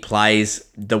that he plays,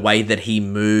 the way that he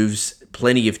moves,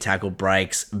 plenty of tackle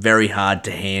breaks, very hard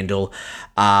to handle,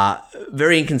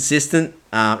 very inconsistent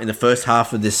in the first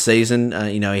half of this season.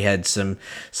 He had some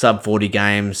sub 40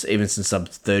 games, even some sub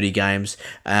 30 games,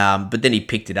 but then he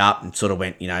picked it up and sort of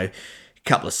went, a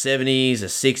couple of 70s, a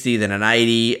 60, then an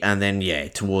 80, and then,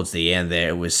 towards the end there,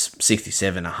 it was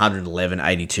 67, 111,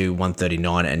 82,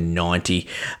 139, and 90.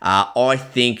 I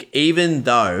think even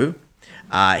though...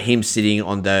 him sitting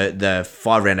on the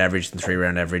 5-round average and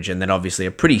 3-round average, and then obviously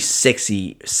a pretty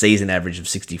sexy season average of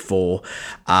 64.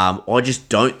 I just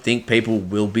don't think people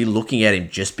will be looking at him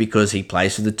just because he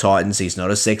plays for the Titans. He's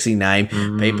not a sexy name.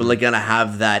 People are going to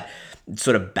have that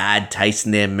sort of bad taste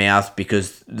in their mouth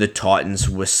because the Titans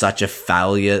were such a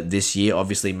failure this year,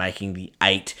 obviously making the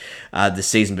 8 the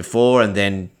season before, and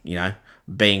then,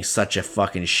 being such a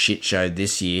fucking shit show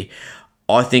this year.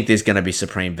 I think there's going to be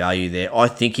supreme value there. I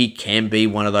think he can be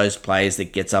one of those players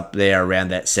that gets up there around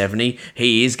that 70.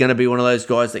 He is going to be one of those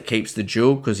guys that keeps the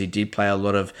jewel because he did play a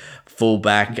lot of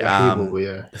fullback throughout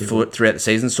the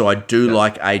season. So I do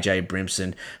like AJ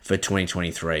Brimson for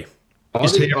 2023.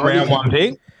 Is he a round 1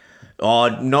 pick? Oh,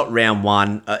 not round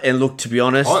 1. And look, to be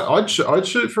honest, I'd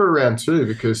shoot for a round 2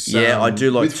 because I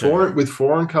do like with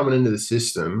Foreign coming into the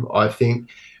system, I think.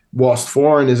 Whilst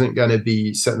Foreign isn't going to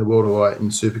be setting the world alight in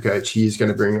Supercoach, he is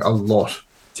going to bring a lot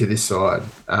to this side.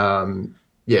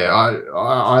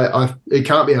 It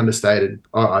can't be understated,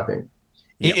 I think.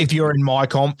 If you're in my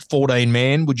comp, 14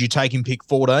 man, would you take him pick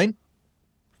 14?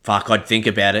 Fuck, I'd think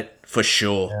about it for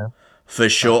sure. Yeah. For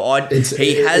sure. It's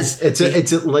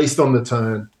at least on the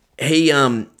turn. He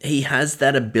has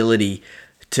that ability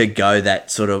to go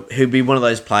that sort of... He'll be one of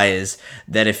those players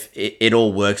that if it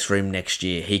all works for him next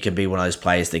year, he can be one of those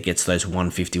players that gets those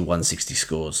 150, 160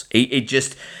 scores.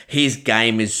 His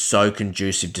game is so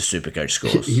conducive to Supercoach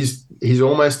scores. He's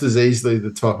almost as easily the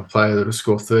type of player that'll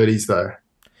score 30s, though.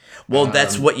 Well,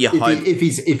 that's what you hope. If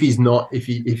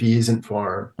he isn't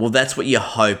firing. Well, that's what you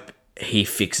hope he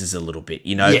fixes a little bit,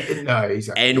 you know. Yeah, no,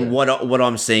 exactly. And what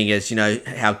I'm seeing is, you know,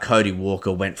 how Cody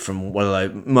Walker went from one of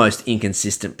the most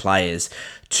inconsistent players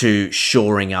to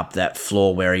shoring up that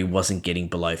floor where he wasn't getting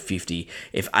below 50.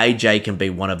 If AJ can be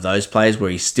one of those players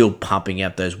where he's still pumping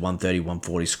out those 130,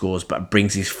 140 scores, but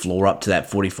brings his floor up to that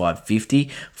 45, 50,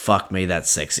 fuck me,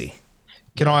 that's sexy.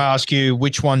 Can I ask you,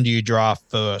 which one do you draft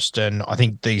first? And I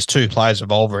think these two players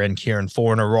of Oliver and Kieran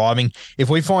Foran arriving. If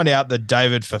we find out that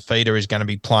David Fafita is going to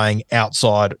be playing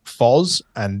outside Foz,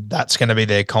 and that's going to be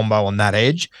their combo on that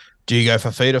edge, do you go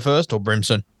Fafita first or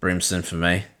Brimson? Brimson for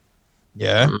me.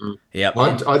 Yeah. Yep.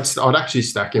 I'd actually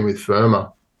stack him with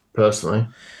Firma, personally.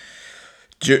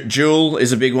 Jewel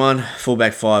is a big one,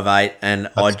 fullback 5'8", and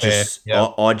That's fair.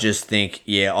 I just think,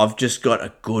 I've just got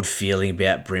a good feeling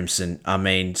about Brimson. I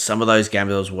mean, some of those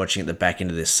games I was watching at the back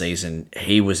end of this season,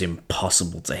 he was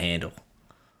impossible to handle.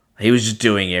 He was just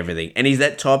doing everything. And he's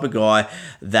that type of guy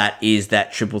that is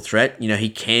that triple threat. You know, he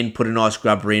can put a nice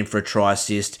grubber in for a try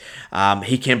assist.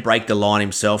 He can break the line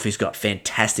himself. He's got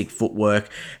fantastic footwork.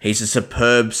 He's a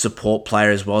superb support player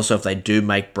as well. So if they do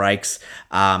make breaks,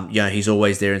 he's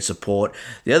always there in support.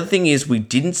 The other thing is we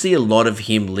didn't see a lot of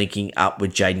him linking up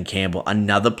with Jaden Campbell,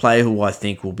 another player who I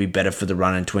think will be better for the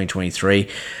run in 2023.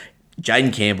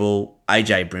 Jaden Campbell,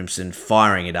 AJ Brimson,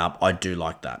 firing it up. I do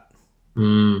like that.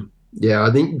 Yeah,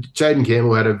 I think Jaden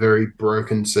Campbell had a very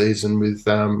broken season with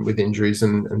injuries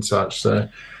and such. So,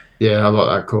 yeah, I like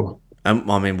that call.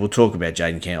 I mean, we'll talk about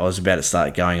Jaden Campbell. I was about to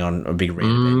start going on a big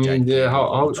rant about Jaden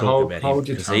Campbell. We'll talk about him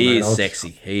because he is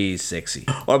sexy. He is sexy.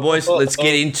 All right, boys, let's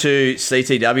get into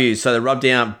CTW. So the Rub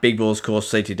Down Big Balls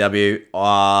course,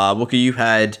 CTW. Wooker, you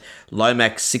had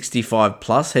Lomax 65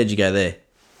 plus. How'd you go there?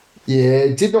 Yeah,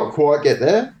 did not quite get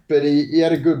there, but he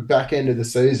had a good back end of the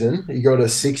season. He got a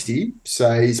 60,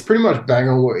 so he's pretty much bang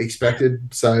on what he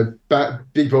expected. So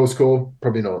big ball score,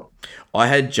 probably not. I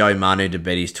had Joe Manu to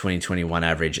bet his 2021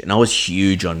 average, and I was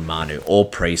huge on Manu all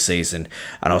preseason,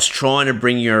 and I was trying to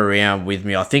bring you around with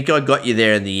me. I think I got you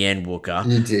there in the end, Wooker.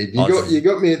 You did. You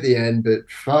got me at the end, but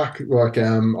fuck,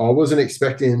 I wasn't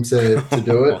expecting him to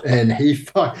do it, and he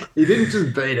didn't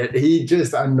just beat it, he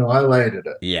just annihilated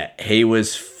it. Yeah, he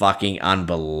was fucking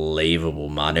unbelievable,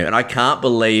 Manu, and I can't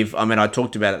believe. I mean, I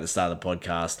talked about at the start of the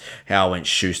podcast how I went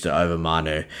Schuster over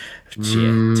Manu.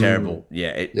 Yeah, terrible.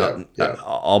 Yeah,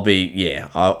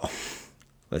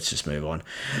 let's just move on.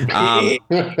 It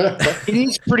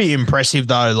is pretty impressive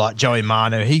though. Like Joey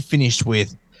Manu, he finished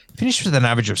with an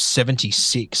average of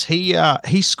 76.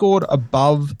 He scored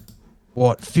above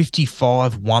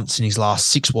 55 once in his last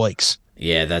 6 weeks.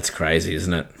 Yeah, that's crazy,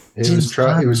 isn't it? He was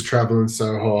traveling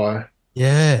so high.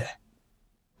 Yeah.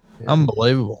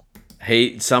 Unbelievable.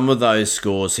 Some of those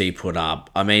scores he put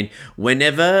up, I mean,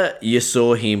 whenever you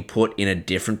saw him put in a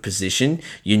different position,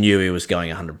 you knew he was going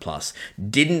 100 plus.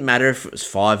 Didn't matter if it was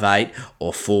 5'8"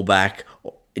 or fullback,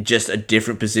 or just a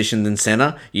different position than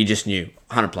center, you just knew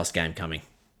 100 plus game coming.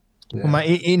 Yeah. Well,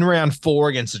 mate, in round 4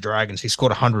 against the Dragons, he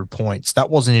scored 100 points. That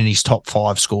wasn't in his top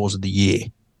 5 scores of the year.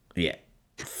 Yeah.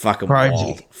 Fucking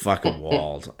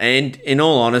wild. And in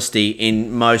all honesty,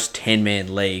 in most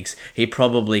 10-man leagues, he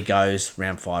probably goes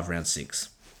round 5, round 6.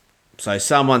 So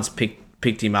someone's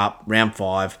picked him up round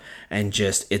 5 and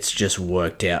it's just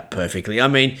worked out perfectly. I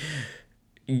mean,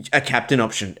 a captain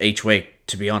option each week,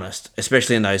 to be honest,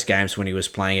 especially in those games when he was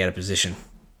playing out of position.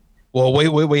 Well,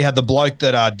 we had the bloke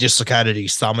that dislocated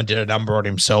his thumb and did a number on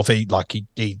himself. He's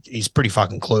pretty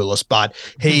fucking clueless, but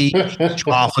his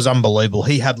draft was unbelievable.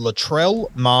 He had Latrell,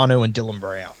 Manu, and Dylan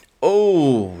Brown.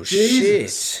 Oh,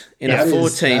 Jesus. Shit. In a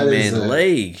 14-man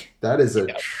league. That is a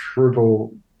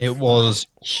triple. It was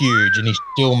huge, and he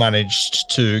still managed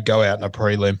to go out in a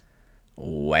prelim.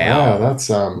 Wow. That's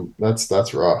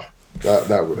rough.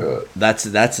 That would hurt. That's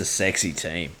a sexy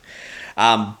team.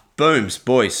 Booms,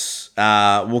 boys.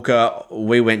 Wooker,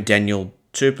 we went Daniel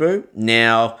Tupu.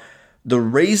 Now, the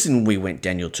reason we went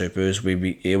Daniel Tupu is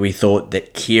we thought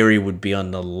that Kiri would be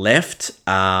on the left.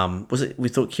 Was it? We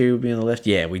thought Kiri would be on the left?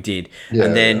 Yeah, we did. Yeah,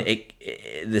 and then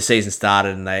the season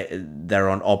started and they're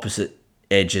on opposite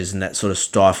edges, and that sort of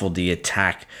stifled the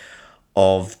attack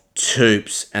of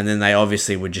Toops. And then they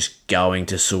obviously were just going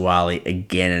to Suwali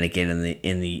again and again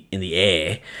in the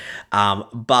air.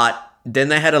 But then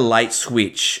they had a late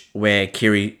switch where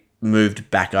Kiri moved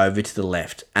back over to the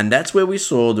left. And that's where we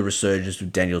saw the resurgence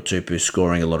of Daniel Tupu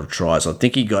scoring a lot of tries. I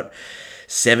think he got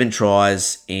 7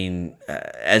 tries in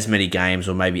as many games,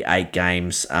 or maybe 8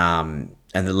 games, and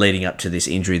the leading up to this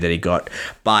injury that he got.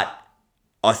 But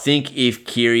I think if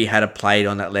Kiri had played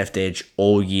on that left edge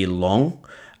all year long,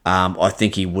 I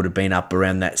think he would have been up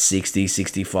around that 60,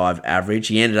 65 average.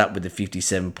 He ended up with a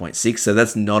 57.6, so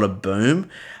that's not a boom.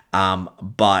 And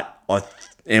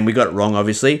we got it wrong,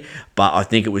 obviously, but I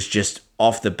think it was just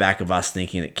off the back of us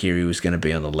thinking that Kiri was going to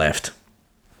be on the left.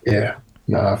 Yeah,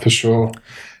 no, for sure.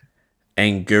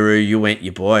 And Guru, you went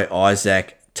your boy,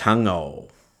 Isaac Tungo.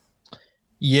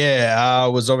 Yeah,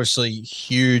 was obviously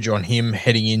huge on him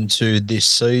heading into this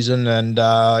season. And,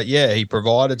 he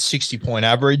provided 60-point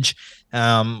average.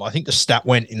 I think the stat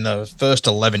went in the first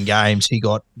 11 games, he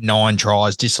got 9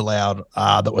 tries disallowed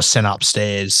that were sent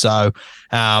upstairs. So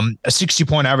a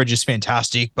 60-point average is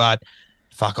fantastic, but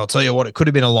fuck, I'll tell you what, it could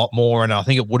have been a lot more, and I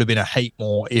think it would have been a heap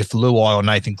more if Luai or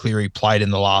Nathan Cleary played in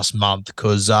the last month,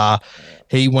 because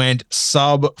he went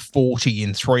sub 40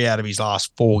 in 3 out of his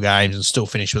last 4 games and still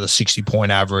finished with a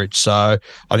 60-point average. So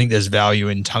I think there's value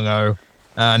in Tungo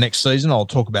next season. I'll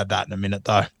talk about that in a minute,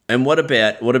 though. And what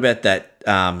about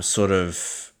that sort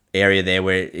of area there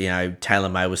where, Taylor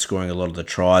May was scoring a lot of the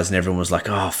tries and everyone was like,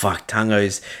 oh, fuck,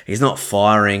 Tungo's, he's not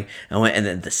firing. And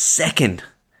then the second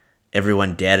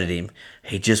everyone doubted him,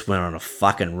 he just went on a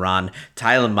fucking run.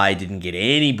 Taylor May didn't get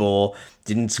any ball,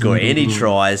 didn't score any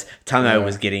tries. Tungo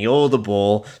was getting all the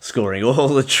ball, scoring all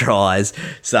the tries.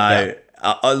 So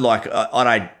I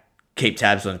don't keep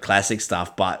tabs on classic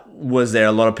stuff, but was there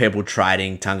a lot of people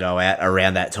trading Tungo out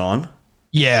around that time?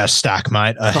 Yeah, stack,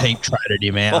 mate. A heap traded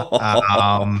him out.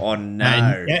 Oh,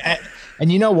 no.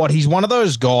 And you know what? He's one of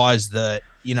those guys that,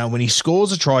 when he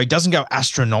scores a try, he doesn't go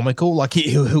astronomical. Like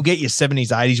he'll get you 70s,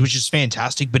 80s, which is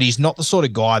fantastic, but he's not the sort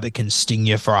of guy that can sting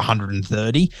you for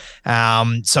 130.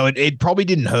 So it probably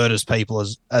didn't hurt his people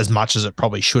as much as it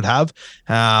probably should have.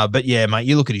 But yeah, mate,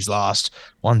 you look at his last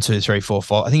 1, 2, 3, 4,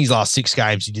 5. I think his last 6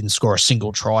 games, he didn't score a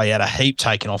single try. He had a heap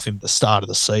taken off him at the start of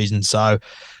the season. So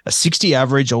a 60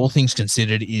 average, all things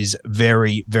considered, is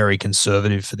very, very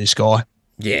conservative for this guy.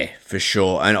 Yeah, for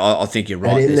sure. And I think you're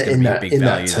right. There's going to be a big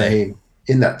value there.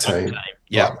 In that team,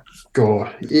 yeah,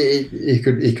 God, he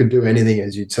could do anything,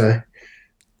 as you'd say.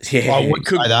 Yeah, I would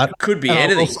say that. Could be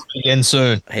anything. Again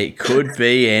soon. He could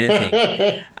be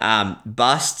anything.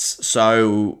 Busts.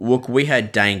 So look, we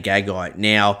had Dane Gagai.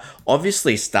 Now,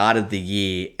 obviously, started the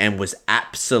year and was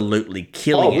absolutely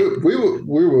killing it. We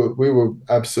were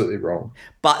absolutely wrong.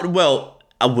 But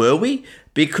were we?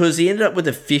 Because he ended up with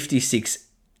a 56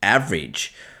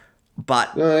 average.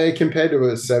 But no, compared to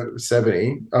a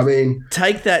 70, I mean,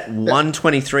 take that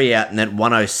 123 out and that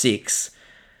 106.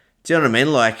 Do you know what I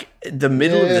mean? Like, the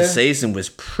middle of the season was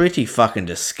pretty fucking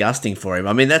disgusting for him.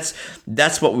 I mean, that's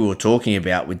what we were talking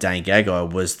about with Dane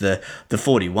Gagai, was the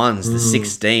 41s, the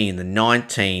 16, the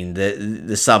 19,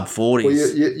 the sub 40s. Well,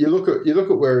 you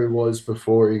look at where he was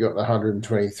before he got the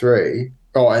 123.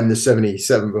 Oh, and the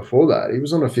 77 before that, he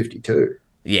was on a 52.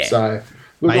 Yeah. So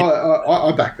look,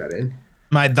 I back that in.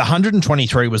 Mate, the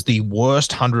 123 was the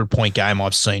worst 100-point game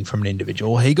I've seen from an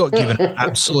individual. He got given an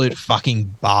absolute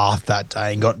fucking bath that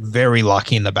day and got very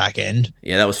lucky in the back end.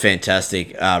 Yeah, that was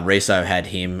fantastic. Riso had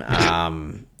him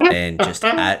and just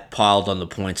piled on the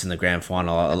points in the grand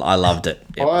final. I loved it.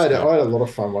 I had a lot of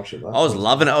fun watching that. I was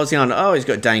loving it. I was going, he's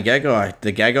got Dane Gagai.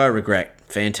 The Gagai regret.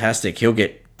 Fantastic. He'll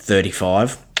get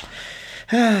 35.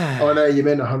 Oh, no, you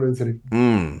meant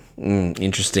 130.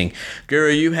 Interesting.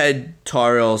 Guru, you had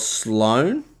Tyrell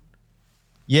Sloan.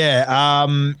 Yeah,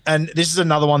 and this is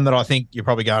another one that I think you're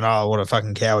probably going, oh, what a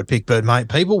fucking coward pick. But, mate,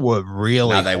 people were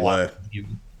really... No, they were.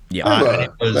 Yeah,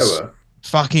 they were.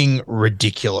 Fucking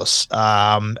ridiculous.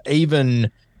 Even...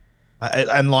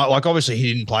 And like obviously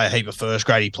he didn't play a heap of first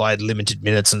grade. He played limited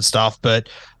minutes and stuff. But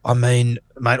I mean,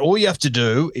 mate, all you have to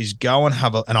do is go and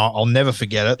have and I'll never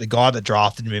forget it. The guy that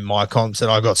drafted him in my comp said,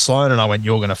 I got Sloan, and I went,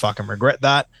 you're going to fucking regret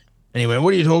that. And he went,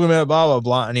 what are you talking about? Blah, blah,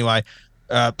 blah. Anyway,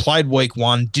 played week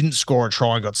 1, didn't score a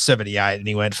try and got 78. And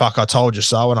he went, fuck, I told you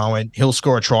so. And I went, he'll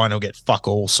score a try and he'll get fuck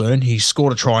all soon. He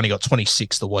scored a try and he got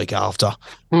 26 the week after.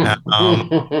 And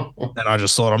I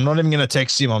just thought, I'm not even going to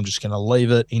text him. I'm just going to leave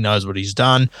it. He knows what he's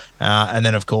done. And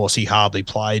then, of course, he hardly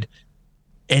played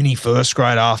any first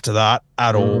grade after that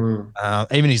at all.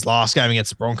 Even his last game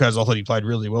against the Broncos, I thought he played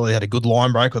really well. He had a good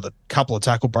line break with a couple of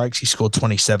tackle breaks. He scored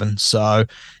 27. So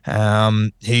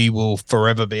he will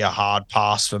forever be a hard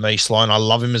pass for me, Sloan. I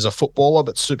love him as a footballer,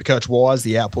 but Supercoach-wise,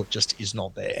 the output just is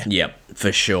not there. Yep,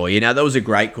 for sure. That was a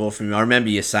great call from him. I remember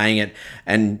you saying it,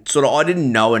 and sort of I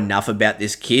didn't know enough about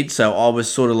this kid, so I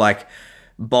was sort of like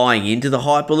buying into the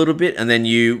hype a little bit, and then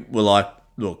you were like,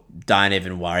 look, don't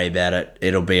even worry about it.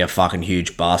 It'll be a fucking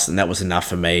huge bust. And that was enough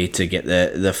for me to get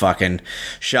the fucking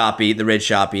Sharpie, the red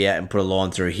Sharpie out and put a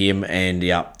line through him. And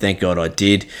yeah, thank God I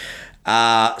did.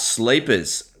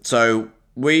 Sleepers. So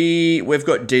we've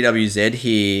got DWZ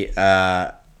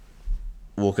here.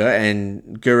 Walker,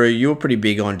 and Guru, you were pretty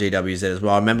big on DWZ as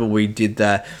well. I remember we did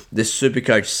the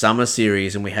Supercoach Summer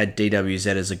Series, and we had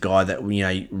DWZ as a guy that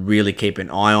you really keep an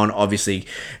eye on. Obviously,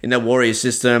 in the Warriors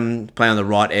system, playing on the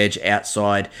right edge,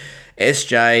 outside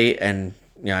SJ, and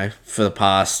for the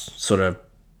past sort of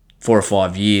 4 or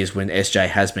 5 years when SJ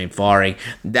has been firing,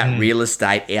 that real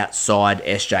estate outside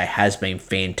SJ has been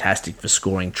fantastic for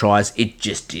scoring tries. It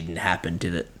just didn't happen,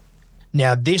 did it?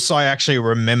 Now, this I actually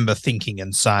remember thinking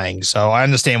and saying, so I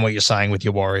understand what you're saying with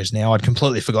your Warriors now. I'd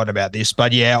completely forgotten about this,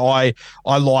 but yeah, I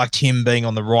liked him being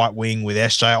on the right wing with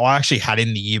SJ. I actually had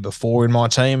him the year before in my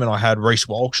team, and I had Reece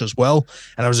Walsh as well,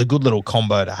 and it was a good little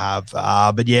combo to have.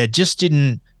 But yeah, just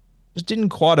didn't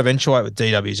quite eventuate with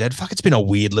DWZ. Fuck, it's been a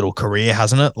weird little career,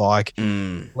 hasn't it? Like,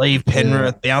 leave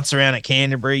Penrith, bounce around at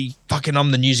Canterbury, fucking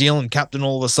I'm the New Zealand captain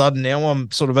all of a sudden. Now I'm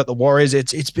sort of at the Warriors.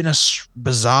 It's been a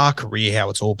bizarre career how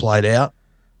it's all played out.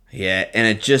 Yeah, and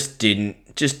it just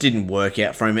didn't work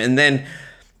out for him. And then,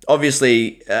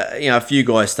 obviously, a few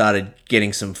guys started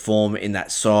getting some form in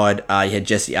that side. You had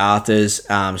Jesse Arthurs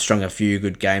strung a few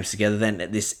good games together. Then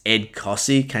this Ed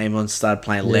Cossey came on, started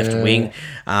playing left wing.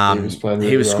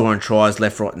 He was scoring tries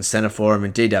left, right, and centre for him.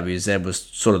 And DWZ was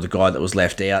sort of the guy that was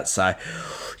left out. So,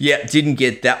 yeah, didn't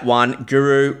get that one.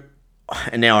 Guru,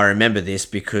 and now I remember this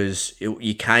because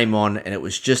you came on and it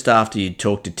was just after you'd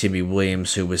talked to Timmy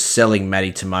Williams, who was selling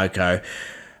Matty Tomoko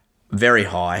very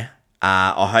high.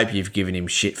 I hope you've given him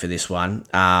shit for this one.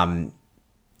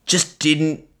 Just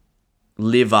didn't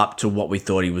live up to what we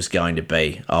thought he was going to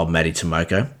be, old Matty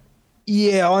Tomoko.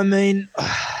 Yeah, I mean,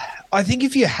 I think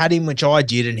if you had him, which I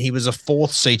did, and he was a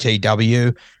 4th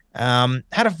CTW,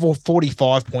 had a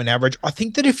 45-point average, I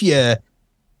think that if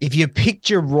you picked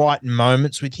your right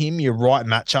moments with him, your right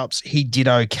matchups, he did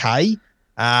okay.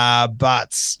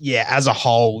 But yeah, as a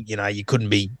whole, you couldn't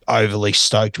be overly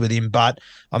stoked with him. But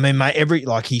I mean, mate,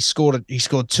 he scored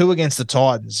 2 against the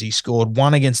Titans. He scored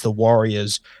 1 against the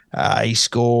Warriors. He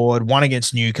scored 1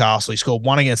 against Newcastle. He scored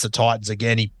 1 against the Titans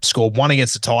again. He scored 1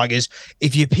 against the Tigers.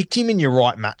 If you picked him in your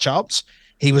right matchups,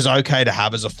 he was okay to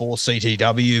have as a 4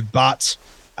 CTW, but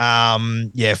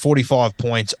 45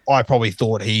 points. I probably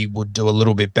thought he would do a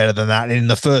little bit better than that. And in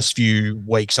the first few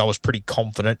weeks, I was pretty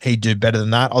confident he'd do better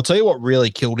than that. I'll tell you what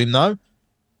really killed him, though.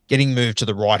 Getting moved to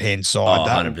the right-hand side.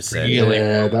 100%. Really,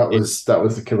 that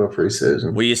was the killer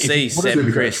preseason. Well, you see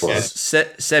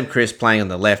Seb Chris playing on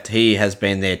the left. He has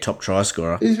been their top try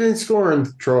scorer. He's been scoring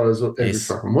tries every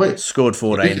fucking week. Scored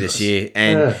 14 this year.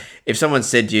 And if someone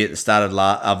said to you at the start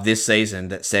of this season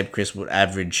that Seb Chris would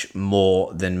average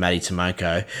more than Matty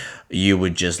Tomoko, you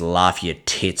would just laugh your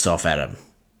tits off at him.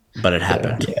 But it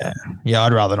happened. Yeah,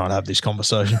 I'd rather not have this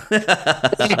conversation.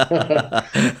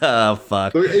 Oh,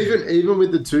 fuck. Look, even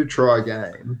with the 2-try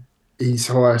game, his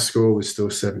highest score was still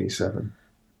 77.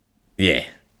 Yeah.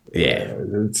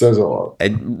 It says a lot.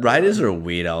 Raiders are a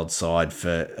weird old side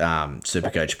for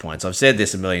Supercoach points. I've said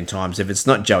this a million times. If it's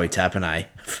not Joey Tapine,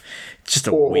 it's just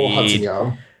Or weird. Hudson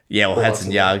Young. Yeah, or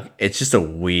Hudson Young. It's just a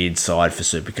weird side for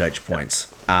Supercoach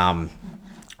points. All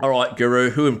right, Guru,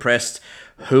 who impressed?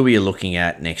 Who are you looking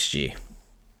at next year?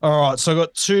 All right, so I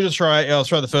got 2 to throw. I'll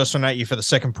throw the first one at you for the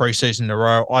second preseason in a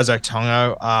row. Isaac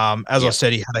Tungo. As I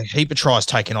said, he had a heap of tries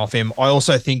taken off him. I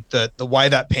also think that the way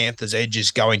that Panthers edge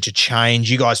is going to change.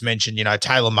 You guys mentioned,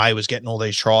 Taylor May was getting all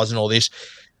these tries and all this.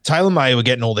 Taylor May were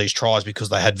getting all these tries because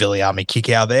they had Viliami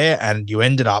Kickow there, and you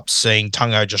ended up seeing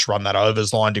Tungo just run that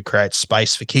overs line to create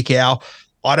space for Kickow.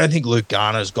 I don't think Luke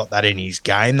Garner's got that in his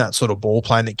game, that sort of ball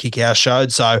playing that Kickow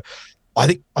showed. So I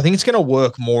think it's going to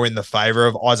work more in the favour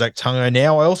of Isaac Tungo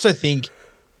now. I also think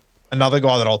another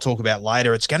guy that I'll talk about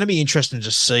later, it's going to be interesting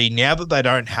to see now that they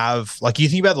don't have, like you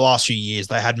think about the last few years,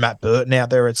 they had Matt Burton out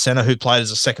there at centre who played as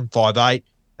a second 5'8".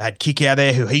 They had Kick out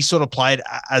there who he sort of played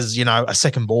as, a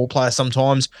second ball player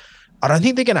sometimes. I don't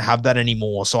think they're going to have that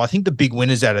anymore. So I think the big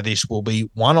winners out of this will be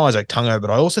one, Isaac Tungo, but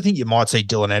I also think you might see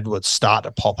Dylan Edwards start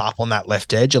to pop up on that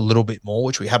left edge a little bit more,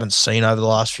 which we haven't seen over the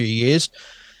last few years.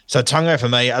 So Tungo, for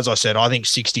me, as I said, I think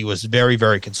 60 was very,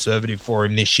 very conservative for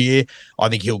him this year. I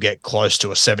think he'll get close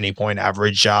to a 70-point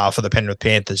average for the Penrith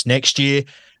Panthers next year.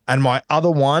 And my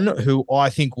other one, who I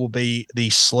think will be the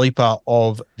sleeper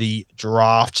of the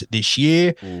draft this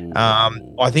year,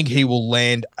 I think he will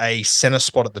land a center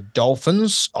spot at the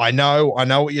Dolphins. I know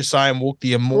what you're saying, Walk.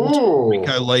 The immortal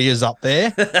Rico Lee is up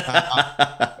there.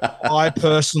 I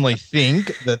personally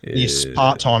think that this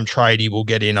part-time tradie will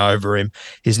get in over him.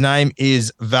 His name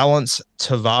is Valence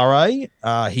Tavare.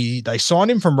 They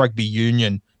signed him from Rugby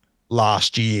Union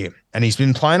last year, and he's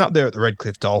been playing up there at the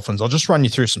Redcliffe Dolphins. I'll just run you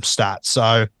through some stats.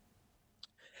 So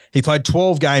he played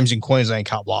 12 games in Queensland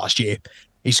Cup last year.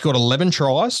 He scored 11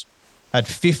 tries, had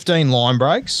 15 line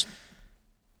breaks,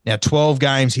 Now, 12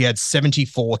 games, he had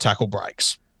 74 tackle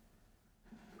breaks.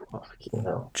 Fucking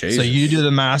hell. Jesus. So you do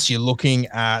the maths, you're looking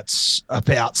at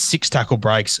about 6 tackle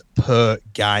breaks per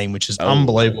game, which is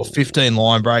unbelievable. 15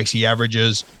 line breaks. He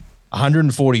averages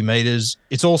 140 meters.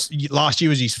 It's also last year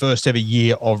was his first ever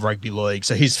year of rugby league.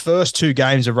 So his first 2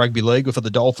 games of rugby league were for the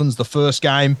Dolphins. The first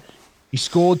game, he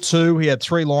scored 2. He had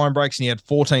 3 line breaks and he had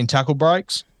 14 tackle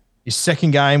breaks. His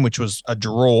second game, which was a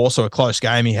draw, so a close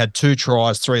game, he had 2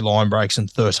 tries, 3 line breaks,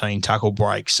 and 13 tackle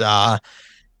breaks.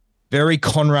 Very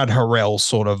Conrad Harrell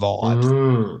sort of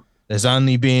vibe. There's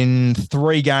only been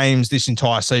 3 games this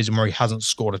entire season where he hasn't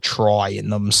scored a try in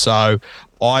them. So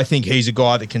I think he's a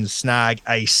guy that can snag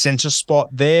a centre spot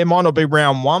there. Might not be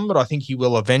round 1, but I think he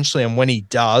will eventually. And when he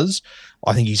does,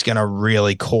 I think he's going to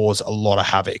really cause a lot of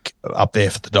havoc up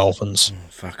there for the Dolphins.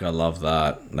 Fuck, I love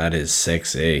that. That is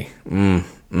sexy.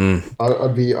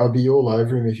 I'd be all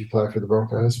over him if you play for the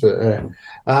Broncos, but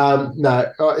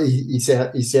he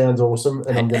sounds awesome.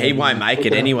 And he won't make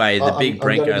it anyway. The big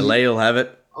Brenko Lee will have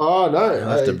it. Oh no! He'll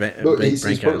have to beat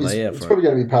Brenko Lee out He's for probably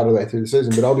going to be part of the way through the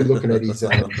season, but I'll be looking at his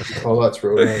highlights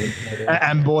for all.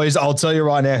 And boys, I'll tell you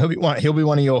right now, he'll be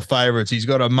one of your favourites. He's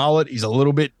got a mullet. He's a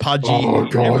little bit pudgy. Oh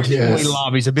God, yes. We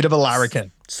love. He's a bit of a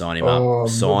larrikin. Sign him up.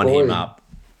 Sign him up.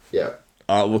 Yeah.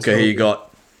 All right, Wooker, who you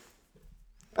got?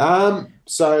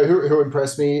 So who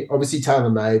impressed me? Obviously Taylor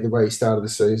May. The way he started the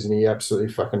season, he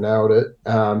absolutely fucking nailed it.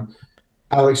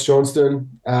 Alex Johnston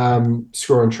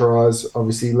scoring tries,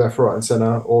 obviously left, right, and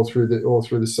centre all through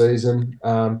the season.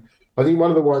 I think one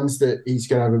of the ones that he's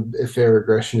going to have a fair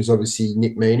regression is obviously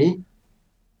Nick Meaney.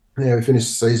 Yeah, we finished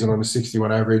the season on a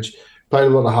 61 average. Played a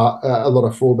lot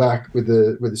of fullback with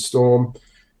the Storm.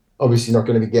 Obviously not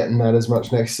going to be getting that as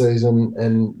much next season,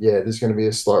 and yeah, there's going to be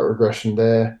a slight regression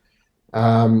there.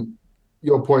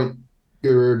 Your point,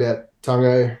 Guru, about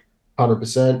Tungo,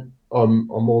 100%. I'm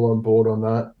all on board on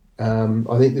that.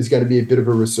 I think there's going to be a bit of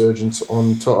a resurgence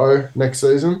on Toto next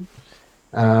season.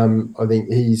 I think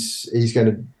he's going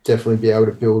to definitely be able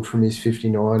to build from his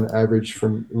 59 average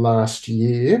from last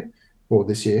year, or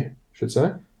this year, I should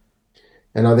say.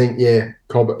 And I think, yeah,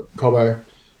 Cobbo,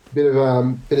 bit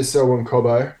of sell on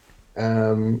Cobbo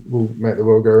will make the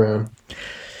world go round.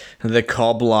 The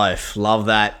Cobb Loaf, love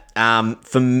that.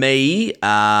 For me,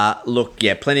 look,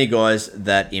 yeah, plenty of guys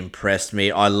that impressed me.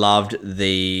 I loved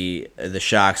the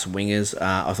Sharks wingers.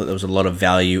 I thought there was a lot of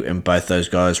value in both those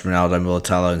guys, Ronaldo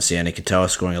Mulitalo and Sione Katoa,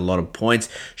 scoring a lot of points.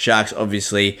 Sharks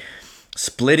obviously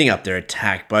splitting up their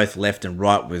attack, both left and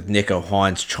right, with Nico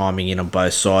Hines chiming in on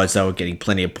both sides. They were getting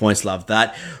plenty of points. Love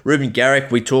that. Ruben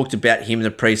Garrick, we talked about him in the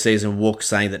preseason walk,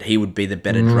 saying that he would be the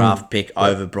better draft pick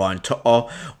over Brian To'o.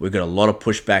 We've got a lot of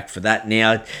pushback for that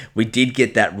now. We did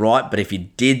get that right, but if you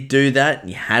did do that and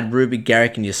you had Ruben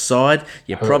Garrick in your side,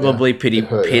 you're probably pretty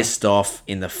pissed off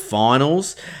in the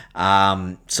finals.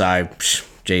 So,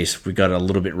 geez, we got it a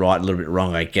little bit right, a little bit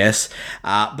wrong, I guess.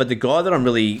 But the guy that I'm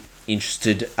really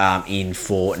interested in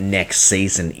for next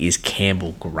season is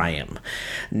Campbell Graham.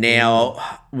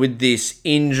 Now, with this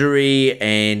injury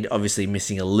and obviously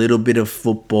missing a little bit of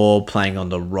football, playing on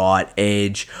the right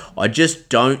edge, I just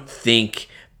don't think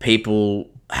people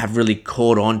have really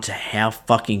caught on to how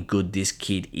fucking good this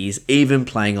kid is, even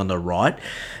playing on the right.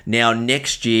 Now,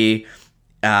 next year,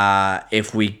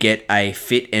 if we get a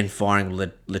fit and firing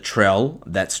Latrell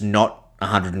that's not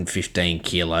 115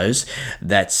 kilos,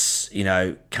 that's,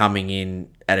 coming in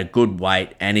at a good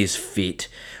weight and is fit,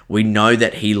 we know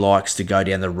that he likes to go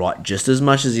down the right just as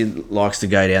much as he likes to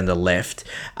go down the left.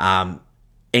 And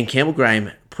Campbell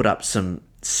Graham put up some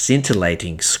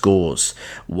scintillating scores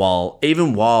while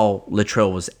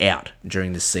Latrell was out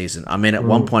during the season. I mean, at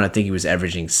one point I think he was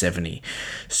averaging 70.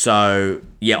 So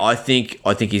yeah, I think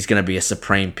he's going to be a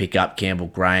supreme pickup, Campbell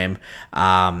Graham,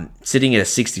 sitting at a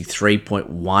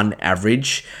 63.1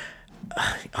 average.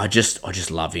 I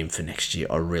just love him for next year.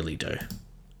 I really do.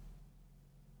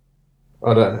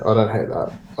 I don't hate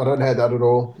that. I don't hate that at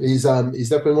all. He's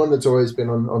definitely one that's always been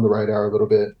on the radar a little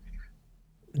bit.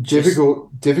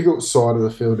 Difficult side of the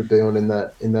field to be on in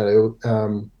that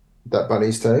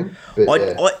Bunnies team.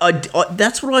 But I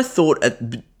that's what I thought at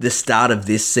the start of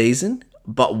this season.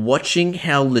 But watching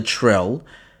how Latrell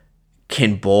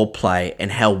can ball play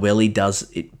and how well he does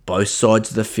it both sides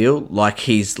of the field, like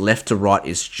his left to right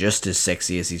is just as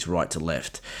sexy as his right to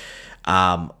left.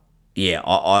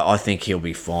 I think he'll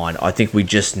be fine. I think we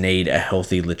just need a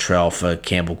healthy Latrell for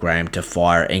Campbell Graham to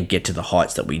fire and get to the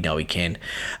heights that we know he can.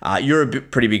 You're a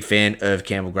pretty big fan of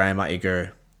Campbell Graham, aren't you, Guru?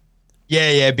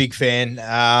 Yeah, big fan.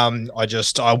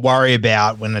 I worry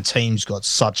about when the team's got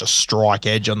such a strike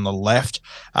edge on the left,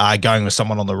 going with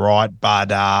someone on the right. But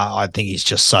I think he's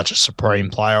just such a supreme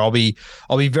player. I'll be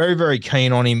very, very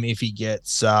keen on him if he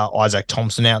gets Isaac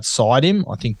Thompson outside him.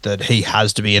 I think that he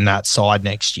has to be in that side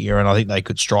next year, and I think they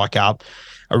could strike up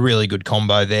a really good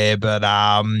combo there. But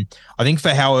I think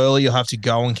for how early you'll have to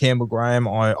go on Campbell Graham,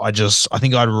 I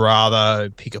think I'd rather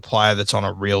pick a player that's on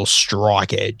a real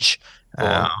strike edge.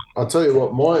 I'll tell you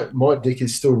what, my dick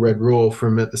is still red raw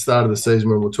from at the start of the season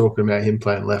when we're talking about him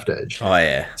playing left edge. Oh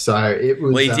yeah. So it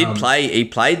was. Well, he did play. He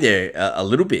played there a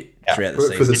little bit throughout the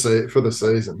season for the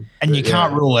season, and you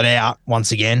can't rule it out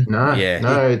once again. No,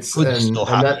 it's still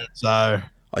happen. So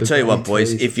I tell you what,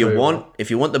 boys, if you want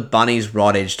the bunnies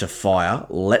right edge to fire,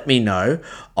 let me know.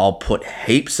 I'll put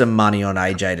heaps of money on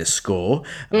AJ to score.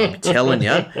 I'm telling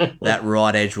you, that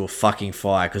right edge will fucking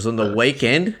fire. Because on the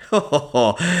weekend,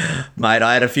 mate,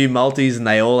 I had a few multis and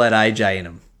they all had AJ in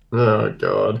them. Oh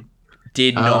God,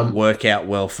 did not work out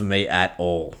well for me at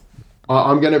all.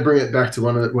 I'm going to bring it back to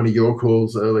one of your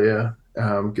calls earlier,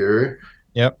 Guru.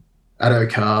 Yep, Addo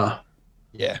Carr.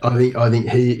 Yeah, I think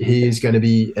he is going to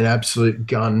be an absolute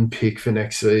gun pick for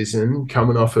next season,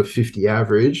 coming off a 50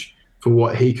 average for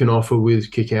what he can offer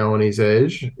with Kikau on his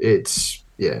edge.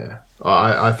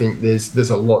 I think there's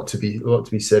a lot to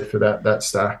be said for that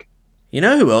stack. You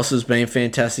know who else has been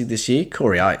fantastic this year?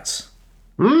 Corey Oates.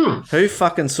 Who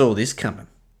fucking saw this coming?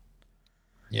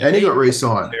 Yeah, and he got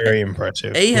re-signed. Very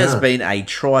impressive. He has been a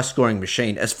try-scoring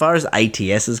machine. As far as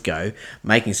ATSs go,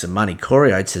 making some money,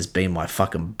 Corey Oates has been my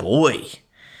fucking boy.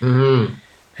 Mm-hmm.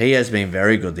 He has been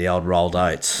very good, the old rolled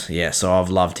oats. Yeah, so I've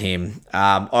loved him.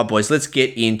 All right, boys, let's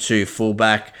get into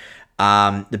fullback.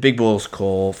 The big balls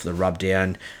call for the rub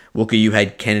down. Wooker, you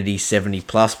had Kennedy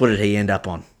 70+. What did he end up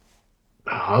on?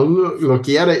 Oh, look,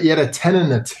 he had a 10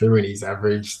 and a 2 in his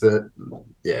average. Take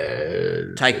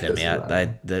them out.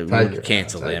 They would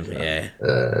cancel them.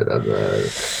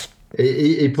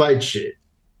 He played shit.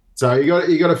 So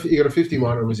he got a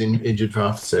 51 and was injured for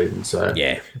half the season. So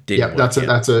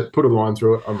that's a put a line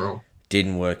through it. I'm wrong.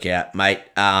 Didn't work out, mate.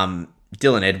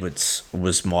 Dylan Edwards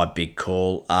was my big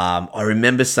call. I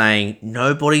remember saying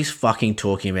nobody's fucking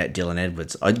talking about Dylan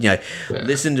Edwards. I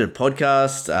listened to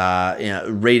podcasts,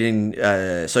 reading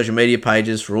social media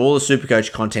pages for all the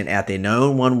Supercoach content out there.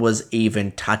 No one was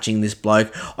even touching this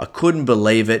bloke. I couldn't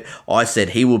believe it. I said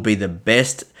he will be the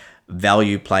best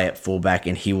value play at fullback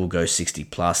and he will go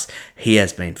 60+. He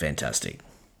has been fantastic.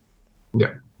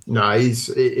 Yeah. No,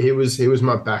 he was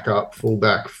my backup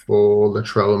fullback for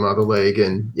Latrell and Mother League,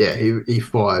 and he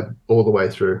fired all the way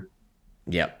through.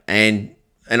 Yep, and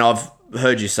I've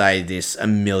heard you say this a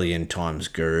million times,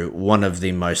 Guru. One of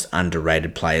the most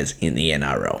underrated players in the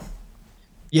NRL.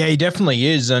 Yeah, he definitely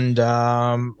is, and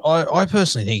I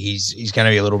personally think he's going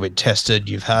to be a little bit tested.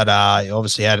 You've had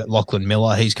obviously had Lachlan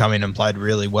Miller. He's come in and played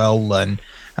really well, and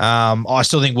I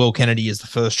still think Will Kennedy is the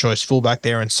first choice fullback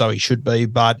there, and so he should be.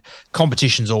 But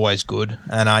competition's always good,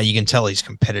 and you can tell he's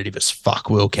competitive as fuck,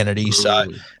 Will Kennedy. So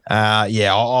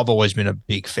I've always been a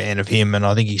big fan of him, and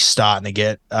I think he's starting to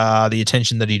get the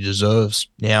attention that he deserves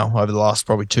now over the last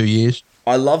probably 2 years.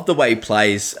 I love the way he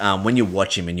plays when you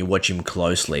watch him and you watch him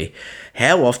closely.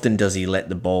 How often does he let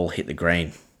the ball hit the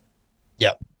green?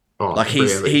 Yep. Oh, like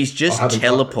he's just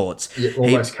teleports.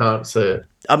 Almost can't see it.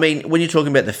 I mean, when you're talking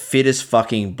about the fittest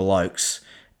fucking blokes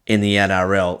in the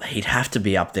NRL, he'd have to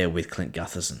be up there with Clint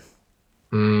Gutherson.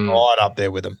 Right up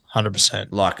there with him, 100%.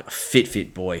 Like a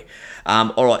fit boy.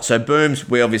 All right, so Booms,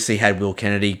 we obviously had Will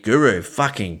Kennedy. Guru,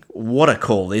 fucking what a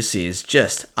call this is.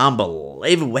 Just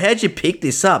unbelievable. How'd you pick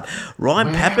this up?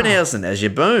 Ryan Pappenhausen as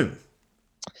your boom.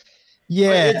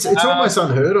 Yeah. It's almost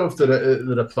unheard of that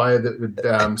a player that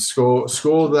would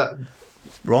score that.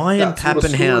 Ryan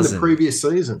Pappenhausen in the previous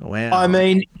season. Wow. I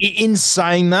mean, in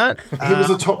saying that, he was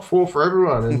a top 4 for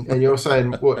everyone, and you're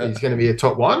saying what he's going to be a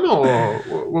top 1, or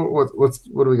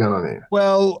what are we going on here?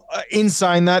 Well, in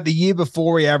saying that, the year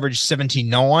before he averaged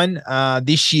 79.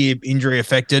 This year, injury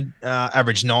affected,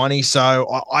 averaged 90. So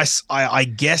I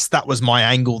guess that was my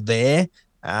angle there.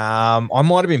 I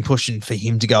might have been pushing for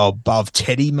him to go above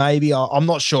Teddy, maybe. I'm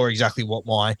not sure exactly what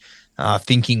my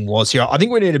thinking was here. I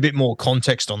think we need a bit more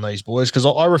context on these boys, because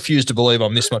I refuse to believe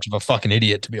I'm this much of a fucking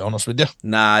idiot, to be honest with you.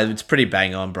 Nah, it's pretty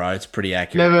bang on, bro. It's pretty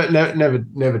accurate.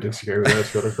 Never disagree with those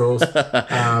sort of calls.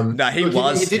 No,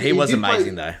 he was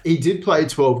amazing though. He did play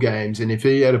 12 games, and if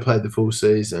he had played the full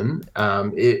season,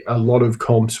 a lot of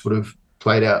comps would have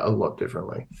played out a lot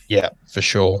differently. Yeah, for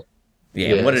sure.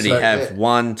 Yeah, what did he have?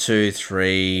 1, 2,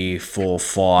 3, 4,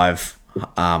 5,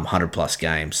 100+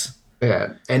 games.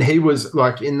 Yeah, and he was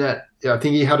like in that I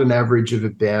think he had an average of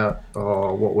about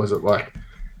what was it, like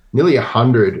nearly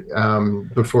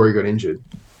 100 before he got injured.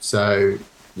 So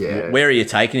yeah, Where are you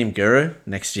taking him, Guru,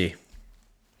 next year?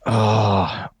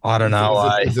 Oh, I don't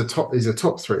know. He's a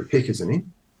top 3 pick, isn't he?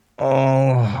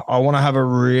 Oh, I want to have a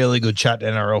really good chat to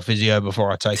NRL physio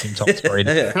before I take him top 3.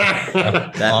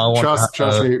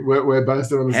 Trust me, we're both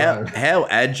doing the same. How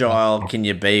agile can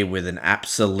you be with an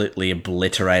absolutely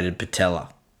obliterated patella?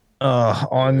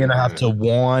 I'm going to have to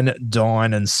wine,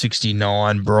 dine, and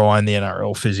 69 Brian, the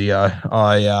NRL physio.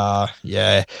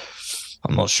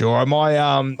 I'm not sure. I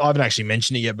haven't actually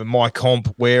mentioned it yet, but my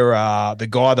comp, where the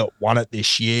guy that won it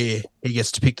this year, he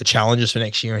gets to pick the challenges for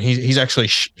next year, and he's actually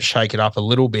shaken up a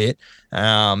little bit.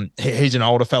 He's an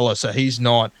older fella, so he's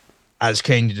not as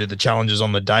keen to do the challenges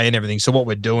on the day and everything. So what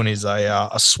we're doing is a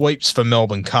sweeps for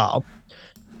Melbourne Cup,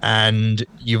 and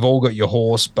you've all got your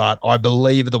horse, but I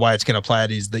believe the way it's going to play out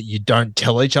is that you don't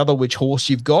tell each other which horse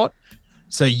you've got.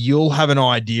 So you'll have an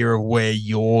idea of where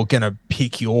you're going to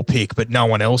pick your pick, but no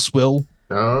one else will.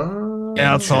 Oh,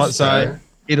 outside. So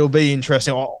it'll be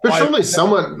interesting. But surely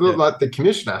someone, like the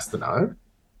commission, has to know.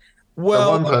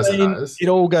 Well, one person knows. It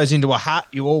all goes into a hat.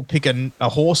 You all pick a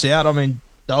horse out. I mean,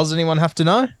 does anyone have to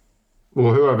know?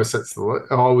 Well, whoever sets the list.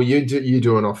 Oh, well, you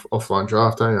do an offline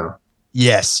draft, don't you?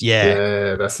 Yes, yeah.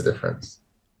 Yeah, that's the difference.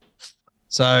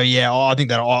 So yeah, I think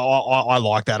that I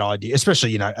like that idea,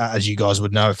 especially, you know, as you guys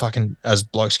would know, fucking as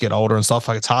blokes get older and stuff,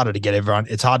 like it's hard to get everyone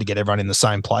in the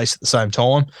same place at the same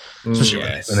time, especially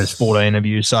when there's 14 of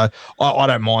you. So I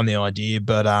don't mind the idea,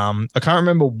 but I can't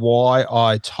remember why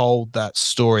I told that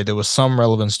story. There was some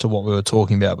relevance to what we were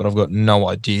talking about, but I've got no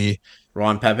idea.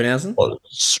 Ryan Pappenhausen?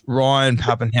 Ryan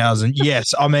Pappenhausen.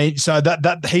 Yes, I mean, so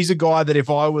that he's a guy that if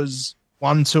I was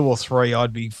 1, 2, or 3,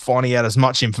 I'd be finding out as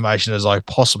much information as I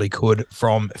possibly could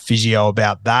from physio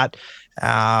about that.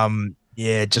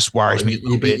 It just worries me a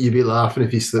little bit. You'd be laughing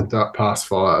if he slipped up past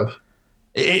 5.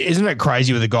 Isn't it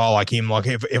crazy with a guy like him? Like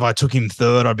if I took him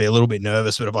 3rd, I'd be a little bit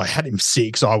nervous, but if I had him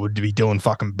 6, I would be doing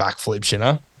fucking backflips, you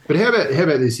know? But how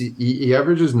about this? He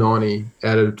averages 90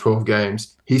 out of 12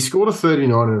 games. He scored a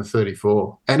 39 and a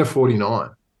 34 and a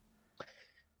 49.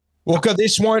 Well, God,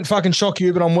 this won't fucking shock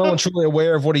you, but I'm well and truly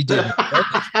aware of what he did.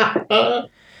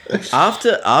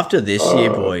 After this year,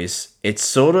 boys, it's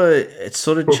sort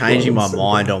of changing my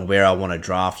mind on where I want to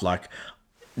draft. Like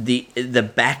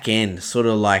the back end, sort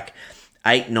of like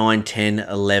 8, 9, 10,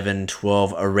 11,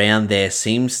 12, around there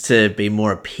seems to be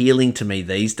more appealing to me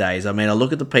these days. I mean, I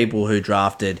look at the people who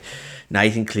drafted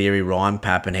Nathan Cleary, Ryan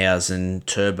Pappenhausen,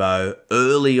 Turbo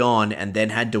early on and then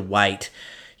had to wait,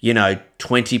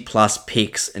 20 plus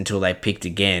picks until they picked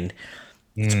again.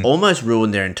 It's almost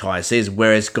ruined their entire season.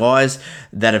 Whereas guys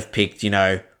that have picked,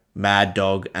 Mad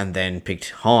Dog and then picked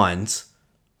Hines,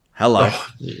 hello.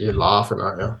 You're laughing,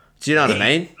 aren't you? Do you know what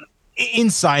I mean? In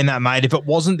saying that, mate, if it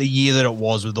wasn't the year that it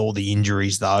was with all the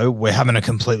injuries, though, we're having a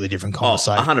completely different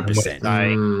conversation.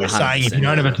 100%. We're saying if you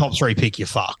don't have a top 3 pick, you're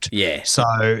fucked. Yeah. So,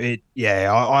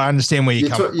 I understand where you're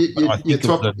coming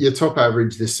from. Your top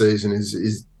average this season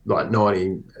is like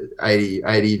 90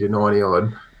 to 90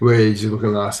 odd, whereas you're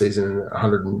looking last season in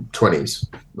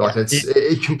 120s. Like, it's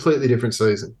a completely different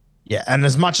season. Yeah, and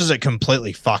as much as it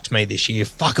completely fucked me this year,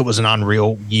 it was an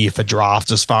unreal year for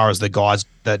drafts as far as the guys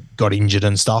that got injured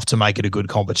and stuff to make it a good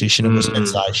competition. It was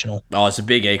sensational. Oh, it's a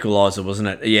big equaliser, wasn't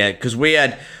it? Yeah, because we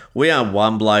had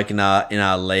one bloke in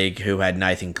our league who had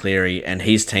Nathan Cleary, and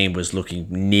his team was looking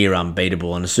near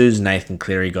unbeatable. And as soon as Nathan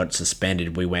Cleary got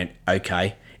suspended, we went,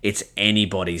 okay, it's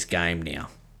anybody's game now.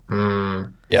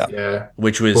 Yeah.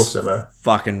 Which was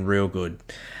fucking real good.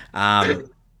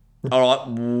 All right,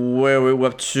 where we're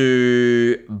up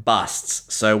to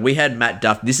busts. So we had Matt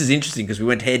Duff. This is interesting because we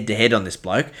went head-to-head on this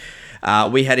bloke.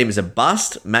 We had him as a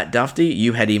bust, Matt Duffy.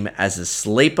 You had him as a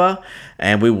sleeper,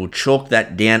 and we will chalk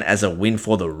that down as a win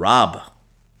for the rub.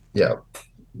 Yeah.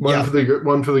 One for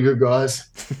the good guys.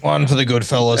 One for the good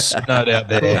fellas, no doubt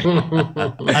there.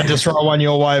 Had to throw one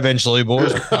your way eventually,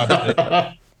 boys.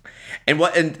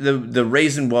 And the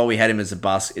reason why we had him as a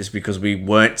bust is because we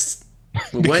weren't.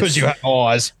 Because you had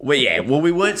eyes. Well,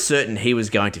 we weren't certain he was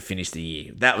going to finish the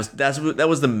year. That was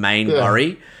the main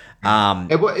worry.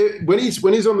 When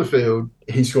he's on the field,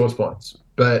 he scores points,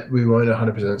 but we weren't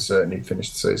 100% certain he'd finish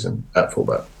the season at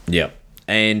fullback. Yep.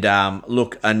 And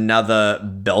look, another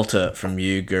belter from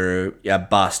you, Guru.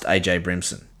 Bust AJ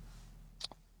Brimson.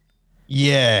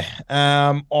 Yeah,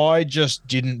 I just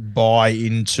didn't buy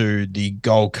into the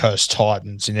Gold Coast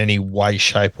Titans in any way,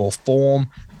 shape, or form.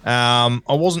 I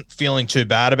wasn't feeling too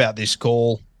bad about this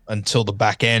call until the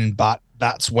back end, but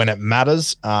that's when it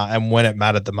matters. And when it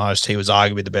mattered the most, he was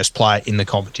arguably the best player in the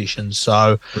competition.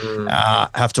 So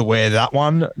have to wear that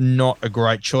one. Not a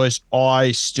great choice.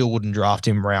 I still wouldn't draft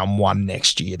him round 1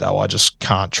 next year, though. I just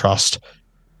can't trust.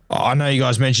 I know you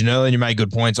guys mentioned earlier and you made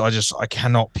good points. I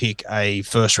cannot pick a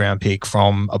first-round pick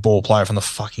from a ball player from the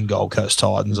fucking Gold Coast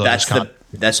Titans. That's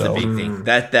the big thing.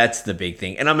 That's the big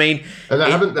thing. And I mean, and they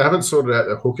haven't sorted out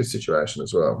the hooker situation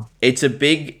as well. It's a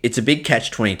big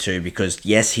catch-22 because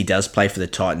yes, he does play for the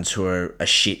Titans, who are a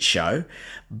shit show.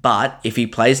 But if he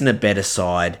plays in a better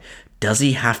side, does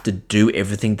he have to do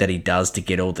everything that he does to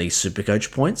get all these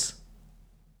Supercoach points?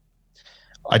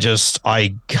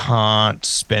 I can't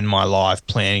spend my life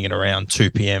planning it around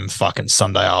 2 p.m. fucking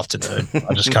Sunday afternoon.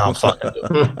 I just can't fucking do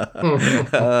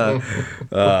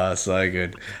it. So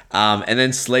good. And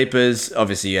then sleepers,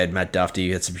 obviously you had Matt Duffy,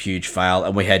 you had some huge fail,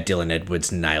 and we had Dylan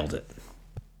Edwards, nailed it.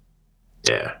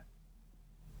 Yeah.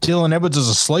 Dylan Edwards is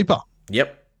a sleeper.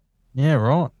 Yep. Yeah,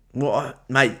 right. Well,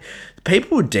 mate,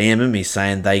 people were DMing me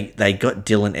saying they got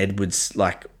Dylan Edwards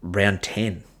like round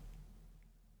 10.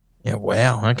 Yeah,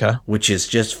 wow, okay. Which is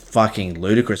just fucking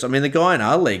ludicrous. I mean, the guy in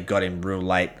our league got him real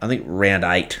late. I think round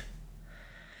 8,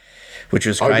 which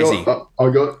was crazy.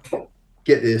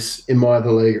 Get this, in my other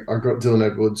league, I got Dylan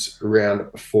Edwards round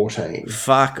 14.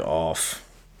 Fuck off.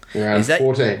 Round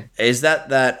 14. Is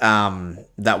that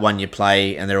one you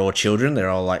play and they're all children? They're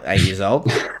all like 8 years old?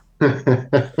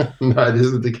 No, this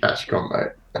is the cash comp,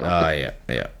 mate. Oh, yeah.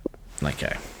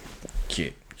 Okay.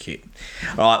 Cute.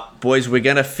 All right, boys, we're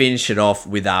going to finish it off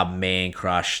with our man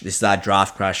crush. This is our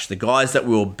draft crush. The guys that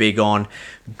we were big on.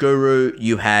 Guru,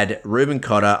 you had Ruben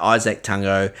Cotter, Isaac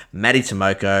Tungo, Matty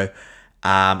Tomoko,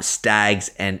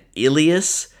 Stags, and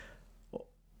Ilias.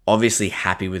 Obviously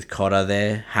happy with Cotter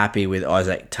there. Happy with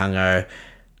Isaac Tungo.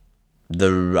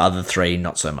 The other 3,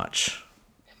 not so much.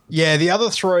 Yeah, the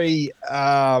other 3,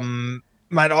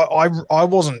 mate, I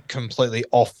wasn't completely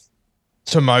off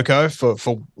Tomoko for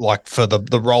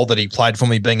the role that he played for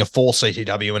me, being a 4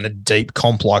 CTW in a deep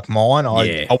comp like mine.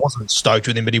 I wasn't stoked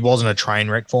with him, but he wasn't a train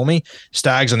wreck for me.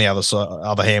 Stags on the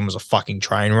other hand was a fucking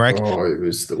train wreck. Oh, it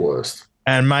was the worst.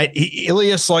 And mate,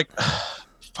 Ilias, like,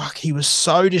 fuck, he was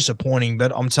so disappointing.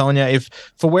 But I'm telling you, if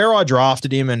for where I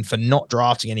drafted him and for not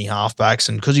drafting any halfbacks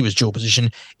and because he was dual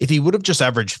position, if he would have just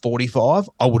averaged 45,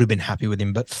 I would have been happy with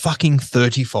him. But fucking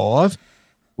 35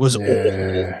 was awful.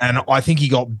 And I think he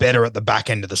got better at the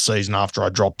back end of the season after I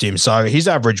dropped him. So his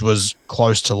average was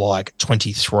close to like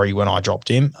 23 when I dropped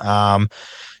him.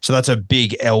 So that's a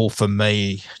big L for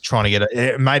me trying to get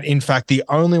it. Mate, in fact, the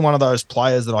only one of those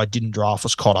players that I didn't draft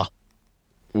was Cotter.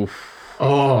 Oof.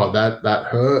 Oh, that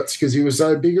hurts because he was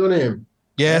so big on him.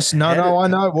 Yes, I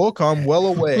know. Look, I'm well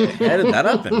aware. How did that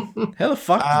happen? How the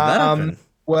fuck did that happen?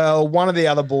 Well, one of the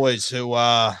other boys who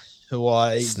I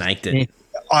snaked it.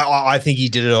 I think he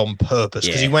did it on purpose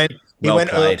because he went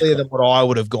earlier than what I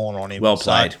would have gone on him. Well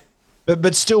played.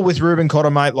 But still with Ruben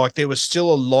Cotter, mate, like there was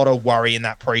still a lot of worry in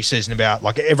that preseason about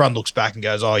like everyone looks back and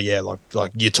goes, oh yeah,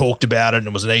 like you talked about it and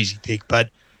it was an easy pick, but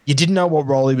you didn't know what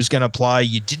role he was going to play.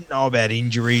 You didn't know about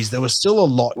injuries. There was still a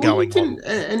lot going on.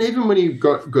 And even when he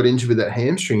got injured with that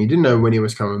hamstring, you didn't know when he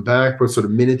was coming back, what sort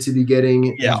of minutes he'd be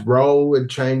getting. Yeah. His role had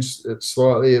changed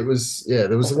slightly. It was,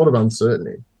 there was a lot of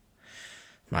uncertainty.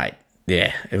 Mate,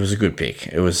 yeah, it was a good pick.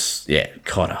 It was,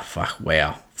 Cotter, fuck,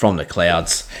 wow. From the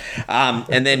clouds.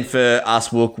 And then for us,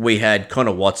 Wook, we had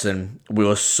Connor Watson. We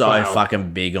were so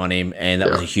fucking big on him, and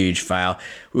that was a huge fail.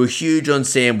 We were huge on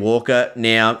Sam Walker.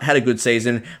 Now, had a good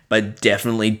season, but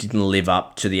definitely didn't live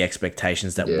up to the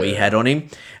expectations that we had on him.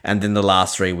 And then the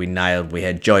last 3 we nailed. We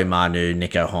had Joey Manu,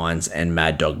 Nico Hines, and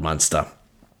Mad Dog Munster.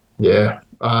 Yeah.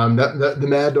 The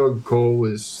Mad Dog call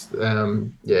was, we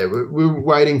were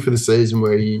waiting for the season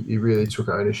where he really took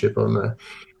ownership on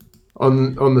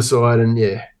the side,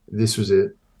 and this was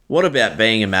it. What about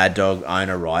being a Mad Dog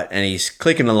owner, right? And he's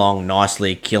clicking along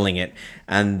nicely, killing it,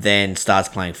 and then starts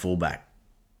playing fullback.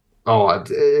 Oh,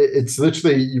 it's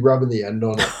literally you rubbing the end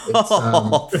on it.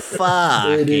 It's,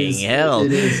 fucking hell.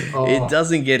 It is. It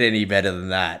doesn't get any better than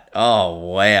that. Oh,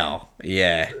 wow.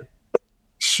 Yeah.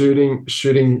 Shooting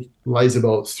laser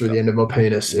bolts through the end of my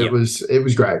penis. It was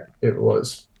great. It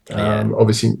was.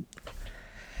 Obviously.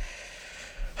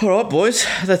 All right, boys,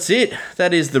 that's it.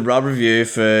 That is the Rub Review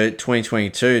for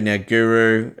 2022. Now,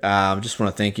 Guru, just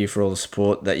want to thank you for all the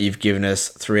support that you've given us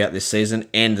throughout this season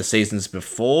and the seasons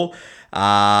before.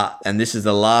 And this is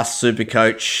the last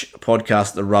Supercoach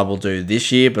podcast the Rub will do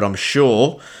this year, but I'm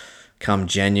sure come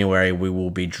January we will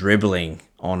be dribbling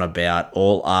on about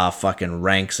all our fucking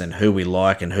ranks and who we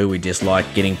like and who we dislike,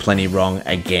 getting plenty wrong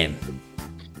again.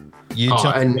 You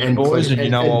tell and boys, and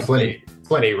you know I'll plenty.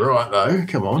 plenty right, though.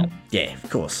 Come on. Yeah, of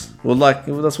course. Well, that's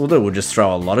what we'll do. We'll just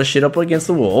throw a lot of shit up against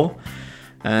the wall,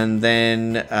 and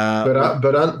then. But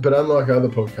unlike other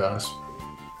podcasts,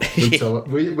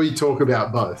 we talk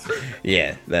about both.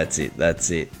 Yeah, that's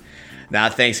it. Nah,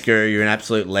 thanks, Guru. You're an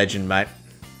absolute legend, mate.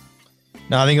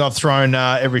 No, I think I've thrown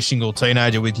every single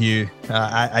teenager with you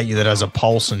at you that has a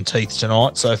pulse and teeth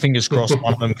tonight. So fingers crossed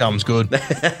one of them comes good.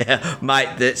 Mate,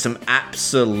 there's some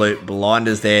absolute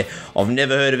blinders there. I've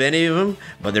never heard of any of them,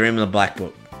 but they're in the black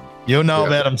book. You'll know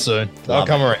about them soon. They'll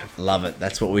come around. Love it.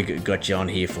 That's what we got you on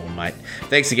here for, mate.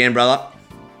 Thanks again, brother.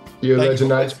 You're a legend,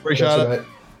 mate. Appreciate it. Mate.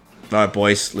 All right,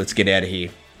 boys, let's get out of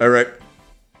here. All right.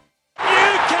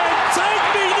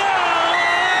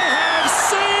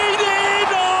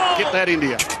 Get that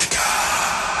India.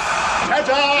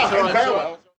 Ta-ta and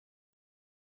farewell.